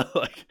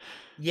 Like,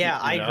 yeah,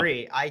 I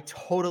agree. I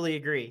totally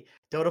agree.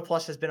 Dota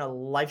Plus has been a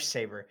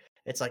lifesaver.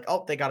 It's like,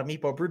 oh, they got a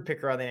Meepo Brood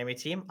picker on the enemy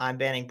team. I'm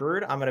banning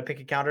Brood. I'm gonna pick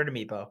a counter to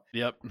Meepo.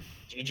 Yep.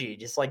 GG,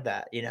 just like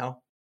that,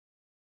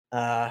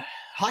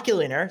 Hockey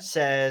Leaner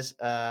says,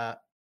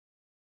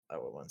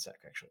 one sec,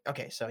 actually.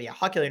 Okay, so yeah,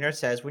 Hockey Leaner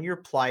says when you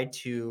replied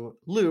to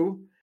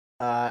Lou,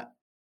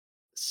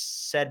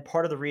 said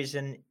part of the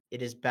reason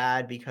it is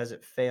bad because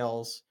it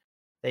fails.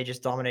 They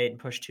just dominate and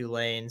push 2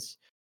 lanes.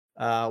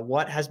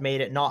 What has made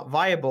it not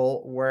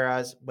viable?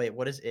 Whereas, wait,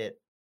 what is it?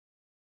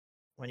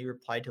 When you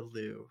replied to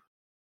Lou,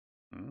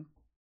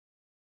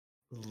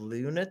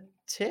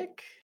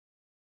 lunatic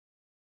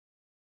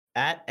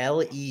at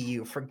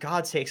LEU. For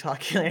God's sakes,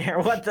 Hockey Leaner,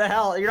 what the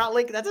hell? You're not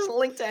linked. That doesn't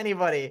link to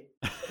anybody.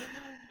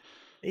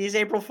 He's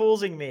April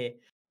Foolsing me.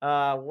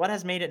 What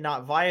has made it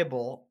not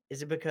viable?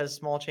 Is it because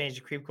small change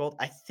to creep gold?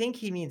 I think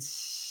he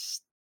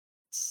means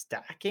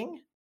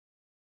stacking.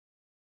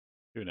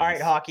 Who All right,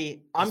 knows?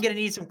 Hockey. I'm Just- gonna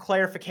need some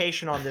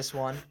clarification on this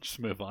one. Just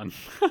move on.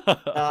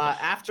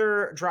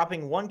 After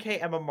dropping 1K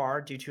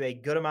MMR due to a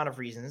good amount of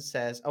reasons,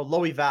 says, oh,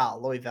 Loey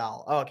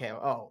Val. Oh, okay.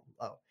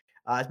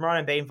 Is Mirana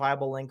and Bane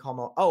viable lane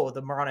combo? Oh,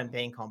 the Mirana and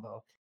Bane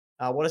combo.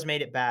 What has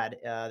made it bad?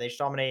 They just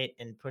dominate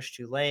and push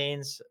 2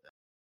 lanes.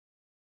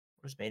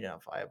 What has made it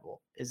unviable?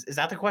 Is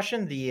that the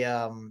question? The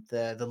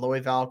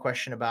Loey Val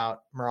question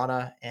about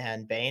Mirana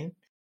and Bane?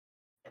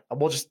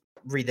 We'll just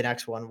read the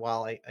next one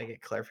while I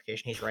get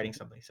clarification. He's writing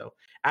something. So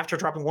after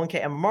dropping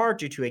 1K MMR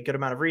due to a good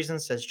amount of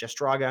reasons, says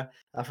Jestraga,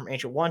 from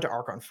Ancient 1 to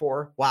Archon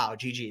 4. Wow,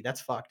 GG, that's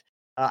fucked.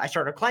 I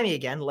started climbing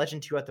again,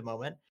 Legend 2 at the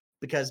moment,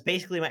 because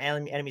basically my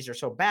enemies are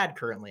so bad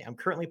currently. I'm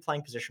currently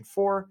playing position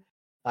 4.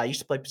 I used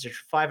to play position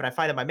 5, and I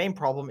find that my main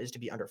problem is to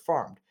be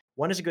underfarmed.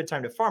 When is a good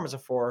time to farm as a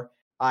 4?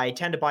 I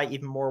tend to buy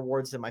even more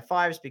wards than my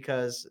 5s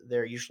because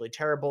they're usually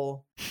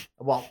terrible.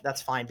 Well,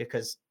 that's fine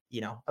because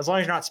as long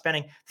as you're not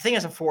spending. The thing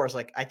as a 4 is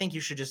like I think you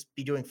should just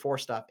be doing 4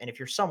 stuff, and if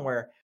you're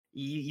somewhere,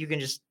 you can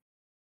just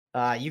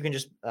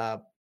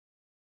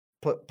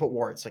put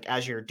wards like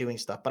as you're doing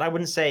stuff. But I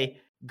wouldn't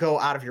say go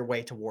out of your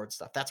way to ward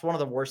stuff. That's one of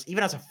the worst.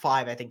 Even as a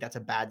 5, I think that's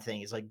a bad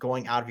thing. Is like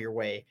going out of your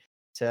way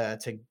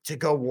to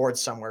go ward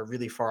somewhere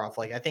really far off.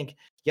 Like I think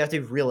you have to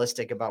be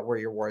realistic about where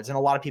your wards. And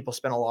a lot of people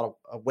spend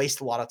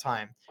waste a lot of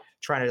time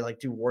trying to like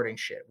do warding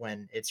shit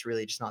when it's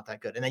really just not that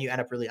good. And then you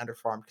end up really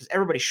underfarmed because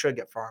everybody should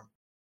get farmed.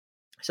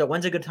 So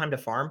when's a good time to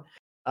farm?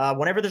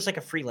 Whenever there's like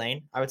a free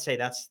lane, I would say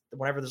that's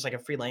whenever there's like a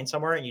free lane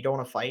somewhere and you don't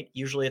want to fight.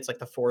 Usually it's like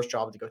the 4's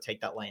job to go take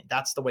that lane.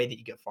 That's the way that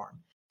you get farm.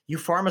 You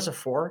farm as a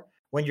 4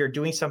 when you're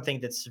doing something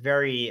that's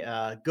very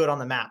good on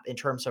the map in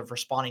terms of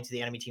responding to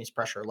the enemy team's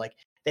pressure. Like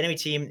the enemy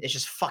team is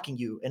just fucking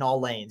you in all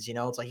lanes.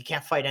 It's like you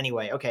can't fight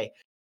anyway. Okay,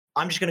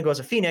 I'm just gonna go as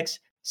a Phoenix,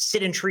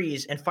 sit in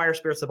trees, and fire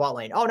spirits the bot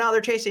lane. Oh, now they're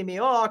chasing me.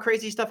 Oh,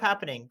 crazy stuff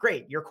happening.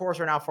 Great, your cores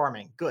are now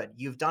farming. Good,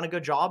 you've done a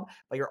good job,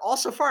 but you're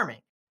also farming.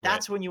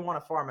 That's when you want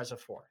to farm as a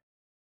 4.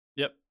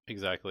 Yep,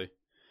 exactly.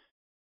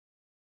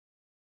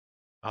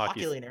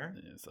 Hockey Leaner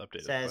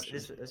says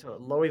this is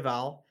Loey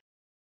Val,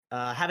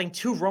 having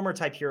 2 roamer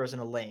type heroes in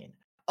a lane.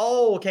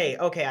 Oh, okay,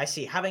 I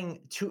see.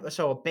 Having 2,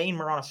 so a Bane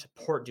Mirana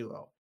support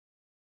duo.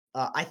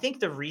 I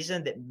think the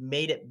reason that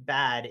made it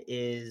bad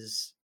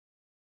is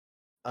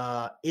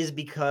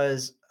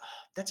because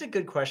that's a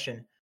good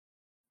question.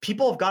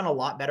 People have gotten a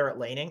lot better at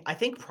laning. I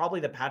think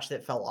probably the patch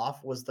that fell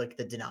off was like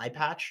the deny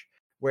patch,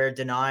 where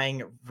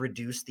denying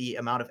reduced the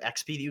amount of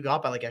XP that you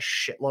got by like a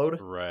shitload.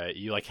 Right.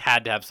 You like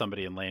had to have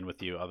somebody in lane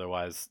with you.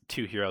 Otherwise,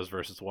 2 heroes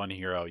versus 1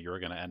 hero, you're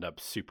going to end up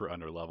super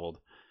underleveled.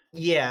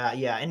 Yeah.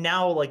 And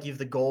now like you've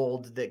the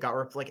gold that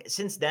got like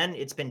since then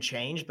it's been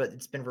changed, but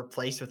it's been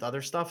replaced with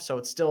other stuff. So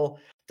it's still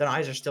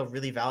denies are still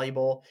really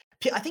valuable.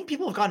 I think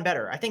people have gotten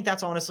better. I think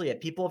that's honestly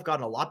it. People have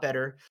gotten a lot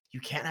better.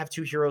 You can't have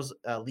 2 heroes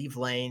leave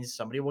lanes.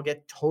 Somebody will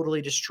get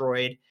totally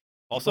destroyed.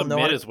 Also,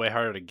 mid is way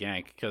harder to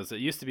gank because it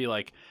used to be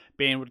like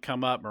Bane would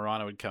come up,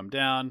 Mirana would come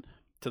down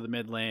to the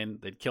mid lane,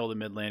 they'd kill the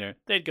mid laner,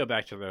 they'd go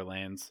back to their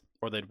lanes,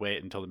 or they'd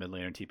wait until the mid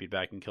laner TP'd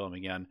back and kill him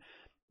again.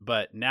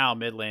 But now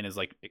mid lane is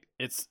like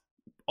it's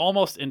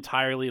almost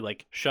entirely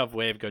like shove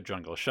wave, go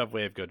jungle, shove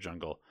wave, go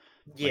jungle.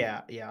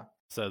 Yeah.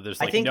 So there's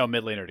like no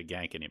mid laner to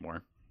gank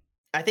anymore.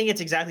 I think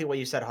it's exactly what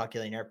you said, Hockey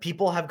Leaner.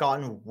 People have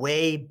gotten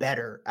way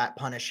better at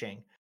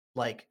punishing.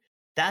 Like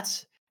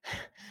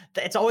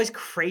it's always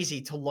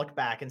crazy to look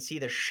back and see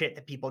the shit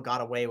that people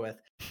got away with.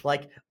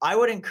 Like I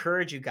would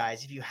encourage you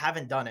guys, if you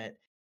haven't done it,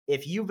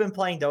 if you've been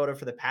playing Dota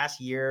for the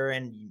past year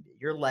and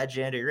you're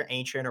legend or you're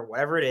ancient or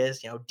whatever it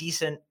is,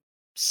 decent,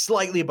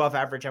 slightly above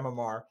average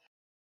MMR,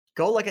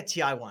 go like a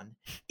TI1.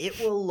 It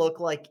will look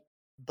like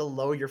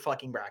below your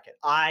fucking bracket.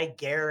 I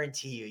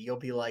guarantee you'll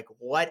be like,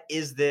 what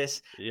is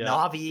this? Yeah.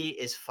 Na'Vi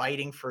is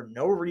fighting for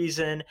no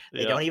reason.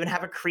 They don't even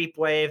have a creep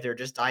wave. They're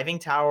just diving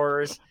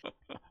towers.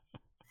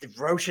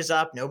 Roche is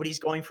up. Nobody's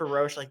going for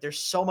Roche. Like there's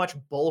so much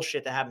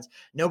bullshit that happens.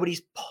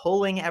 Nobody's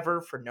pulling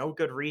ever for no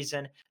good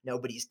reason.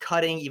 Nobody's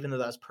cutting, even though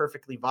that was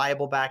perfectly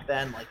viable back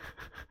then. Like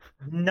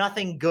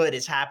nothing good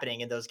is happening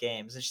in those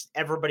games. It's just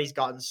everybody's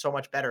gotten so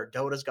much better.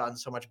 Dota's gotten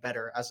so much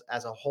better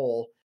as a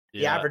whole.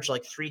 The average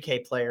like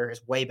 3K player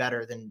is way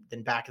better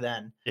than back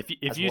then. If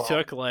you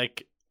took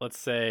like let's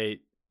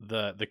say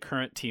the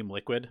current Team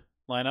Liquid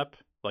lineup,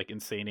 like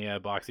Insania,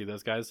 Boxy,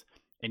 those guys,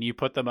 and you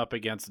put them up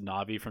against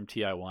Na'Vi from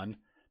TI1,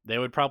 they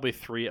would probably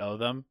 3-0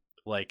 them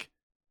like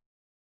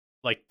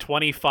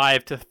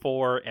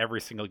 25-4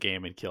 every single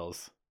game in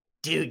kills.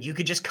 Dude, you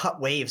could just cut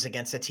waves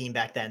against a team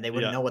back then. They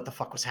wouldn't know what the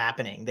fuck was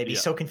happening. They'd be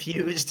so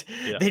confused.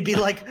 They'd be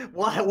like,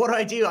 what do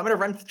I do? I'm going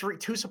to run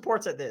 2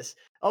 supports at this.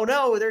 Oh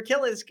no, they're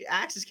killing.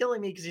 Axe is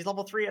killing me because he's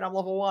level 3 and I'm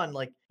level 1.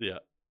 Like,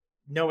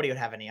 nobody would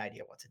have any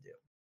idea what to do.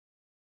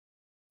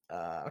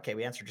 Okay,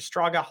 we answered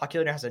Jestraga. Hockey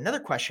Leaner has another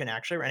question,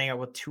 actually. We're ending out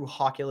with 2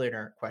 Hockey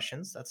Leaner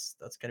questions. That's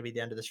going to be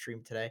the end of the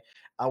stream today.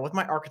 With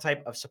my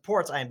archetype of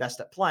supports, I am best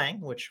at playing,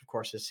 which of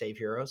course is save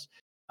heroes.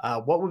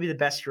 What would be the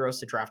best heroes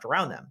to draft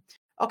around them?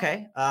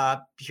 Okay,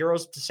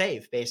 heroes to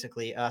save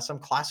basically. Some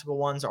classical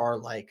ones are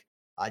like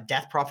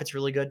Death Prophet's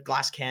really good,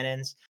 Glass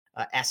Cannons,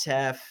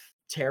 SF,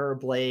 Terror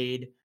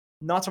Blade.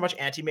 Not so much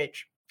Anti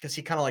Mage because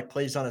he kind of like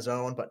plays on his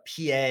own, but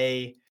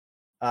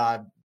PA,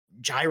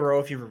 Gyro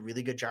if you have a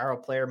really good Gyro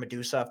player,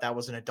 Medusa if that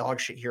wasn't a dog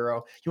shit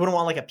hero. You wouldn't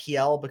want like a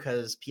PL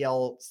because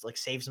PL like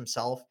saves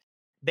himself.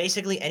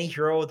 Basically, any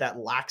hero that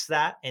lacks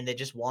that and that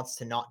just wants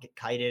to not get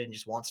kited and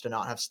just wants to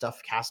not have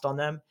stuff cast on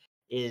them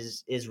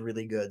is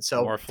really good.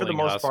 So for the Morphling,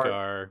 most part,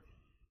 Huskar.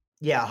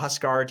 yeah,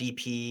 Huskar,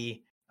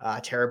 DP,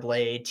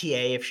 Terrorblade,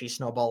 TA if she's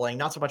snowballing.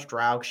 Not so much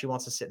Drow 'cause she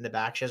wants to sit in the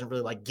back. She doesn't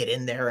really like get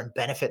in there and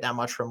benefit that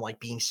much from like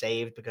being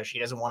saved because she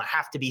doesn't want to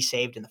have to be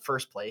saved in the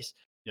first place.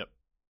 Yep.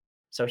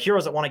 So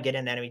heroes that want to get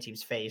in the enemy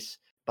team's face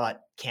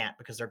but can't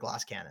because their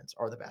glass cannons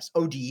are the best.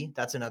 OD,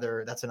 that's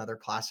another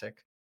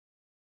classic.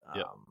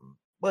 Yep.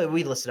 Well,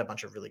 we listed a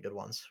bunch of really good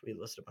ones. You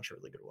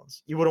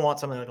wouldn't want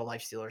something like a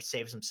life stealer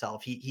saves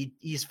himself.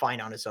 He's fine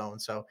on his own.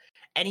 So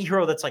any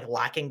hero that's like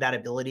lacking that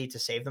ability to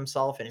save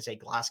themselves and is a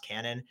glass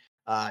cannon,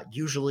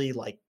 usually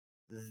like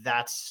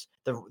that's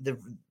the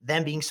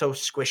them being so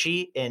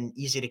squishy and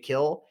easy to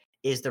kill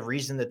is the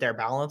reason that they're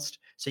balanced.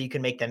 So you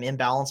can make them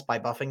imbalanced by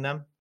buffing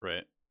them.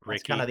 Right. That's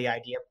Ricky. kind of the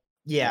idea.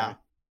 Yeah.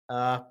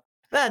 Maybe.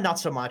 Not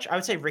so much. I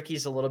would say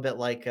Ricky's a little bit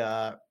like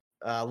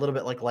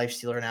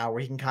Lifestealer now,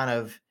 where he can kind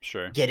of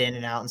Sure. get in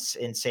and out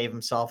and save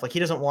himself. Like he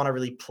doesn't want to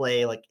really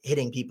play like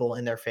hitting people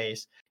in their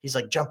face. He's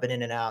like jumping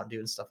in and out and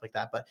doing stuff like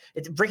that. But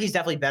Ricky's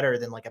definitely better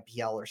than like a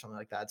PL or something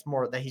like that. It's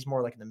more that he's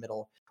more like in the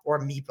middle or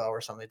a Meepo or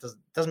something. It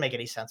doesn't make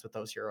any sense with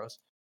those heroes.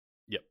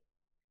 Yep.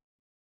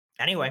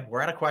 Anyway,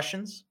 we're out of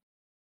questions.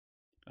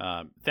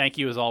 Thank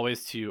you as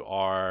always to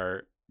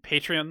our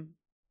Patreon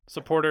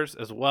supporters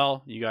as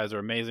well. You guys are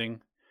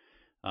amazing.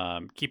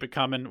 Keep it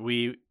coming.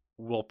 We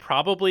will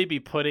probably be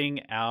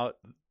putting out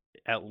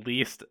at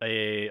least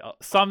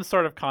some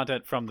sort of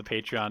content from the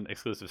Patreon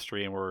exclusive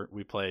stream where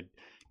we played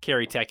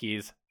Carry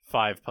Techies,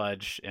 5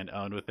 Pudge, and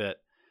owned with it.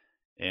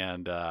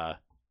 And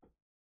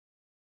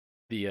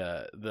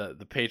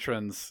the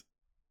patrons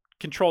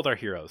controlled our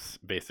heroes,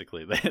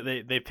 basically.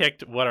 They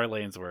picked what our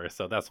lanes were,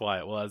 so that's why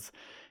it was.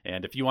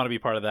 And if you want to be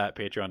part of that,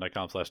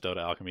 patreon.com/Dota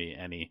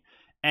Alchemy,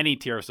 any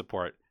tier of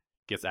support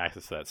gets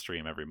access to that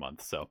stream every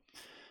month. So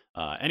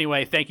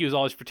anyway, thank you as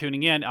always for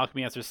tuning in.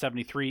 Alchemy Answers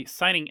 73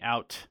 signing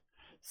out.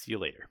 See you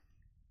later.